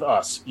ends with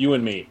us, you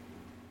and me."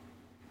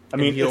 I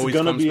mean, it's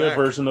going to be a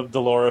version of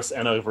Dolores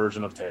and a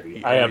version of Teddy.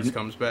 He always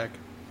comes back.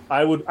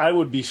 I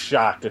would be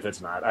shocked if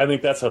it's not. I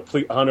think that's a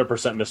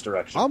 100%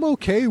 misdirection. I'm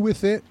okay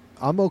with it.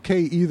 I'm okay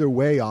either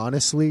way,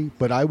 honestly.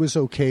 But I was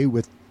okay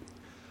with.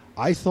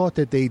 I thought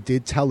that they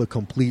did tell a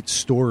complete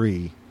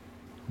story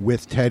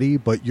with Teddy,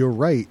 but you're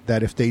right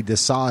that if they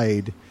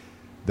decide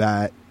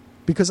that,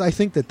 because I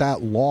think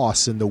that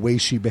loss and the way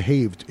she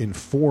behaved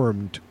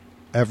informed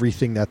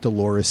everything that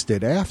Dolores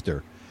did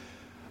after.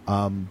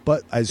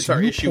 But as it's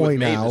our you issue point with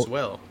Maeve out, as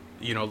well.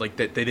 You know, like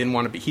that they didn't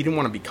want to be. He didn't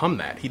want to become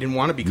that. He didn't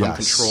want to become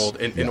controlled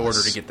in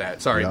order to get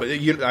that. Sorry, but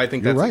I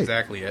think that's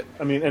exactly it.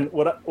 I mean, and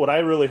what I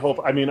really hope.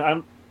 I mean,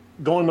 I'm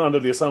going under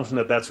the assumption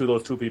that that's who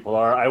those two people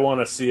are. I want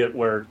to see it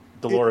where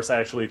Dolores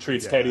actually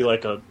treats Teddy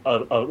like a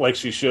like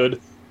she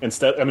should.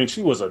 Instead, I mean,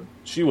 she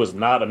was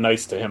not a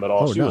nice to him at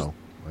all.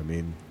 I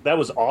mean, that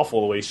was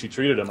awful the way she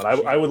treated him, and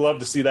I would love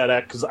to see that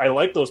act because I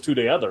like those two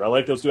together. I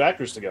like those two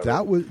actors together.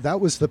 That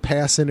was the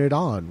passing it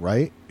on,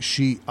 right?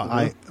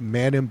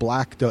 Man in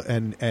Black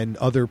and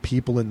other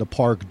people in the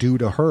park do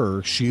to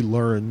her. She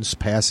learns,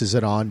 passes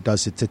it on,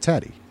 does it to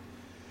Teddy,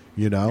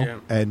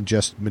 and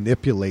just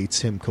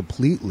manipulates him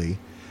completely.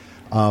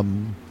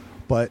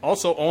 But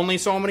also, only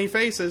so many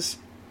faces.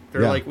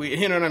 They're like,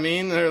 you know what I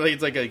mean? They're like,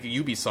 it's like a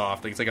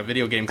Ubisoft. It's like a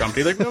video game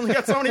company. Like, we only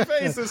got so many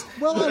faces.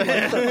 Well,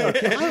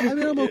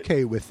 I'm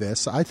okay with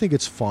this. I think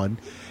it's fun,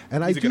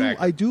 and I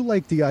do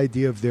like the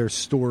idea of their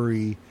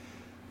story.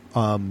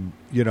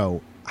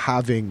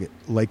 Having,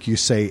 like you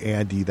say,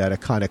 Andy, that it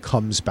kind of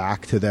comes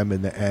back to them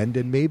in the end,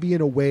 and maybe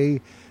in a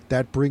way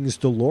that brings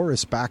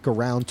Dolores back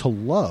around to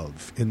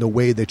love in the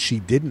way that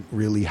she didn't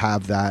really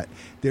have that.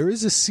 There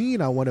is a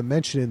scene I want to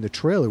mention in the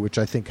trailer, which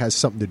I think has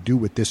something to do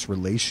with this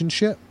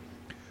relationship.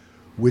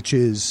 Which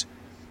is,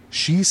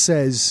 she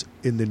says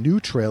in the new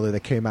trailer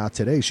that came out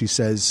today, she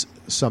says,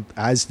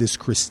 as this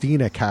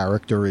Christina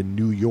character in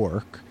New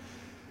York,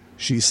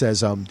 she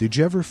says, did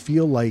you ever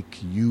feel like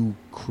you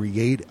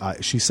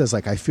she says,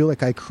 like, I feel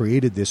like I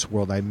created this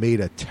world. I made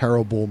a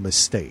terrible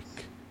mistake.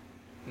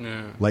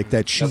 Like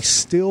that she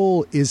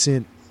still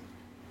isn't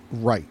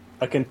right.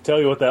 I can tell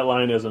you what that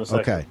line is in a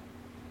second. Okay.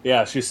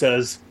 Yeah, she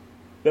says,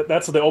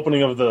 that's the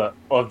opening of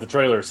the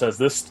trailer. It says,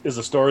 this is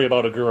a story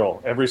about a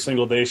girl. Every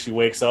single day she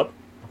wakes up,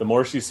 the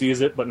more she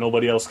sees it, but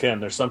nobody else can.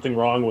 There's something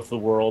wrong with the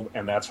world,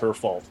 and that's her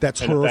fault. That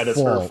is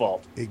her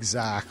fault.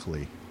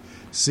 Exactly.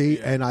 See,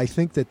 and I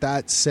think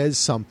that says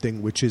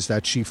something, which is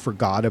that she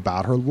forgot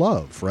about her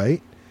love,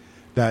 right?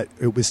 That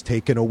it was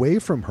taken away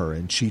from her,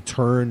 and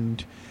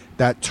turned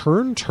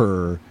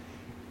her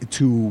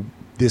to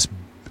this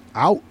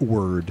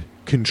outward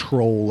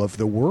control of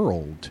the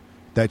world,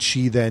 that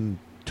she then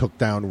took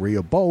down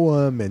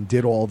Rehoboam and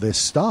did all this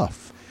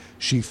stuff.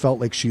 She felt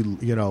like she,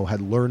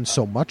 had learned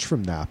so much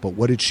from that, but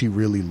what did she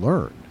really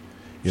learn?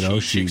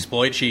 She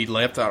exploited. She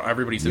left out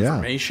everybody's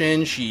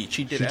information. She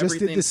did everything. She just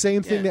did the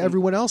same thing to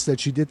everyone else that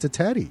she did to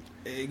Teddy.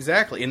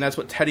 Exactly, and that's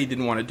what Teddy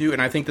didn't want to do.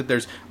 And I think that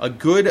there's a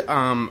good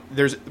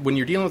when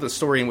you're dealing with a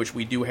story in which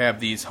we do have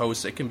these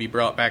hosts that can be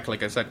brought back,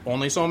 like I said,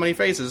 only so many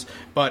faces.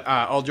 But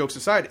all jokes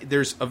aside,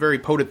 there's a very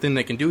potent thing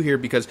they can do here,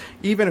 because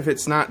even if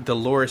it's not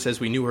Dolores as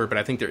we knew her, but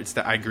I think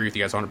I agree with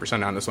you guys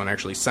 100% on this one.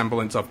 Actually,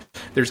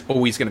 there's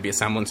always going to be a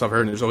semblance of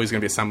her, and there's always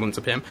going to be a semblance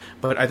of him.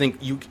 But I think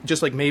you,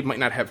 just like Maeve might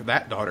not have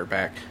that daughter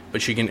back,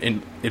 but she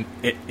can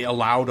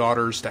allow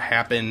daughters to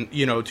happen,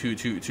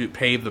 to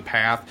pave the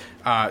path.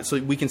 So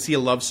we can see a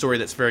love story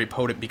that's very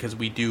potent, because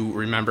we do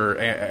remember.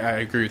 I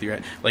agree with you.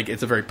 Like,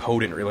 it's a very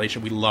potent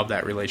relationship. We love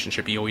that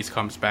relationship. He always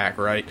comes back,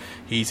 right?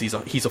 He's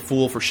a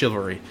fool for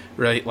chivalry,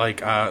 right? Like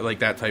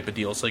that type of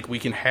deal. So like we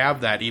can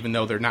have that, even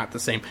though they're not the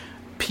same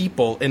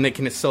people, and they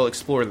can still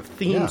explore the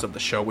themes of the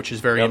show, which is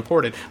very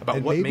important about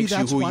and what makes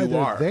you who you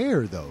are.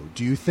 There, though,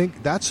 do you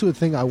think that's the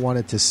thing I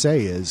wanted to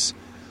say is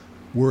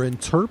we're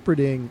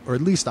interpreting, or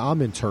at least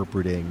I'm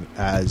interpreting,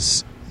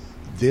 as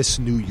this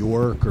New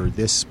York or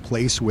this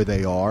place where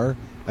they are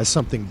as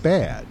something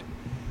bad.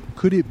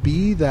 Could it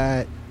be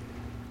that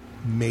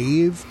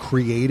Maeve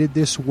created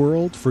this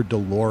world for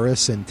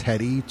Dolores and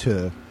Teddy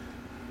to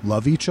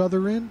love each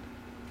other in?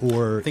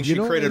 Or I think she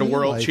created a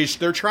world.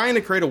 They're trying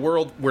to create a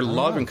world where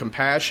love and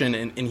compassion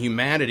and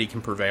humanity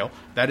can prevail.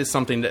 That is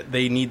something that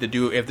they need to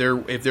do if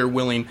they're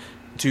willing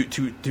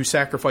to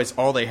sacrifice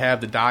all they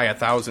have to die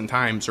 1,000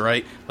 times,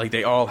 right? Like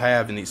they all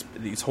have in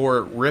these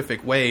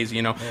horrific ways.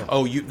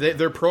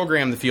 They're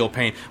programmed to feel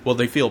pain. Well,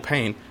 they feel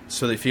pain,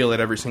 so they feel it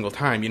every single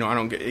time.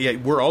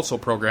 We're also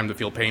programmed to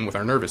feel pain with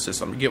our nervous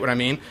system. You get what I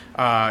mean?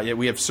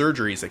 We have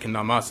surgeries that can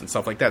numb us and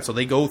stuff like that. So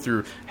they go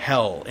through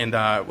hell. And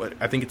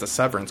I think it's a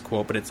Severance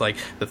quote, but it's like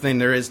the thing,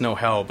 there is no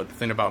hell, but the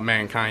thing about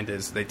mankind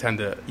is they tend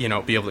to,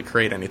 be able to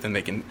create anything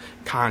they can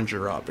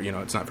conjure up.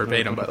 It's not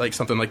verbatim, but like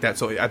something like that.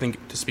 So I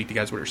think, to speak to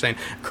guys what you're saying,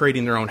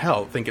 creating their own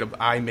hell, thinking of,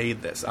 I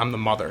made this, I'm the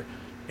mother,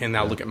 and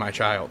now look at my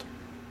child.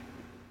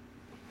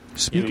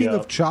 Speaking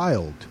of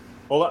child.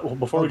 Well,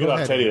 before we get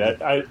off Teddy,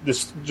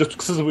 just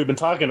since we've been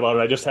talking about it,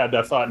 I just had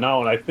that thought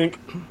now, and I think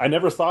I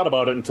never thought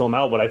about it until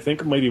now, but I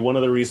think maybe one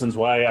of the reasons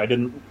why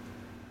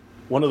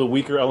one of the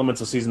weaker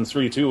elements of season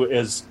 3 too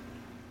is,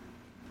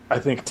 I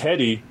think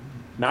Teddy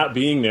not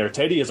being there.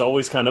 Teddy was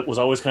always kind of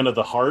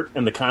the heart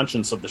and the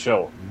conscience of the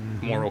show,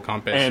 moral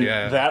compass, and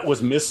that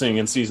was missing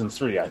in season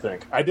 3. I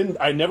think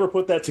I never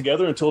put that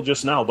together until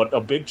just now, but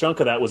a big chunk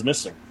of that was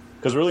missing.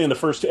 Because really in the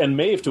first, and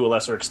Maeve to a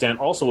lesser extent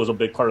also was a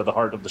big part of the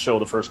heart of the show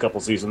the first couple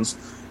seasons,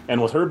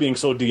 and with her being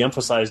so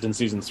de-emphasized in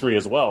season 3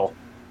 as well,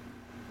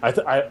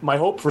 my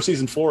hope for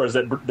season 4 is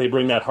that they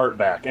bring that heart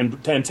back,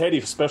 and Teddy,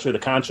 especially the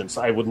conscience,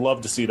 I would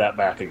love to see that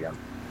back again.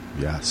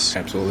 Yes,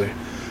 absolutely.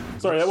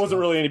 Sorry, that wasn't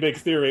really any big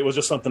theory. It was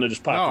just something that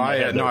just popped in my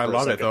head. I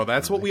love it, though.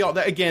 That's what we all...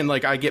 Again,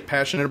 like, I get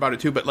passionate about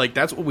it, too, but, like,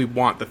 that's what we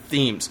want. The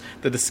themes.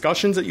 The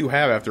discussions that you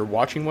have after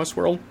watching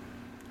Westworld,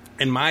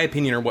 in my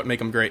opinion, are what make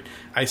them great.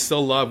 I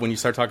still love when you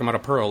start talking about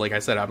a Pearl. Like I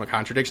said, I'm a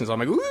contradiction, so I'm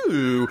like,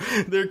 ooh,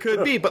 there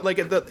could be. But, like,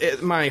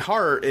 at my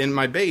heart, in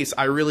my base,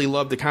 I really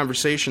love the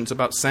conversations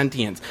about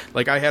sentience.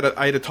 Like, I had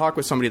a talk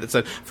with somebody that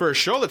said, for a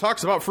show that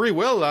talks about free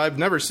will, I've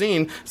never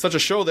seen such a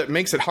show that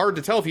makes it hard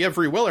to tell if you have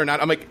free will or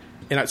not. I'm like...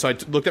 So I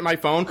looked at my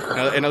phone,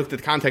 and I looked at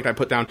the contact I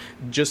put down,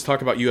 just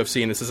talk about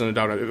UFC, and this isn't a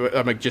doubt.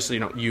 I'm like, just,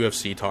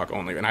 UFC talk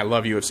only, and I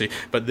love UFC,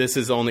 but this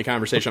is the only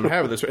conversation I'm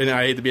having with this, and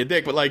I hate to be a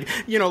dick, but, like,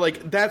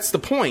 that's the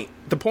point.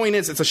 The point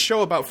is, it's a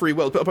show about free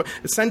will.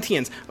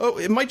 Sentience. Oh,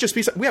 it might just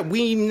be,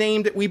 we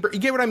named it, you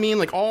get what I mean?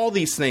 Like, all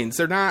these things,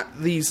 they're not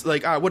these,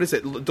 like, what is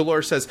it?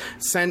 Dolores says,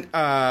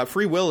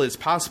 free will is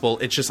possible,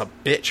 it's just a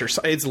bitch,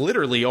 or it's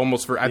literally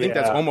almost, I think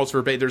that's almost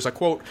verbatim. There's a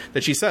quote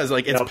that she says,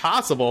 like, it's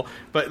possible,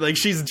 but, like,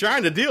 she's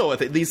trying to deal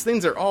with it. These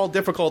things are all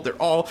difficult. They're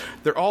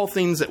all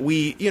things that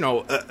we,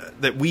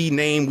 that we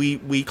name,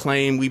 we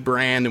claim, we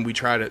brand, and we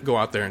try to go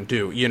out there and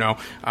do.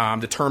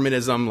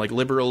 Determinism, like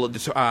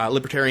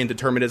libertarian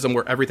determinism,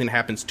 where everything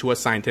happens to us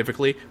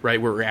scientifically,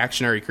 right? We're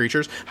reactionary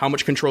creatures. How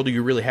much control do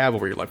you really have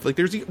over your life? Like,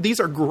 these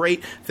are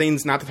great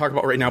things not to talk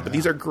about right now, but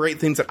these are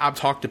great things that I've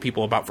talked to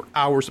people about for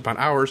hours upon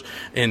hours,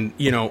 and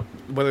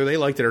whether they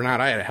liked it or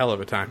not, I had a hell of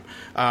a time.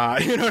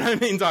 You know what I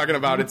mean? Talking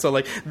about it. So,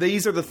 like,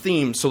 these are the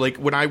themes. So, like,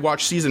 when I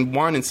watch season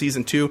 1 and season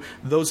 2,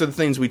 those are the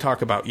things we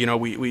talk about.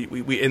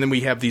 We and then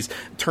we have these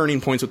turning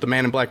points with the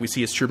Man in Black. We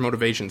see his true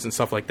motivations and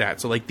stuff like that.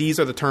 So, like, these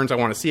are the turns I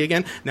want to see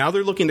again. Now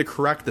they're looking to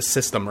correct the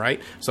system, right?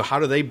 So how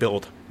do they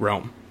build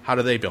Rome? How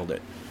do they build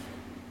it?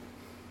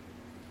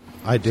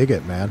 I dig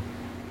it, man.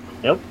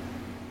 Yep.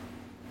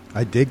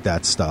 I dig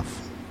that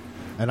stuff.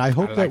 And I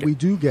hope that we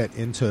do get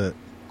into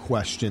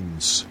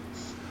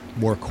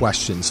more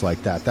questions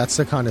like that. That's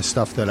the kind of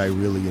stuff that I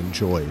really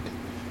enjoyed,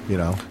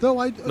 Though,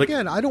 I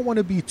don't want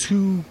to be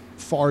too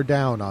far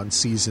down on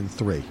season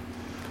 3.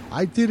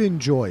 I did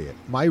enjoy it.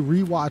 My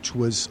rewatch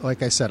was,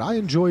 like I said, I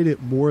enjoyed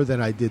it more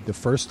than I did the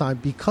first time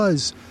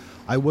because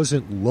I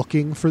wasn't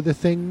looking for the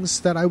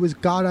things that I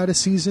got out of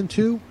season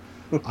 2.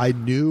 I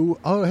knew,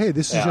 oh, hey,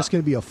 this is just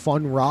going to be a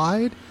fun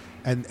ride.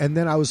 And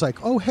then I was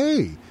like, oh,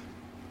 hey,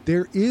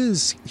 there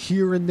is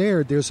here and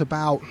there's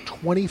about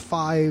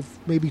 25,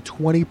 maybe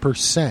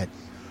 20%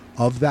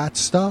 of that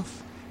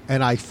stuff.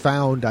 And I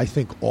found, I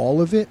think,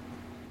 all of it.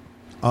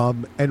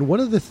 And one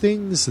of the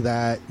things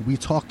that we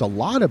talked a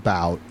lot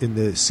about in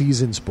the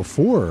seasons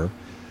before,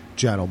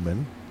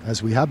 gentlemen,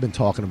 as we have been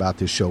talking about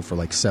this show for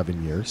like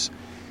 7 years,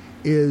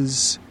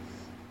 is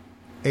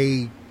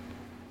it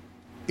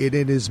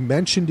is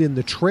mentioned in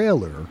the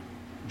trailer.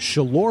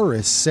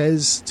 Shaloris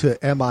says to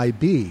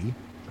MIB,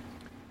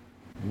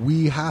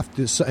 we have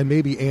to, and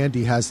maybe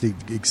Andy has the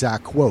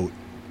exact quote,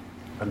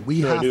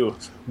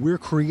 we're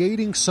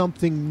creating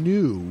something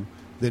new,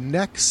 the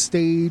next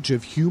stage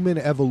of human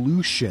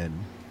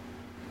evolution.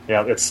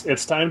 Yeah,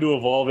 it's time to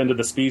evolve into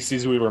the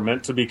species we were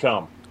meant to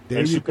become.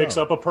 And she picks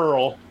up a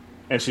Pearl,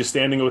 and she's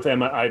standing with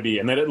MIB.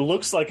 And then it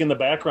looks like in the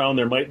background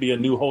there might be a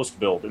new host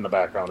build in the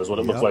background, is what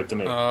it looks like to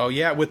me. Oh,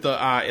 yeah, with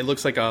the it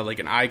looks like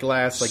an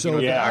eyeglass. Like,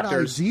 so that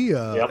idea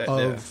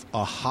of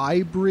a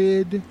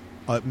hybrid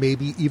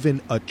maybe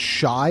even a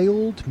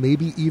child,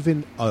 maybe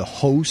even a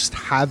host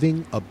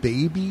having a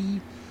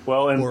baby.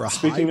 Well, and or a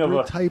speaking hybrid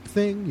of type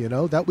thing,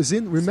 that was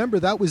in. Remember,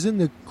 that was in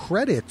the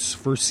credits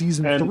for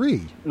season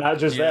 3. Not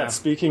just that.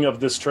 Speaking of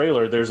this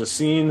trailer, there's a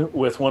scene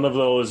with one of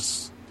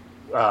those.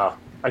 I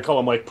call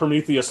them like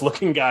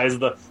Prometheus-looking guys,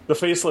 the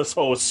faceless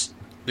hosts,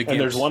 and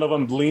there's one of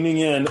them leaning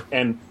in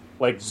and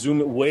like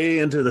zoom way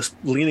into this,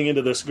 leaning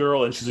into this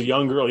girl, and she's a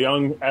young girl,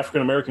 young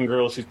African American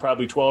girl. She's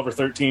probably 12 or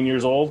 13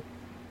 years old,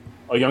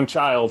 a young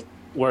child.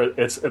 Where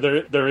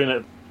they're in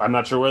it. I'm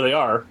not sure where they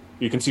are.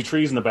 You can see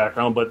trees in the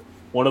background, but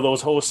one of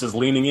those hosts is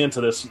leaning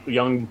into this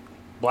young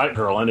black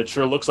girl, and it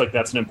sure looks like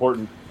that's an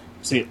important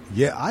scene.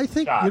 Yeah, I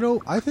think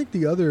I think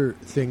the other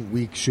thing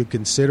we should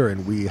consider,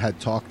 and we had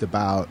talked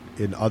about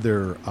in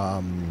other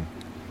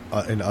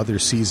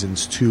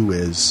seasons too,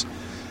 is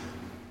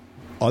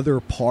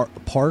other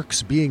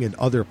parks being in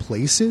other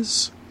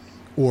places,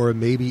 or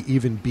maybe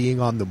even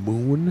being on the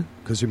moon.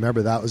 Because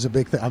remember, that was a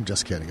big thing. I'm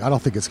just kidding. I don't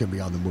think it's going to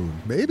be on the moon.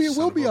 Maybe it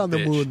will be on the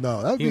moon,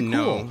 though. That would be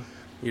cool.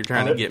 You're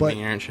trying to get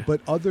me, aren't you?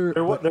 But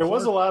there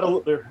is a lot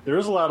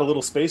of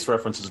little space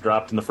references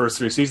dropped in the first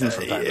 3 seasons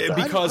from time to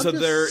time. Because of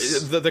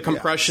the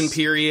compression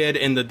period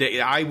and the day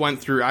I went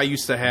through. I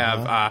used to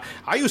have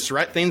I used to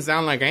write things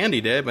down like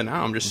Andy did, but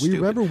now I'm just stupid.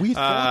 Remember, we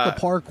thought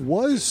the park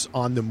was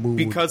on the moon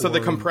because of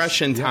the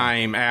compression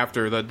time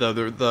after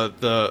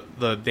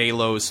the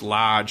Delos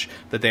Lodge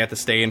that they had to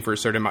stay in for a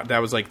certain amount. That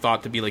was like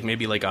thought to be like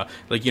maybe like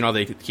they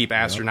keep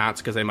astronauts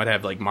because they might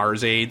have like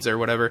Mars aids or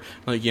whatever.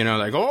 Like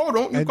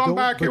don't you come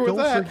back here with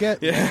that. Don't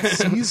forget that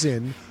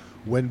season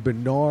when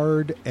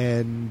Bernard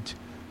and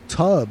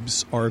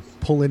Tubbs are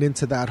pulling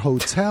into that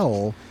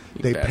hotel.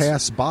 They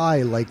pass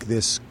by like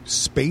this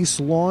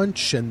space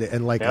launch and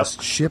a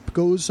ship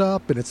goes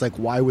up, and it's like,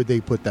 why would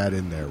they put that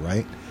in there,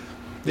 right?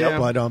 Yeah.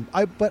 But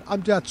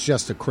that's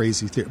just a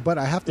crazy theory. But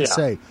I have to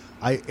say,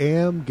 I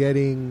am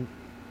getting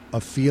a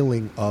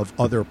feeling of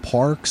other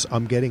parks.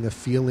 I'm getting a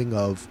feeling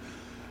of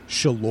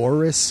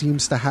Shaloris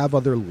seems to have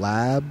other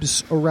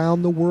labs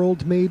around the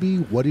world, maybe.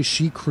 What is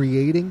she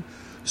creating?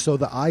 So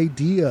the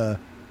idea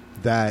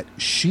that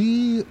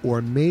she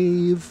or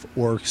Maeve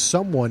or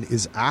someone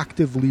is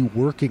actively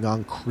working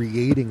on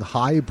creating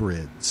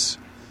hybrids,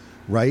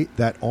 right,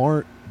 that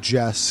aren't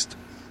just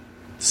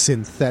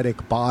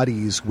synthetic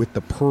bodies with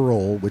the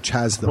pearl, which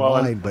has the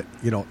mind, but,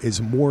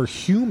 is more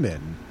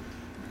human.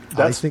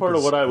 That's part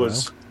of what I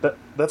was...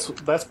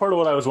 That's part of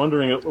what I was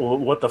wondering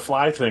what the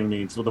fly thing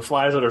means with the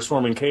flies that are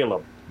swarming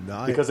Caleb,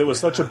 because it was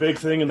such a big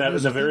thing in that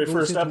in the very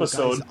first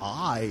episode,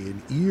 eye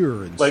and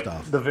ear and like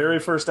stuff. The very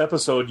first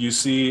episode, you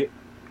see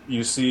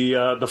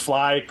the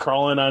fly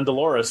crawling on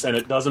Dolores, and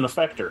it doesn't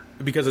affect her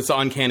because it's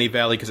uncanny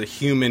valley. Because a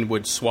human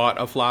would swat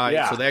a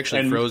fly, so they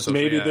actually froze them.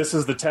 Maybe this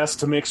is the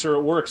test to make sure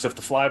it works. If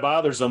the fly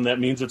bothers them, that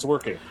means it's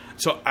working.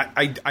 So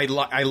I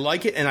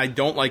like it and I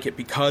don't like it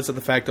because of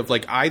the fact of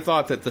I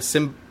thought that the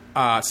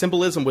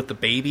symbolism with the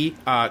baby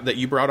that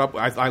you brought up,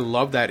 I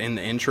love that in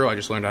the intro. I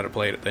just learned how to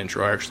play it at the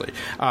intro, actually.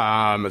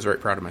 I was very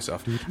proud of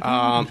myself.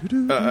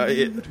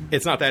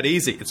 It's not that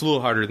easy. It's a little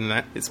harder than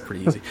that. It's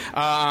pretty easy.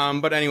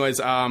 But anyways,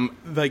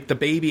 like the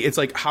baby, it's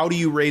like, how do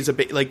you raise a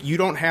baby? Like, you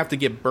don't have to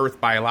give birth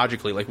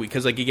biologically,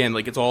 because again,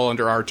 it's all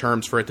under our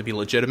terms for it to be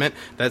legitimate.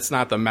 That's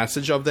not the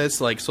message of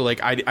this. I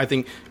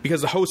think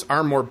because the hosts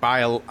are more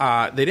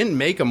they didn't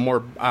make them more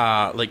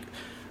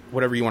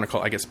whatever you want to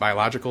call it, I guess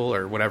biological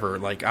or whatever,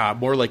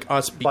 more like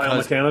us,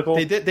 because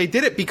biomechanical. They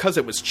did it because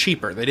it was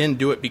cheaper. They didn't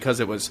do it because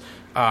it was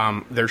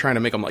they're trying to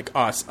make them like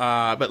us.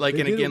 But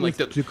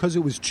because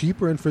it was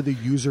cheaper and for the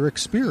user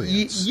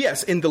experience.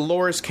 Yes, and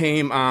Dolores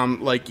came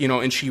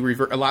and she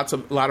a lot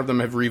of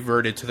them have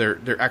reverted to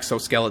their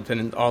exoskeleton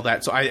and all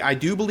that. So I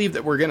do believe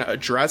that we're going to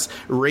address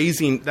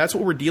raising. That's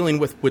what we're dealing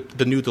with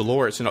the new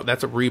Dolores.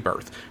 That's a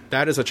rebirth.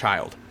 That is a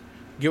child.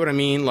 Get what I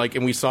mean?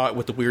 And we saw it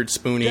with the weird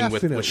spooning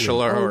with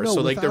Shaloris.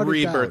 So the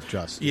rebirth.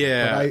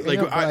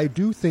 I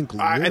do think.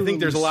 I think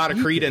there's a lot of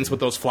credence with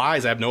those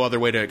flies. I have no other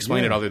way to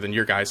explain it other than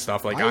your guys'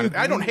 stuff.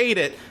 I don't hate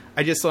it.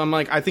 I just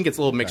I think it's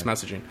a little mixed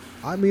messaging.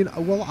 I mean,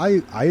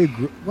 I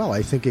agree. Well,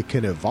 I think it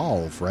can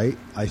evolve, right?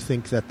 I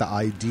think that the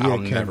idea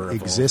can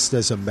exist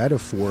as a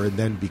metaphor and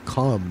then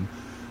become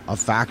a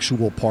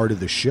factual part of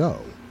the show.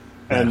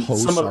 And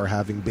hosts are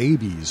having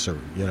babies, or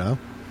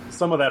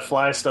some of that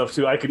fly stuff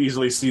too. I could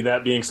easily see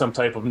that being some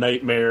type of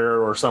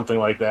nightmare or something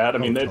like that. I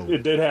mean,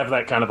 it did have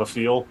that kind of a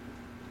feel.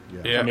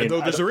 Yeah, I mean,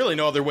 there's really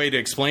no other way to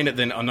explain it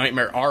than a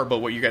nightmare are. But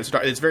what you guys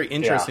start, it's very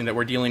interesting that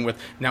we're dealing with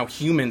now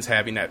humans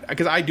having that,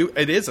 because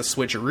it is a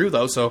switcheroo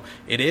though. So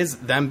it is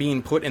them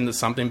being put into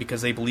something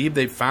because they believe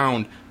they've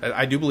found.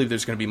 I do believe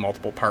there's going to be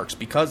multiple parks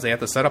because they have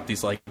to set up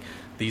these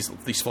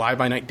fly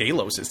by night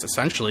Deloses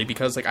essentially,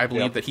 because I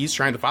believe that he's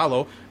trying to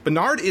follow.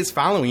 Bernard is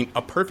following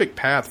a perfect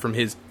path from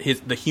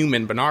the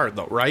human Bernard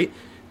though, right?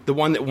 The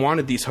one that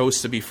wanted these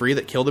hosts to be free,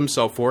 that killed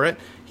himself for it.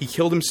 He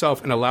killed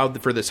himself and allowed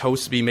for this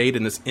host to be made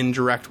in this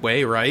indirect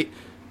way, right?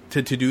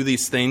 To do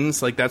these things.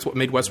 That's what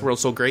made Westworld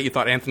so great. You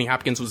thought Anthony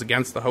Hopkins was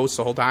against the hosts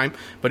the whole time,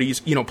 but he's,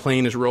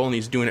 playing his role and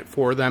he's doing it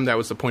for them. That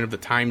was the point of the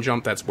time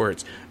jump. That's where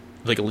it's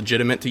like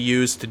legitimate to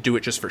use. To do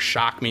it just for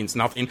shock means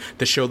nothing.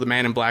 To show the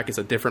Man in Black as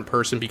a different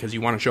person because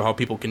you want to show how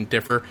people can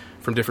differ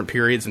from different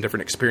periods and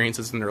different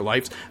experiences in their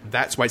lives.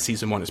 That's why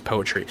season 1 is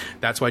poetry.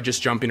 That's why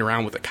just jumping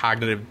around with a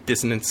cognitive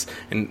dissonance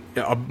and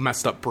a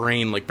messed up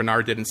brain like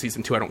Bernard did in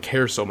season 2, I don't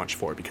care so much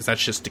for, because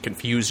that's just to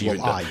confuse you,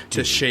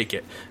 to shake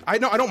it. I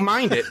don't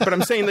mind it, but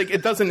I'm saying like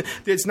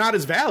it's not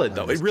as valid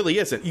though. It really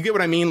isn't. You get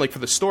what I mean? Like for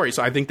the story.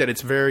 So I think that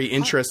it's very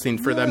interesting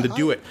for them to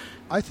do it.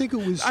 I think it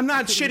was. I'm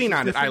not shitting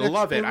on it. I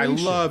love it. I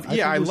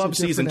love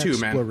season 2,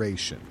 man.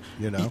 Exploration,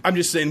 you know. I'm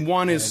just saying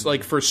one is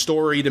like for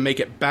story to make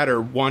it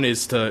better. One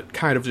is to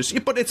kind of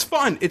just. But it's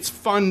fun. It's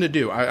fun to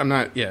do. I'm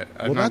not. Yeah.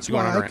 Well, that's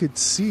why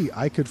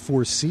I could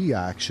foresee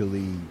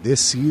actually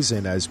this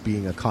season as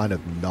being a kind of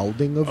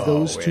melding of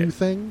those two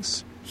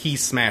things. He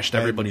smashed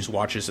everybody's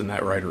watches in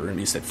that writer room.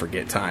 He said,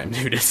 "Forget time,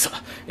 dude. It's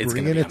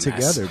bringing it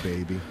together,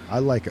 baby. I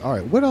like it." All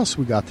right, what else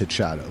we got to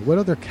chat about? What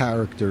other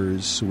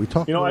characters we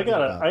talked? I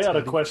got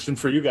a question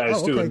for you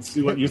guys too, and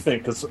see what you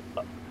think. Because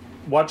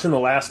watching the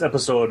last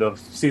episode of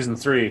season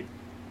 3,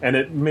 and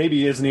it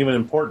maybe isn't even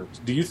important.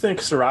 Do you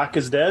think Serac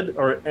is dead,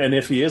 and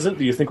if he isn't,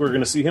 do you think we're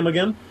going to see him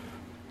again?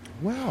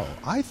 Well,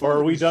 I thought. Or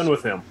are we done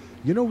with him?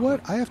 You know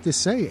what? I have to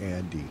say,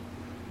 Andy.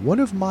 One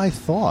of my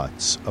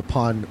thoughts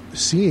upon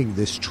seeing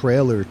this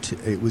trailer,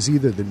 it was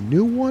either the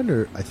new one,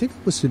 or I think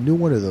it was the new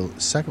one or the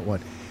second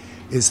one,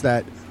 is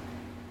that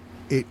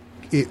it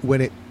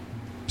when it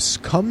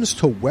comes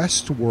to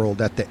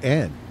Westworld at the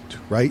end,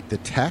 right? The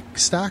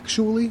text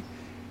actually,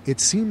 it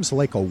seems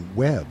like a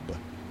web.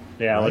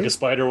 Yeah, right? Like a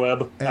spider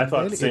web. And I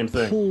thought the same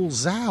thing. It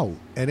pulls out,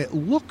 and it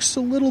looks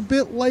a little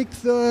bit like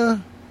the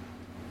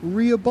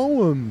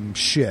Rehoboam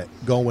shit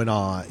going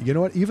on. You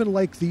know what? Even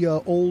like the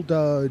old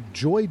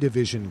Joy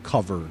Division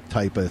cover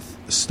type of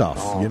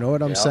stuff. You know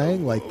what I'm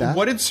saying? Like that.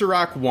 What did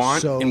Serac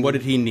want and what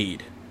did he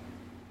need?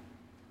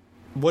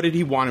 What did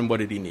he want and what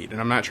did he need? And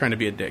I'm not trying to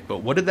be a dick, but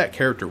what did that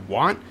character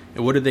want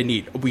and what did they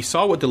need? We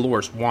saw what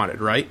Dolores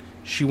wanted, right?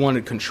 She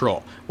wanted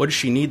control. What does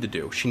she need to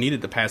do? She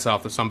needed to pass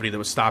off to somebody that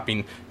was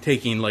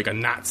taking like a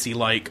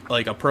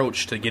Nazi-like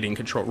approach to getting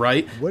control,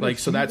 right?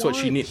 So that's what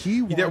she needs.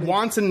 There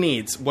wants and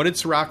needs. What did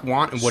Serac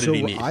want and what did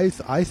he need?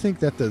 I think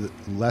that the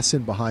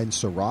lesson behind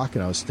Serac,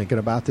 and I was thinking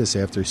about this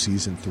after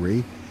season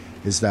 3,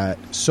 is that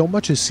so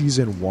much of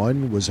season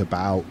 1 was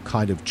about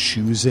kind of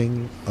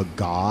choosing a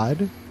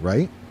god,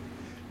 right?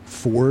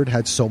 Ford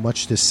had so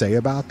much to say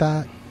about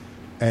that.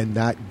 And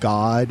that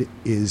God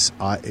is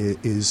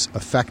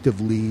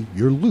effectively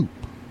your loop,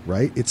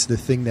 right? It's the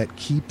thing that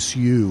keeps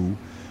you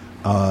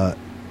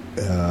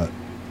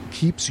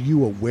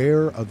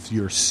aware of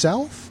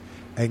yourself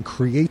and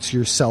creates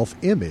your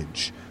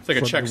self-image. It's like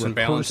a checks and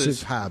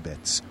balances.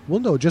 Habits.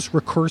 Well, no, just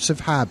recursive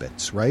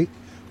habits, right?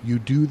 You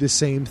do the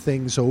same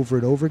things over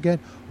and over again,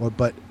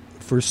 but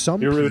for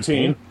some people,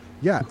 routine.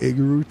 Yeah,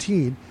 your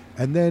routine,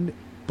 and then.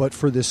 But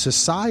for the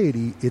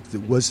society, it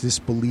was this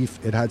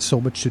belief it had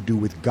so much to do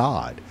with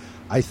God.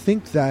 I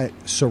think that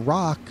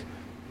Serac,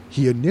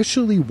 he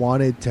initially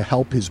wanted to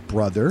help his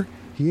brother.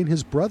 He and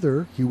his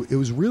brother, it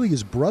was really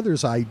his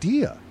brother's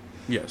idea.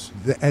 Yes.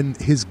 And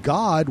his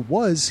God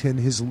and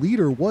his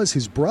leader was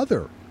his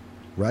brother,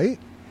 right?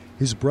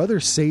 His brother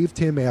saved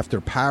him after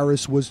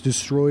Paris was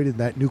destroyed and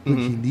that nuclear,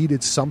 he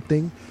needed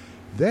something.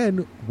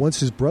 Then,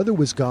 once his brother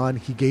was gone,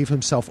 he gave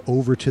himself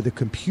over to the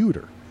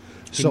computer.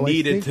 He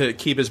needed to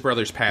keep his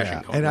brother's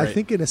passion going. And I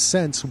think, in a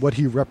sense, what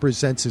he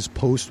represents is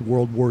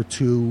post-World War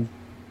II,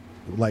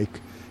 like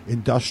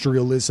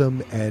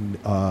industrialism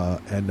and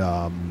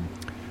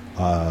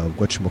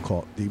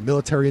whatchamacallit, the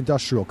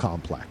military-industrial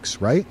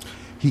complex, right?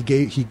 He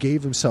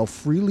gave himself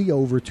freely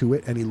over to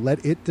it, and he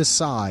let it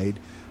decide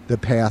the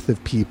path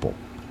of people.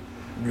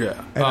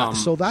 Yeah. And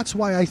so that's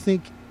why I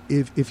think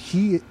if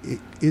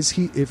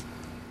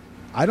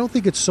I don't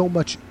think it's so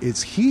much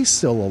is he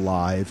still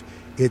alive.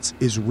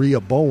 Is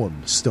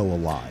Rehoboam still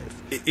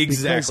alive? Exactly.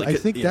 Because I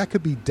think that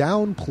could be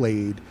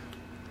downplayed,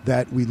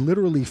 that we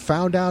literally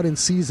found out in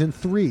season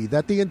 3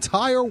 that the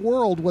entire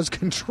world was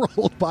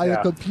controlled by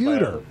a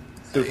computer.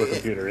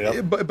 Supercomputer,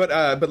 yeah.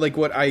 But like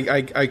what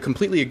I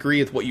completely agree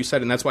with what you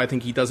said, and that's why I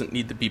think he doesn't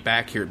need to be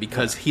back here,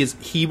 because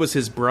he was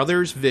his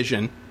brother's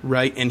vision,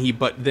 right? And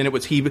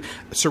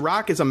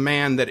Serac is a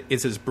man that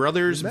is his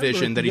brother's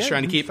vision that he's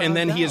trying to keep, and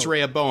then he is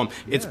Rehoboam.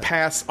 It's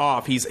passed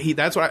off.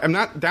 That's why I'm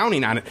not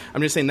downing on it.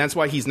 I'm just saying that's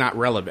why he's not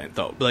relevant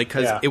though,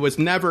 because it was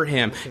never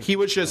him. He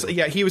was just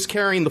he was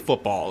carrying the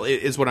football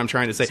is what I'm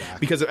trying to say,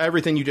 because of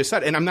everything you just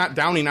said. And I'm not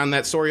downing on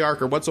that story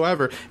arc or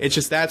whatsoever. It's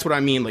just that's what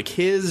I mean. Like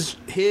him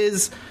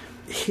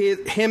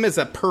as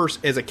a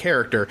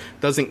character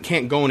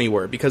can't go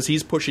anywhere, because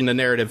he's pushing the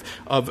narrative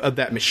of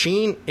that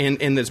machine and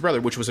his brother,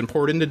 which was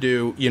important to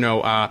do,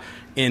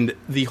 and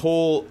the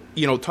whole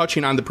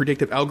touching on the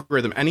predictive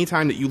algorithm,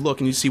 anytime that you look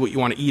and you see what you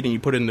want to eat and you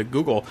put it into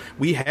Google,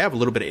 we have a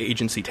little bit of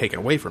agency taken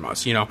away from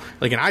us, and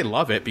I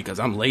love it because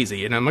I'm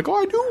lazy and I'm like, oh,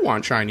 I do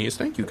want Chinese.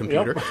 Thank you,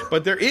 computer. Yep.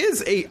 But there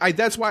is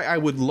that's why I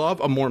would love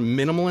a more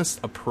minimalist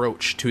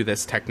approach to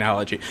this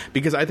technology,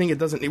 because I think it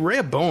doesn't.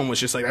 Rehoboam was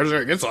just like,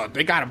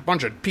 they got a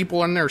bunch of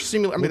people in there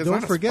simulating.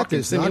 Don't forget,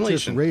 there's not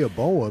just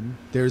Rehoboam.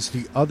 There's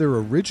the other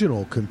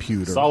original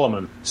computer,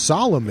 Solomon.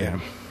 Yeah.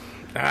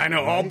 I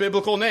know, all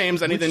biblical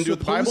names. Anything to do with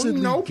the Bible?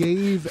 Nope.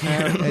 Gave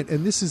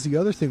and this is the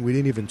other thing we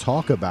didn't even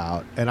talk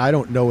about, and I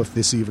don't know if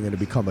this is even going to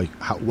become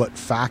what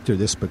factor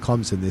this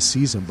becomes in this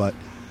season, but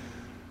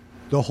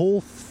the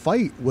whole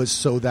fight was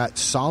so that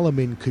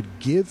Solomon could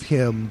give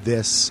him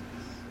this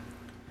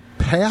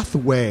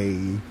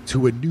pathway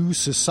to a new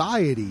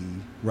society,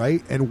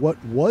 right? And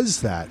what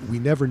was that? We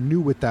never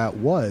knew what that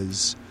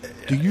was.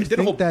 Do you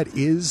think that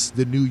is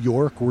the New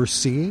York we're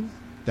seeing?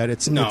 That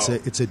it's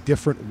a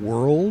different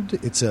world.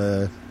 It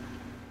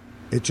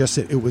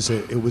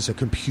was a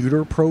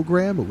computer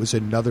program. It was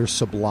another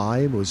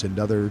Sublime. It was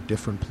another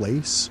different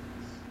place.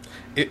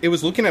 It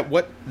was looking at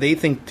what they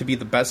think to be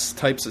the best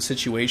types of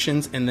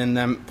situations, and then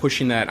them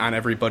pushing that on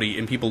everybody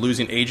and people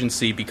losing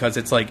agency, because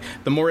it's like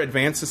the more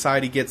advanced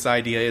society gets,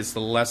 the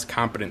less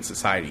competent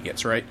society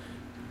gets, right?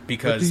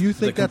 Because but do you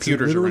think the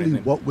computers that's literally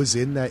are what was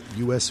in that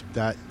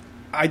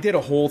I did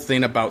a whole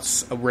thing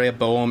about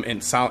Rehoboam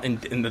and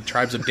the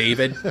tribes of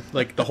David,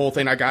 like the whole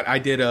thing. I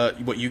did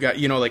what you got,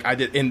 I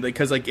did,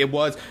 because like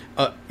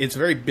it's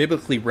very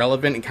biblically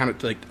relevant and kind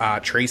of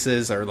like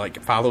traces or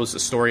like follows the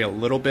story a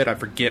little bit. I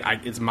forget,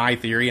 it's my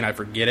theory and I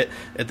forget it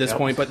at this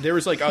point. But there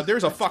was like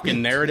there's a fucking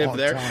narrative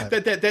there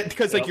that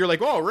because like you're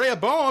like, oh,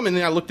 Rehoboam, and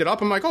then I looked it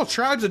up. I'm like, oh,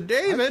 tribes of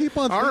David. I keep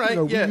on thinking,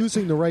 are we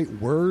using the right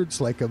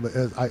words? Like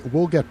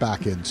we'll get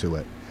back into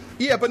it.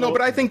 Yeah, but no, but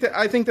I think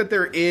that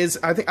there is.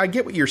 I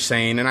get what you're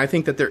saying, and I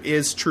think that there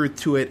is truth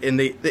to it. And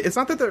it's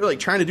not that they're like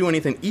trying to do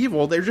anything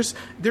evil. They're just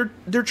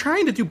they're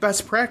trying to do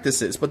best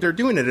practices, but they're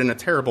doing it in a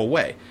terrible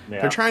way.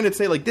 Yeah. They're trying to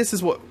say like this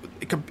is what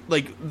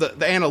like the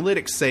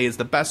analytics say is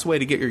the best way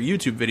to get your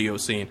YouTube video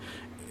seen.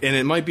 And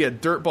it might be a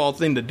dirtball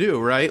thing to do,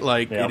 right?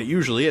 Like it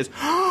usually is.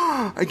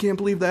 I can't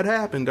believe that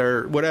happened,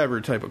 or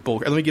whatever type of bull.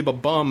 Let me give a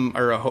bum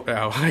or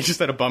I just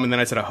said a bum and then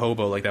I said a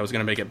hobo, like that was going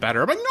to make it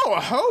better. I'm like, no,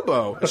 a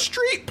hobo, a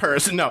street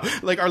person, no.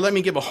 Like, or let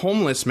me give a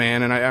homeless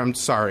man, and I'm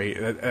sorry,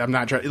 I'm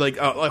not trying, like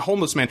a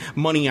homeless man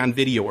money on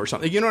video or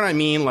something. You know what I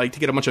mean? Like to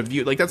get a bunch of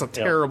views. Like that's a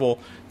terrible,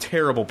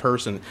 terrible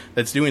person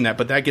that's doing that,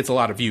 but that gets a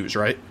lot of views,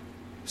 right?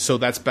 So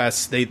that's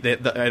best.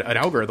 An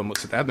algorithm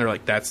looks at that and they're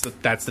like, that's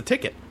the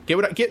ticket.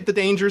 Get the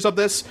dangers of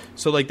this.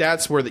 So like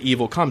that's where the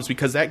evil comes,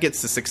 because that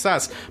gets the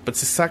success. But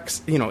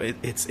success,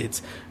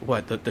 it's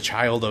what the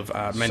child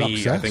of many.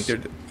 Success. I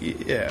think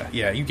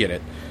yeah, you get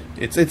it.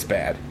 It's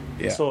bad.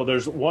 Yeah. So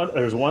there's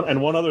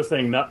one other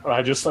thing.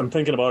 I'm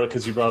thinking about it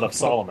because you brought up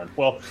Solomon.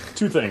 Well,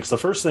 two things. The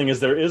first thing is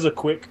there is a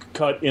quick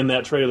cut in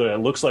that trailer that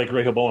looks like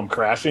Rehoboam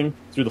crashing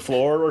through the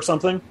floor or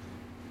something.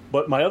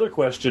 But my other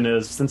question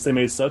is, since they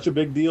made such a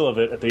big deal of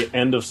it at the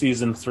end of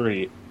season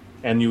 3,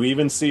 and you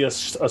even see a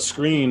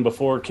screen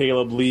before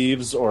Caleb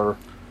leaves or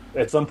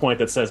at some point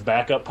that says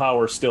backup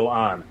power still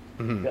on,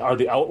 are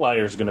the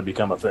outliers going to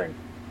become a thing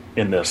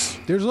in this?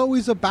 There's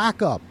always a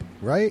backup,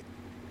 right?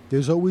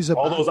 There's always a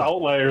backup. All those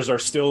outliers are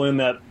still in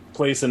that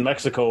place in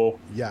Mexico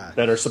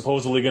that are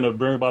supposedly going to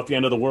bring about the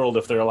end of the world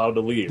if they're allowed to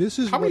leave. This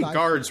is how many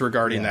guards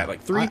regarding that?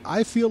 Like 3?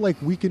 I feel like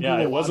we can do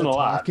a lot of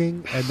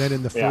talking, and then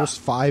in the first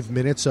 5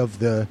 minutes of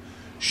the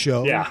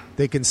show,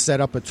 they can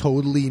set up a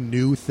totally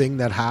new thing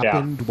that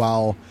happened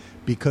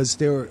because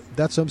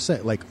that's what I'm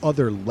saying, like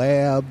other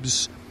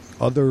labs,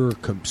 other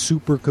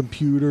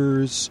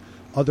supercomputers,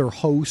 other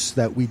hosts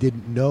that we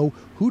didn't know.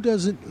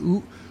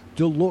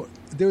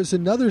 There's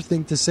another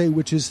thing to say,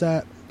 which is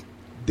that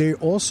they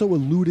also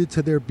alluded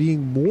to there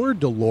being more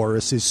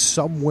Doloreses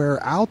somewhere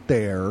out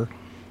there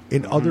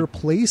in other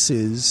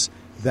places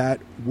that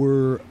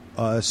were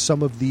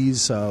some of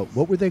these,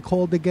 what were they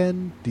called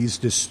again? These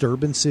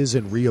disturbances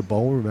in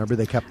Rehoboam. Remember,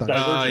 they kept on...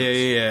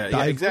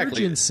 Yeah,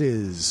 exactly.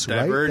 Divergences,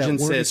 right?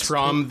 Divergences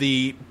from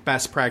the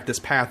best practice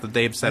path that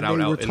they've set out in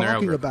their algorithm. They were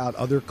talking about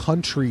other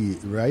country,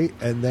 right?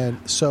 And then,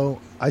 so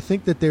I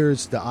think that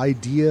there's the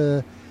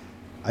idea...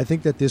 I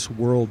think that this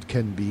world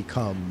can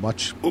become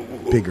much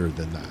bigger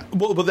than that.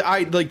 Well, but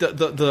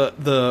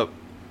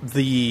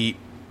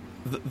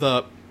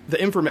the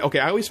information. Okay,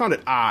 I always found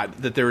it odd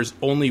that there was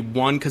only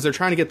one, because they're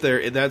trying to get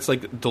there. That's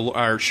like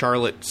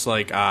Charlotte's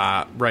like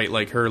right,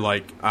 like her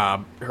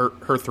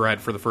her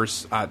thread for the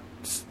first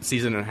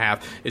season and a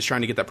half is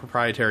trying to get that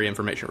proprietary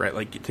information, right?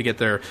 Like to get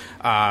their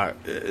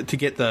to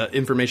get the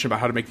information about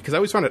how to make. Because I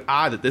always found it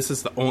odd that this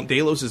is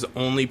Delos is the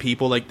only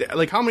people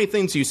like how many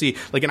things do you see?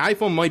 Like an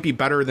iPhone might be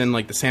better than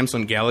like the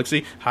Samsung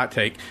Galaxy. Hot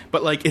take,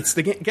 but like it's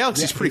the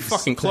Galaxy's pretty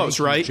fucking close,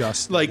 right?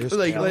 Like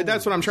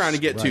that's what I'm trying to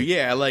get to.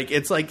 Yeah, like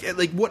it's like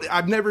what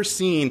I've never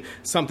seen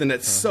something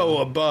that's so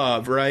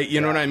above, right?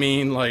 You know what I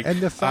mean? Like,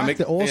 and the fact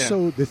that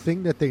also the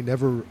thing that they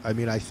never. I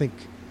mean, I think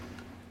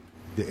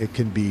it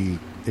can be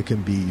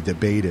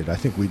debated. I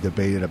think we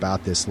debated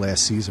about this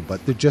last season,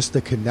 but just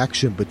the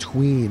connection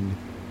between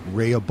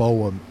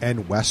Rehoboam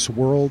and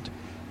Westworld,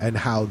 and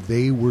how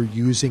they were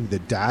using the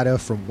data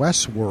from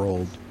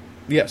Westworld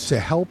to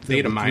help them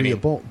data with mining.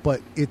 Rehoboam.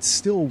 But it's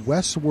still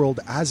Westworld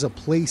as a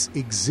place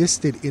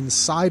existed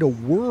inside a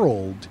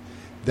world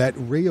that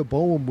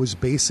Rehoboam was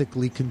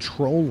basically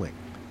controlling.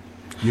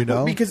 You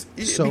know, because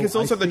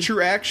those are the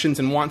true actions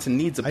and wants and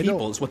needs of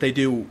people is what they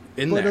do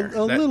in there.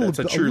 A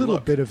little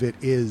bit of it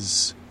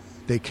is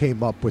they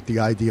came up with the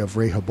idea of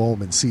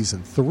Rehoboam in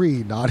season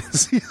 3, not in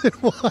season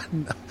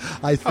 1.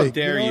 I think. How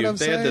dare you? Know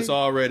they had this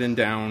all written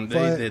down.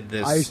 They did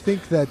this. I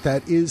think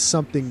that is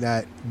something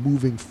that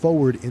moving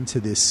forward into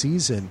this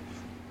season,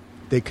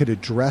 they could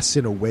address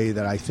in a way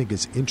that I think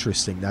is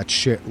interesting. That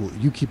shit,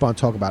 you keep on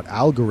talking about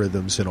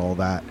algorithms and all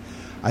that.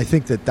 I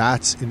think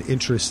that's an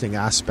interesting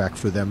aspect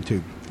for them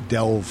to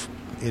delve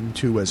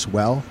into as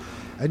well.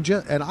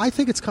 And I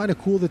think it's kind of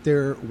cool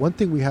that one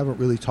thing we haven't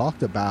really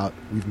talked about,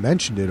 we've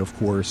mentioned it, of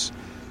course,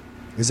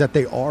 is that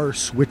they are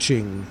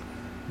switching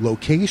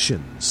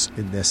locations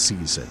in this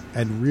season.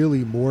 And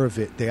really more of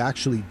it, they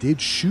actually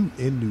did shoot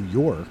in New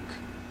York.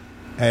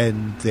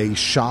 And they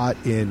shot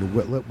in,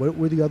 what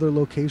were the other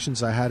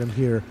locations? I had them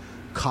here.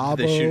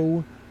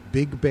 Cabo,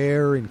 Big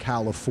Bear in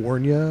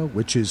California,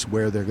 which is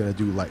where they're going to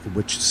do,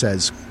 which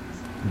says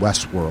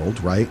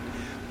Westworld, right?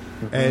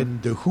 Mm-hmm.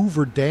 And the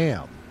Hoover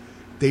Dam.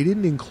 They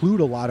didn't include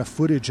a lot of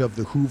footage of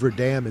the Hoover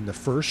Dam in the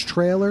first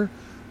trailer,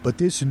 but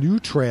this new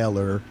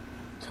trailer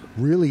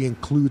really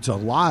includes a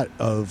lot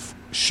of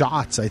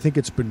shots. I think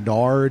it's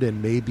Bernard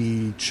and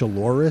maybe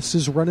Chaloris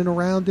is running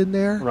around in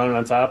there. Running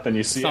on top, and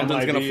you see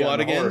something's going to flood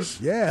again. Horse.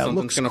 Yeah, something's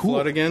it looks going to cool.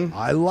 flood again.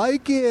 I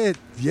like it.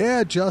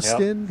 Yeah,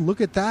 Justin, Look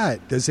at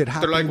that. Does it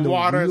happen? They're like in the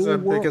water is real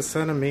the world? biggest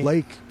enemy.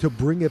 Like, to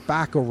bring it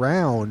back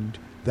around,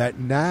 that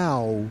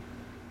now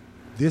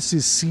this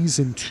is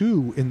season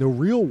 2 in the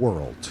real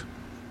world.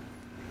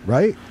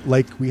 Right?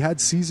 Like, we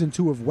had season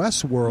 2 of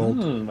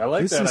Westworld. I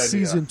like this that is idea.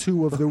 season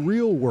 2 of the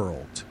real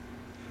world.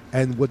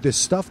 And what the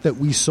stuff that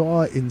we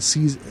saw in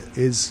season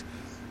is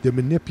the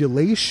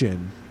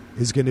manipulation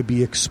is going to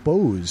be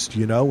exposed,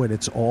 you know, and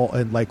it's all,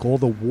 and like all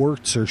the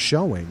warts are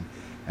showing.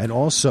 And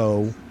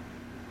also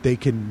they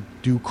can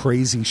do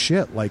crazy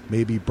shit, like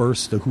maybe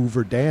burst the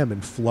Hoover Dam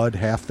and flood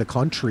half the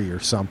country or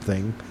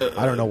something.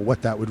 I don't know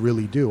what that would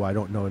really do. I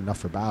don't know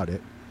enough about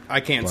it. I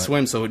can't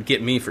swim, so it would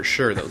get me for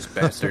sure, those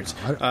bastards.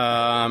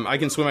 I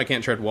can swim, I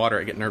can't tread water,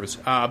 I get nervous.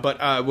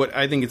 But what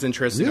I think is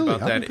interesting Really?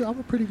 about that... I'm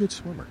a pretty good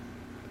swimmer.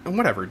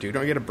 Whatever, dude.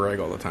 Don't get to brag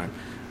all the time.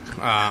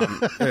 How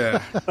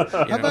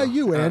about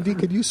you, Andy?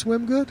 Can you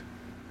swim good?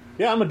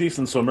 Yeah, I'm a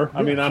decent swimmer.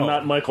 I mean, I'm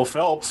not Michael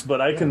Phelps, but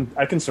I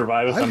can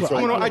survive if I'm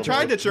throwing. I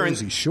tried to turn.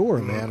 Sure,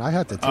 man. I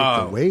had to take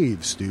the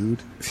waves,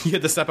 dude. You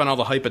had to step on all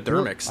the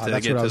hypodermics to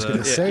that's get what I was going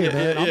to say,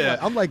 man. Yeah.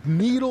 I'm like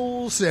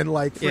needles and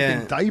like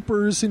freaking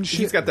diapers and shit.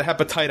 He's got the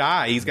hepatitis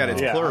I. He's got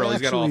its plural.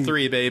 He's got all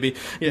 3, baby.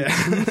 Yeah.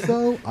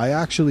 Though I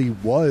actually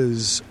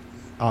was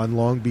on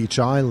Long Beach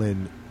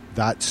Island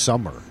that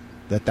summer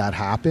that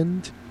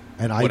happened,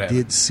 and I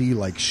did see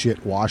like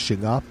shit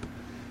washing up.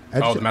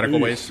 The medical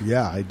waste?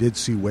 Yeah, I did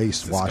see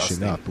waste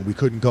washing up, and we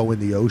couldn't go in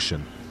the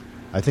ocean.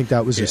 I think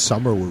that was a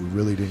summer where we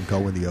really didn't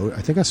go in the ocean.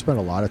 I think I spent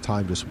a lot of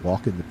time just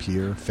walking the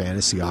pier,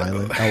 Fantasy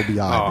Island,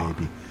 LBI,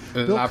 baby.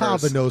 Bill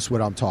Cava knows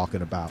what I'm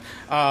talking about.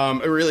 I'll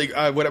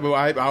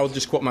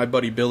just quote my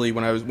buddy Billy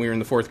when we were in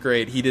the 4th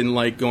grade. He didn't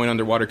like going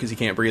underwater because he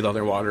can't breathe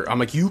underwater. I'm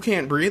like, you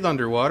can't breathe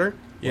underwater?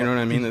 You know what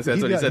I mean? That's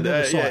what he said.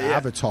 Never saw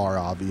Avatar,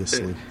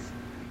 obviously.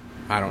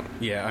 I don't.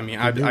 Yeah, I mean,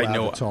 I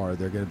know Avatar.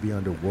 They're going to be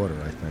underwater,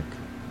 I think.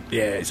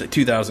 Yeah, it's like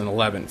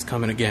 2011. It's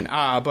coming again.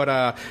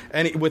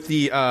 And with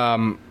the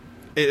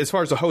as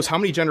far as the host, how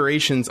many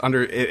generations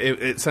under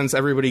it since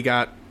everybody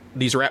got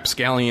these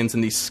rapscallions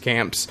and these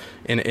scamps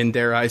and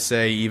dare I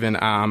say even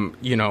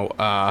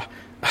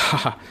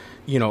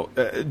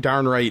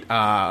downright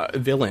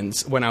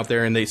villains went out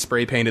there and they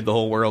spray painted the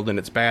whole world and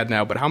it's bad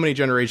now. But how many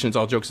generations,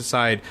 all jokes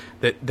aside,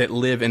 that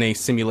live in a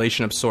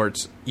simulation of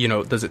sorts,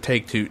 does it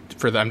take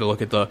for them to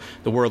look at the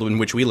world in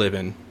which we live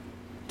in?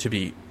 To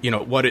be,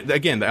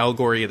 the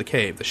allegory of the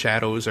cave, the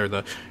shadows or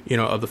the,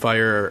 of the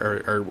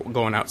fire are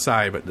going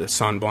outside, but the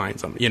sun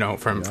blinds them,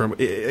 from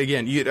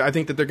again, I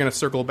think that they're going to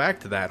circle back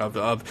to that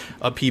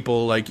of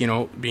people like,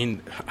 being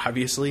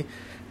obviously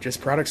just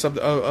products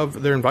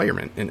of their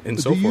environment and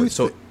so forth.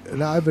 So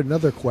now I have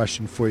another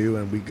question for you,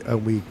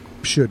 and we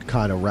should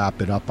kind of wrap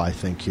it up, I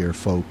think, here,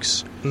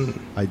 folks.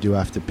 I do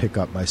have to pick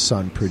up my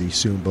son pretty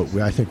soon, but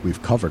I think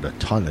we've covered a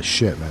ton of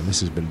shit, man.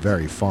 This has been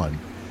very fun.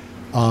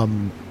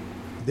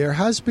 There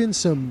has been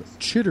some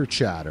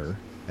chitter-chatter,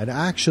 and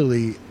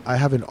actually I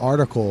have an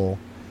article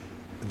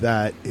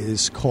that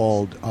is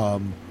called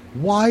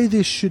Why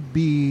This Should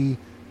Be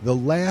the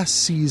Last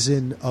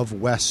Season of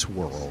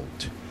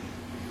Westworld.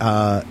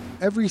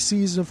 Every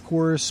season, of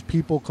course,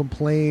 people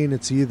complain.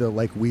 It's either,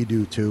 like we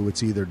do too,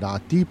 it's either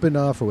not deep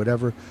enough or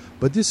whatever.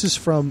 But this is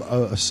from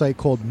a site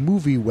called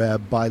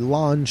MovieWeb by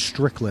Lon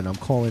Strickland. I'm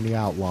calling you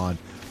out, Lon.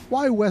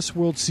 why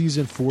Westworld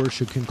season 4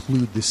 should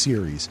conclude the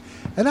series.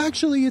 And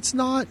actually, it's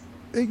not,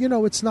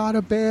 it's not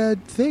a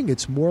bad thing.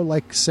 It's more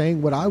like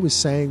saying what I was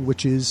saying,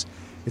 which is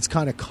it's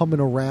kind of coming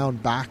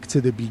around back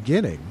to the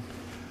beginning.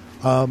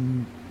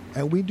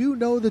 And we do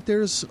know that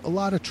there's a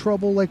lot of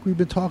trouble, like we've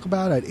been talking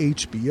about, at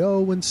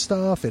HBO and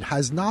stuff. It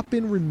has not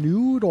been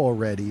renewed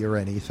already or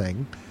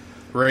anything.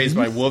 Raised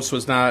by Wolves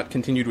was not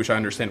continued, which I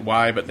understand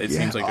why, but it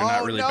seems like they're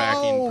not really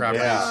backing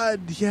properties. God,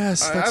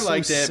 yes, that's I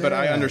liked so it, sad. but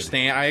I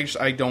understand.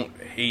 I don't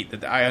hate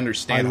that. I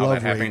understand how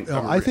that happened.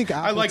 I think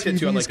Apple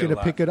TV is going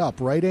to pick it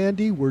up, right,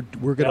 Andy? We're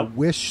going to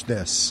wish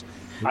this.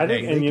 I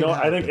think,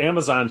 I think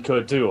Amazon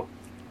could too.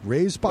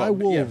 Raised by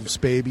Wolves,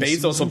 baby.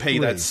 Bezos will pay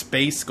that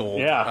space gold.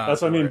 Yeah,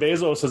 that's what I mean.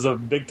 Bezos is a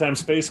big time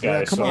space guy.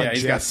 Yeah, come on,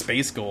 he's got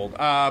space gold.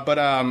 But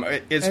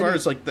as far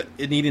as like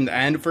it needing to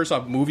end, first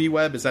off,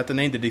 MovieWeb, is that the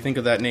name? Did he think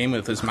of that name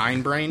with his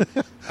mind brain?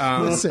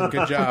 Listen,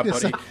 good job,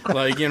 buddy.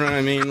 Like, you know what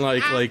I mean?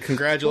 Like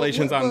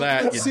congratulations on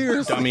that,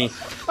 you dummy.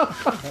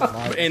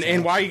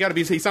 And why you got to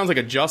be? He sounds like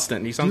a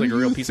Justin. He sounds like a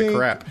real piece of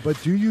crap.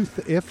 But do you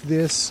think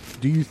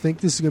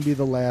this is going to be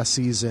the last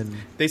season?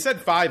 They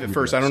said 5 at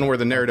first. I don't know where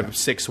the narrative of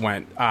 6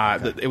 went.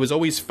 It was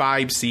always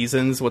 5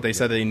 seasons, what they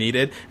said they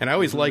needed. And I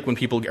always like when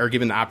people are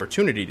given the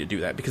opportunity to do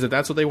that, because if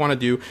that's what they want to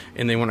do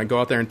and they want to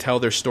go out there and tell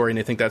their story and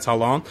they think that's how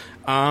long.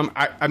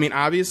 I mean,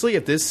 obviously,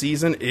 if this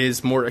season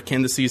is more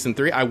akin to season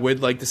 3, I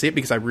would like to see it,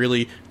 because I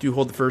really do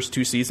hold the first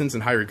 2 seasons in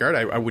high regard.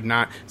 I would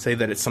not say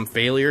that it's some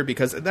failure,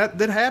 because that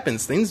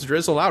happens. Things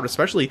drizzle out,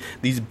 especially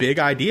these big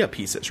idea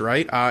pieces,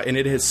 right? And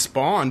it has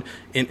spawned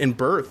in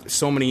birth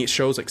so many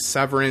shows like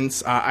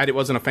Severance. I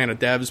wasn't a fan of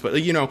Devs, but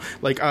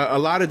a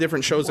lot of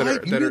different shows that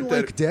are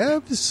like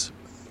Devs.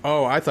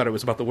 Oh, I thought it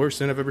was about the worst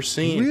thing I've ever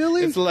seen.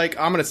 Really? It's like,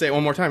 I'm going to say it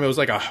one more time. It was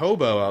like a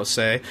hobo, I'll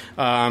say,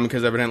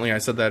 because evidently I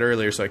said that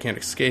earlier, so I can't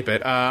escape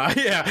it.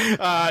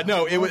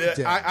 No, it was.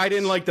 I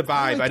didn't like the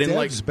vibe. I didn't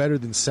like better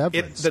than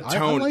Severance. The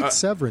tone. I liked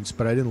Severance,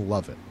 but I didn't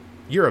love it.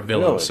 You're a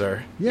villain,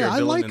 sir. Yeah,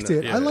 I liked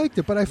it. I liked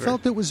it, but I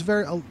felt it was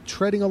very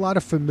treading a lot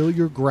of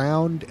familiar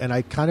ground, and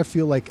I kind of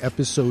feel like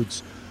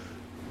episodes.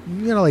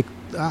 Like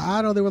I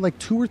don't know, there were like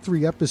 2 or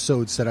 3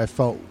 episodes that I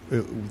felt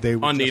they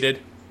were unneeded.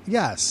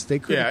 Yes, they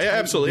could. Yeah,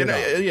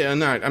 absolutely. I'm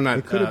not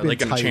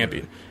like a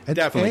champion. And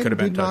definitely could have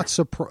been.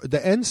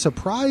 The end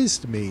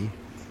surprised me,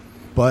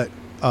 but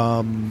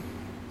I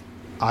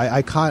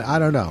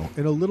don't know.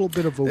 In a little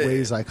bit of a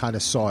ways, I kind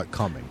of saw it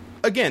coming.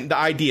 Again, the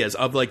ideas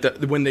of like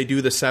when they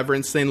do the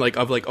Severance thing,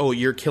 oh,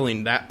 you're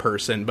killing that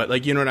person, but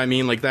like, you know what I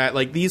mean, like that,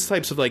 like these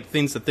types of like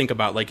things to think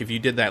about. Like if you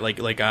did that, like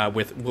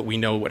with what we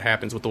know what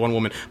happens with the one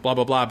woman, blah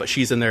blah blah, but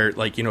she's in there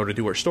like to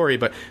do her story,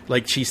 but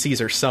like she sees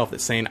herself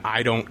that's saying,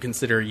 I don't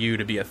consider you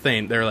to be a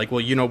thing. They're like,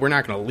 well, we're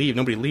not going to leave.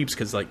 Nobody leaves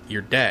because like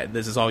you're dead.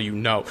 This is all you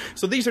know.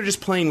 So these are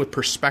just playing with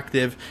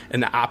perspective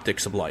and the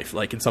optics of life,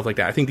 like and stuff like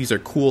that. I think these are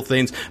cool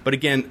things, but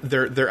again,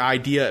 their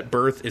idea at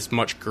birth is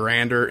much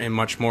grander and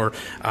much more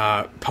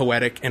poetic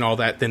and all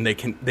that, then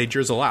they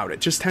drizzle out. It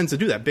just tends to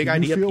do that. Big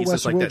idea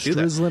pieces like that do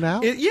that.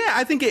 Out?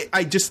 I think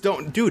I just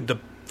don't, dude. The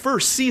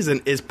first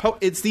season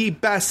it's the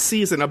best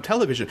season of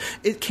television.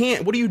 It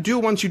can't. What do you do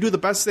once you do the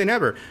best thing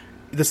ever?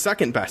 The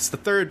second best, the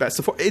third best,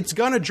 the fourth, it's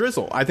gonna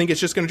drizzle. I think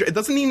it's just gonna. It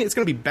doesn't mean it's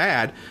gonna be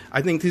bad.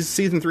 I think this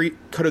season 3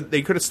 could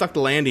have stuck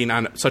the landing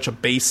on such a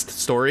based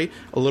story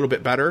a little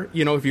bit better.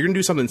 If you're gonna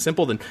do something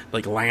simple, then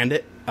like land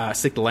it,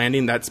 stick the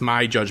landing. That's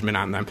my judgment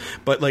on them.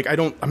 But like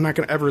I'm not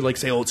gonna ever like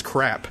say, oh, it's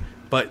crap.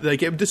 But like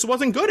this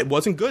wasn't good. It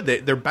wasn't good.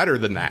 They're better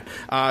than that.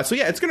 So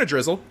yeah, it's going to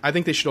drizzle. I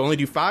think they should only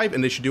do 5,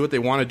 and they should do what they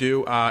want to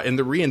do. And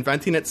the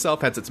reinventing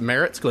itself has its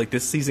merits. Like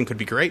this season could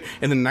be great,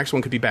 and then the next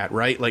one could be bad,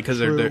 right? Like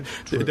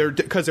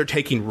because they're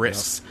taking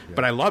risks. Yep.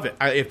 But I love it.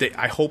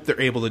 I hope they're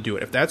able to do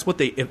it. If that's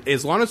what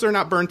as long as they're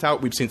not burnt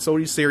out. We've seen so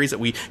many series that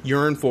we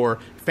yearn for.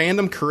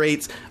 Fandom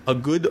creates a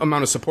good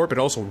amount of support, but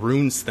also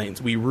ruins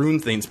things. We ruin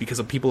things because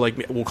of people like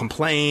me will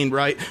complain,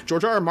 right?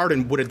 George R. R.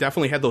 Martin would have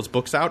definitely had those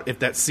books out if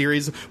that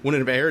series wouldn't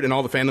have aired, and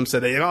all the fandom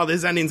said, "Oh,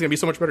 this ending's gonna be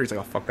so much better." He's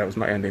like, "Oh, fuck, that was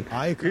my ending."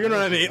 You know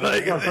what I mean?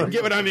 Like,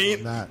 get what I mean?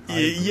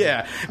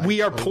 Yeah,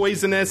 we are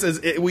poisonous.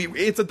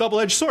 It's a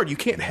double-edged sword. You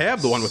can't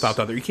have the one without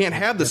the other. You can't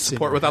have the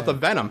support without the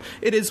venom.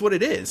 It is what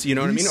it is. You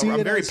know what I mean?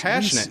 I'm very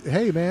passionate.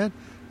 Hey, man.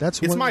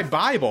 It's my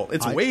Bible.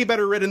 It's way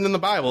better written than the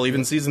Bible,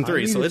 even season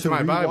 3. So it's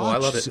my Bible. I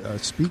love it.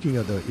 Speaking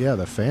of the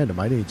fandom,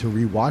 I need to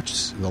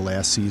rewatch the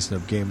last season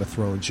of Game of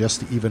Thrones just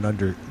to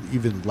even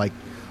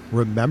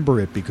remember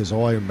it, because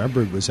all I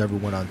remembered was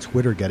everyone on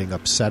Twitter getting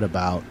upset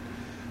about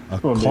a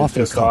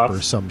coffee cup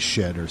or some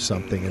shit or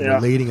something, and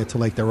relating it to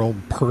like their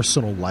own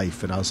personal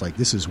life, and I was like,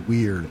 this is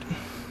weird.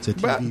 It's a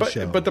TV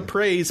show. But the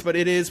praise, but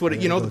it is what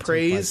the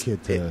praise. Take my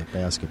kid to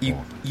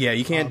basketball.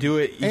 You can't do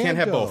it. You can't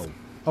have both.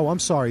 Oh, I'm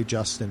sorry,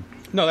 Justin.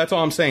 No, that's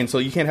all I'm saying. So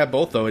you can't have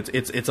both, though.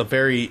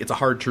 It's a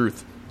hard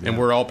truth, and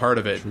we're all part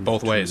of it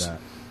both ways.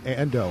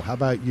 Ando, how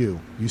about you?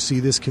 You see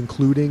this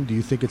concluding? Do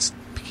you think it's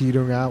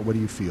petering out? What do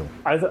you feel?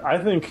 I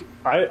think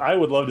I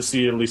would love to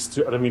see at least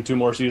 2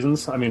 more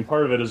seasons. I mean,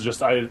 part of it is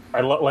just I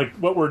like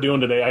what we're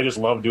doing today. I just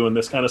love doing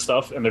this kind of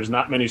stuff, and there's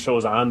not many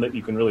shows on that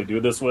you can really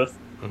do this with.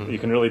 Mm-hmm. That you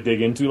can really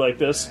dig into like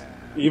this.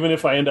 even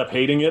if I end up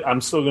hating it,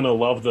 I'm still going to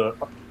love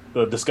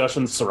the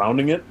discussions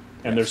surrounding it.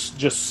 And there's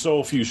just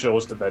so few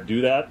shows that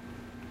do that.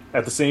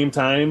 At the same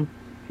time,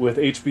 with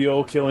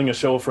HBO killing a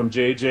show from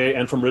JJ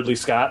and from Ridley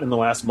Scott in the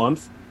last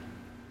month,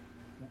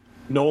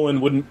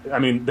 Nolan wouldn't. I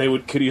mean,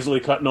 could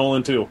easily cut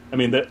Nolan too. I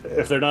mean,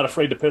 if they're not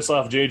afraid to piss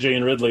off JJ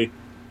and Ridley,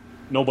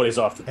 nobody's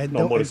off the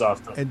table.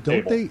 And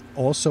don't they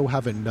also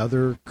have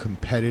another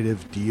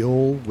competitive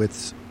deal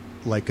with,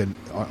 like,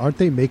 aren't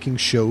they making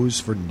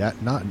shows for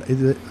net? Not,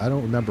 I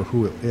don't remember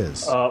who it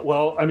is.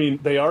 Well, I mean,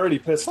 they already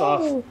pissed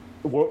off.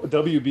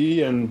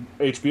 WB and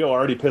HBO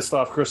already pissed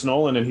off Chris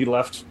Nolan, and he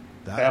left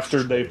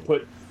after they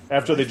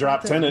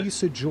dropped Tenet.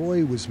 Lisa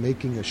Joy was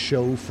making a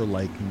show for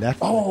like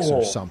Netflix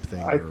or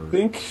something. I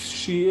think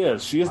she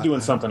is. She is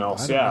doing something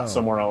else. Yeah,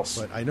 somewhere else.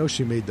 But I know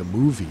she made the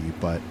movie.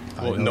 But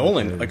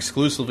Nolan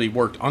exclusively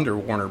worked under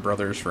Warner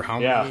Brothers for how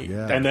many?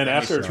 Yeah, and then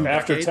after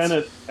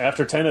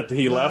Tenet,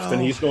 he left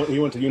and he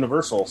went to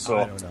Universal. So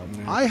I don't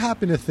know. I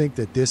happen to think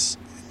that this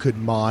could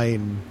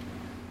mine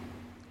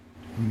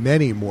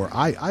many more.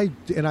 I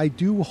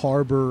do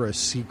harbor a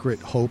secret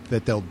hope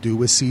that they'll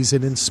do a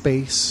season in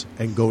space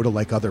and go to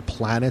like other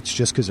planets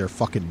just because they're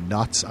fucking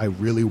nuts. I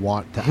really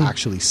want to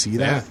actually see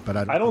that, but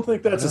I don't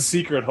think that's a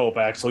secret hope,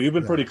 Axel. You've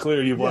been pretty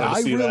clear you want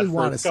to see that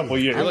for a couple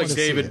years. You're like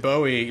David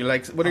Bowie. You're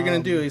like, what are you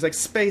going to do? He's like,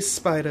 space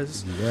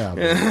spiders. Yeah.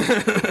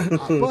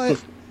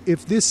 But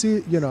if this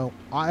is,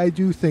 I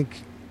do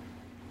think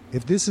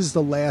if this is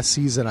the last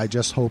season, I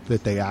just hope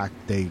that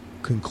they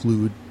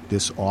conclude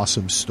this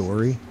awesome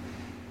story.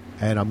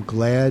 And I'm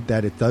glad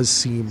that it does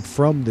seem,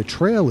 from the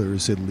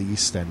trailers at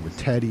least, and with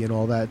Teddy and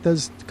all that, it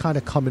does kind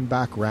of coming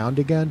back round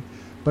again.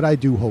 But I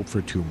do hope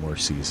for 2 more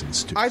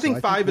seasons too. I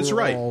think 5 is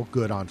right. All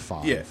good on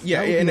 5.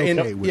 Yeah, and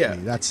okay with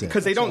me. That's it.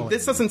 Because they don't.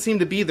 This doesn't seem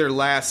to be their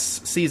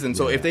last season.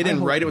 So if they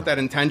didn't write it with that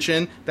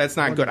intention, that's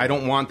not good. I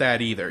don't want that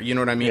either. You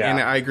know what I mean? Yeah.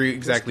 And I agree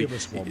exactly.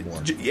 Just give us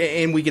one more.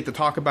 And we get to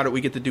talk about it. We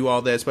get to do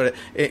all this, but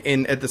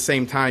at the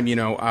same time,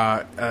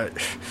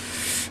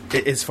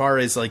 as far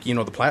as like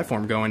the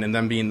platform going and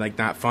them being like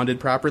not funded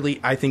properly,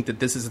 I think that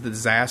this is a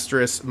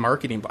disastrous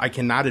marketing. I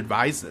cannot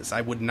advise this.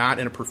 I would not,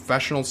 in a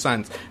professional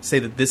sense, say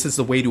that this is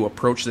the way to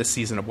approach this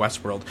season of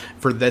Westworld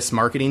for this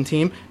marketing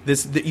team.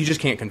 You just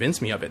can't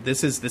convince me of it.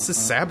 This is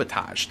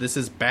sabotage. This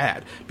is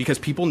bad because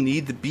people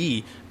need to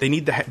be. They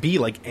need to be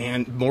like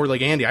more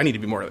like Andy. I need to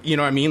be more. You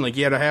know what I mean? Like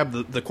you got to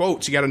have the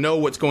quotes. You got to know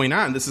what's going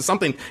on. This is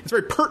something. It's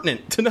very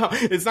pertinent to know.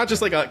 It's not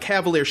just like a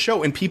cavalier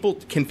show, and people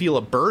can feel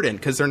a burden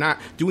because they're not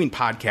doing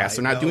podcasts.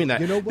 They're not doing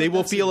that. They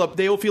will feel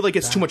like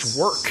it's too much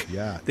work.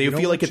 Yeah. They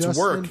feel like it's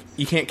work.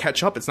 You can't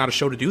catch up. It's not a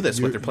show to do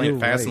this with. They're playing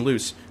fast and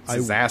loose. It's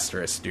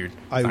disastrous, dude.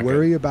 I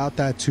worry about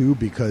that too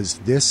because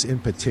this in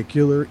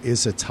particular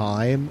is a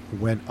time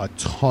when a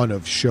ton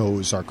of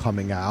shows are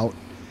coming out.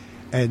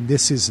 And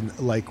this is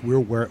like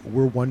we're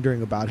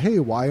wondering about, hey,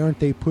 why aren't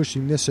they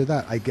pushing this or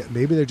that?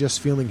 Maybe they're just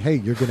feeling, hey,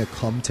 you're going to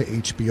come to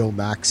HBO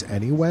Max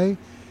anyway,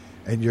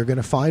 and you're going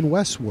to find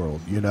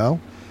Westworld,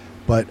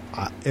 But,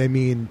 I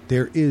mean,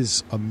 there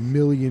is a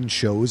million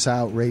shows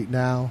out right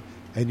now,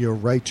 and you're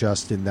right,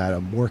 Justin, that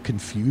a more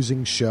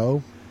confusing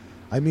show.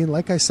 I mean,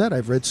 like I said,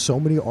 I've read so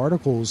many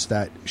articles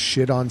that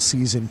shit on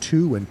season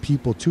 2 and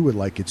people too, and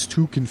like it's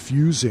too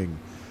confusing.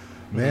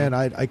 Man,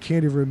 I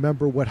can't even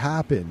remember what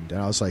happened.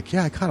 And I was like,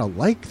 yeah, I kind of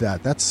like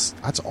that. That's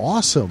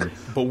awesome.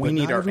 But we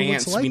need our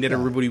aunts. Like we need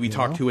everybody we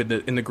talk to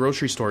in the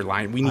grocery store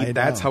line. We need.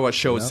 That's how a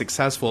show is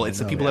successful. It's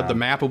the people that have the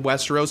map of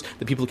Westeros,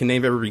 the people who can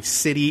name every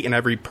city and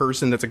every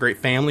person that's a great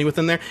family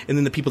within there, and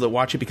then the people that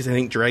watch it because they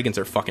think dragons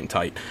are fucking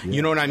tight. Yeah.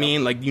 You know what I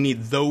mean? Like, you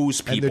need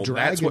those people. And the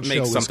Dragon that's what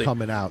makes show something is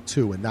coming out,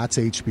 too, and that's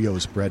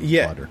HBO's bread and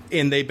butter.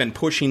 And they've been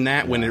pushing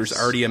that when there's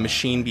already a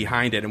machine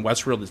behind it, and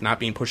Westworld is not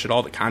being pushed at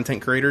all. The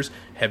content creators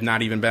have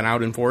not even been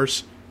out in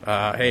force.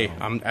 Hey,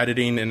 I'm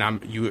editing,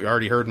 and you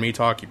already heard me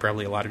talk. A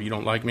lot of you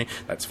don't like me.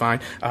 That's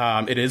fine.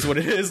 It is what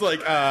it is.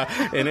 Like,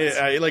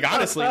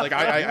 honestly, like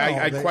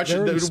I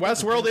question.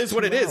 Westworld is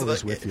what it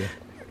is. With you.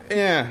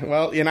 Yeah,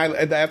 well,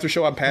 at the after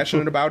show, I'm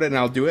passionate about it, and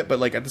I'll do it. But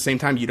like at the same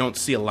time, you don't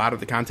see a lot of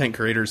the content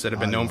creators that have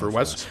been known for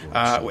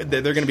Westworld.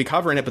 They're going to be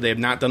covering it, but they have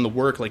not done the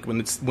work. Like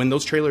when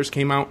those trailers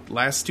came out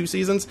last 2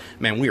 seasons,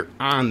 man, we were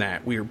on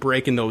that. We were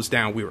breaking those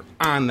down. We were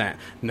on that.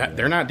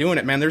 They're not doing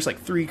it, man. There's like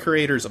 3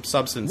 creators of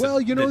substance.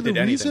 Well,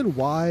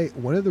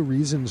 one of the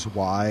reasons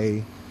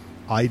why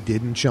I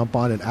didn't jump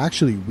on it.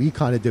 Actually, we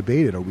kind of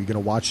debated: are we going to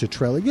watch the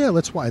trailer? Yeah,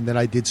 let's watch. And then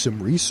I did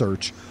some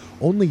research.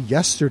 Only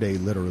yesterday,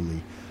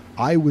 literally,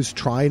 I was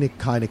trying to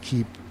kind of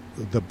keep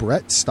the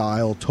Brett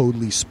style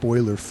totally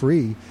spoiler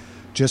free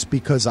just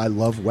because I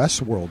love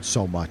Westworld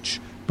so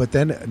much. But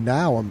then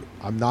now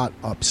I'm not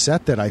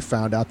upset that I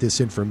found out this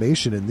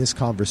information, and this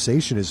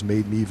conversation has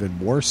made me even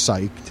more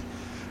psyched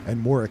and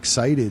more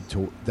excited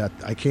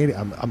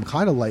I'm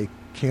kind of like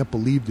can't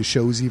believe the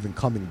show's even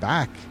coming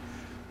back.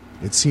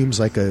 It seems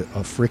like a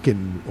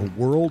freaking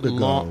world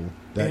ago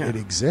that it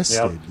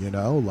existed,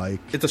 like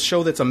it's a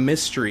show that's a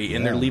mystery,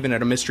 and they're leaving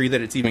it a mystery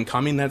that it's even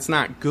coming. That's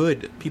not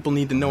good. People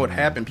need to know what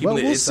happened.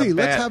 We'll see.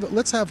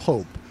 Let's have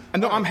hope.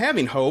 No, I'm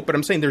having hope, but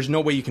I'm saying there's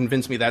no way you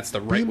convince me that's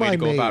the right way to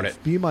go about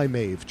it. Be my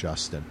Maeve,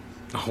 Justin.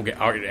 Okay.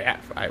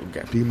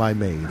 Be my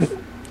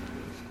Maeve.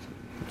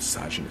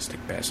 Misogynistic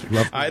bastard.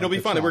 It'll be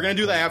fun. We're going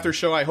to do the after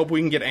show. I hope we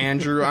can get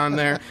Andrew on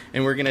there,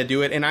 and we're going to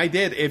do it. And I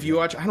did. If you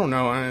watch, I don't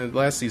know,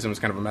 last season was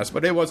kind of a mess,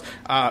 but it was,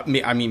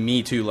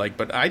 me too,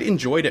 but I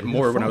enjoyed it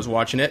more when I was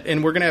watching it,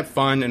 and we're going to have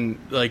fun, and,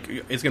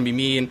 it's going to be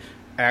me and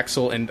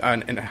Axel and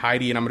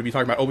Heidi, and I'm going to be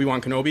talking about Obi-Wan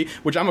Kenobi,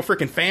 which I'm a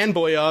freaking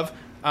fanboy of.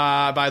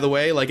 By the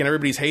way, and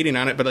everybody's hating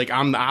on it, but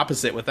I'm the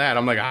opposite with that.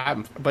 I'm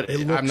I'm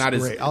not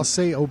great. I'll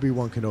say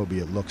Obi-Wan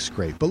Kenobi. It looks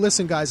great. But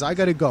listen, guys, I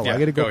got to go. Yeah, I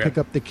got to go pick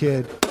up the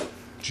kid.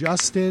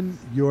 Justin,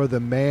 you're the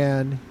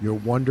man. You're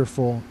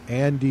wonderful.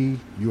 Andy,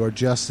 you are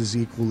just as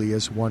equally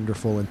as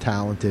wonderful and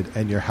talented,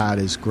 and your hat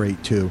is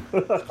great too.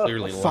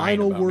 Clearly,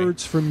 final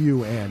words from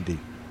you, Andy.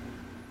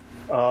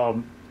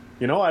 I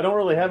don't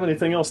really have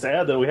anything else to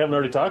add that we haven't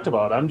already talked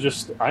about. I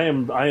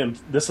am.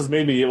 This has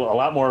made me a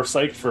lot more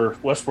psyched for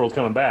Westworld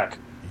coming back.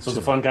 So it's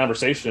a fun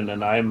conversation,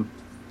 and I'm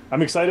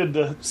excited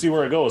to see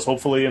where it goes.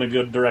 Hopefully, in a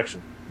good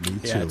direction. Me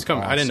too. Yeah, it's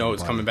coming. Awesome, I didn't know it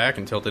was coming back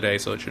until today,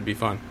 so it should be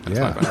fun.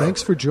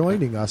 Thanks for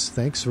joining us.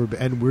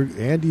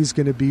 Andy's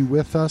going to be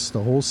with us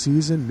the whole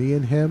season. Me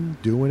and him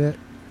doing it.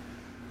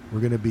 We're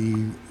going to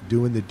be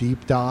doing the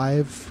deep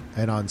dive,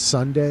 and on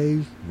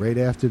Sunday, right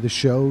after the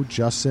show,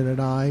 Justin and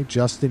I.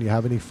 Justin, you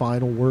have any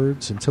final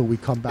words until we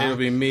come back? It'll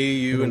be me,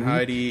 you, and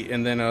Heidi,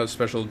 and then a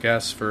special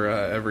guest for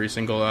every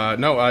single.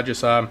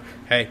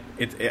 Hey,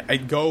 I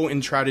go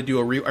and try to do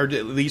or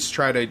at least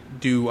try to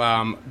do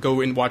go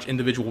and watch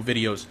individual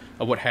videos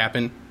of what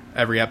happened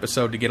every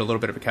episode to get a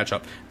little bit of a catch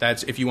up.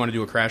 That's if you want to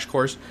do a crash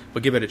course,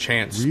 but give it a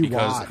chance.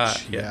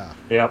 Rewatch,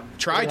 because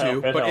try to,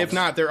 but if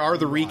not, there are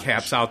the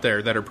recaps out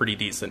there that are pretty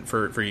decent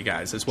for you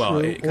guys as well.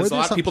 Because a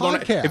lot of people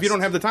don't. If you don't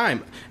have the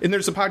time, and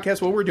there's a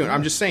podcast what we're doing.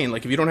 I'm just saying,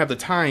 if you don't have the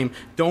time,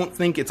 don't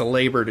think it's a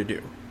labor to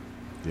do.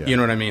 Yeah. You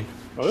know what I mean?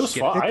 Oh, it was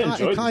fun. I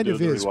enjoyed it. Kind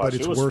of is, but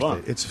it's worth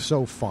it. It's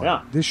so fun.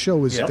 Yeah. This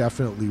show is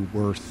definitely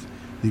worth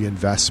the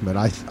investment.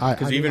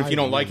 Because even if you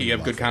don't like it, you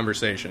have good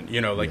conversation.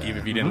 Even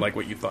if you didn't like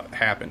what you thought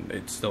happened,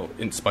 it still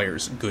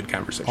inspires good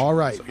conversation. All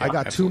right. So, I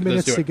got 2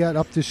 minutes to get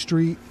up the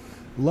street.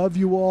 Love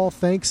you all.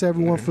 Thanks,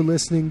 everyone, for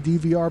listening.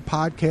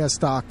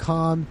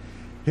 DVRpodcast.com.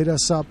 Hit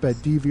us up at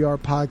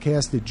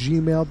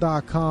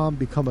dvrpodcast@gmail.com.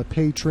 Become a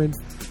patron.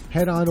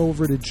 Head on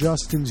over to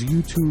Justin's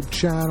YouTube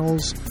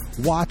channels.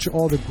 Watch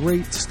all the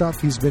great stuff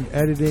he's been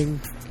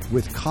editing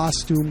with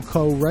Costume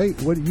Co., right?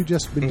 What have you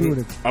just been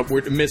doing?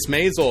 Miss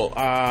Maisel,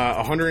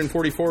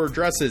 144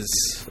 dresses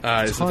is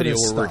the video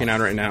we're working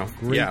on right now.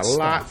 Great a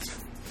lot.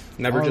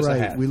 Never all just right. a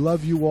hat. We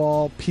love you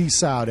all.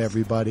 Peace out,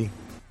 everybody.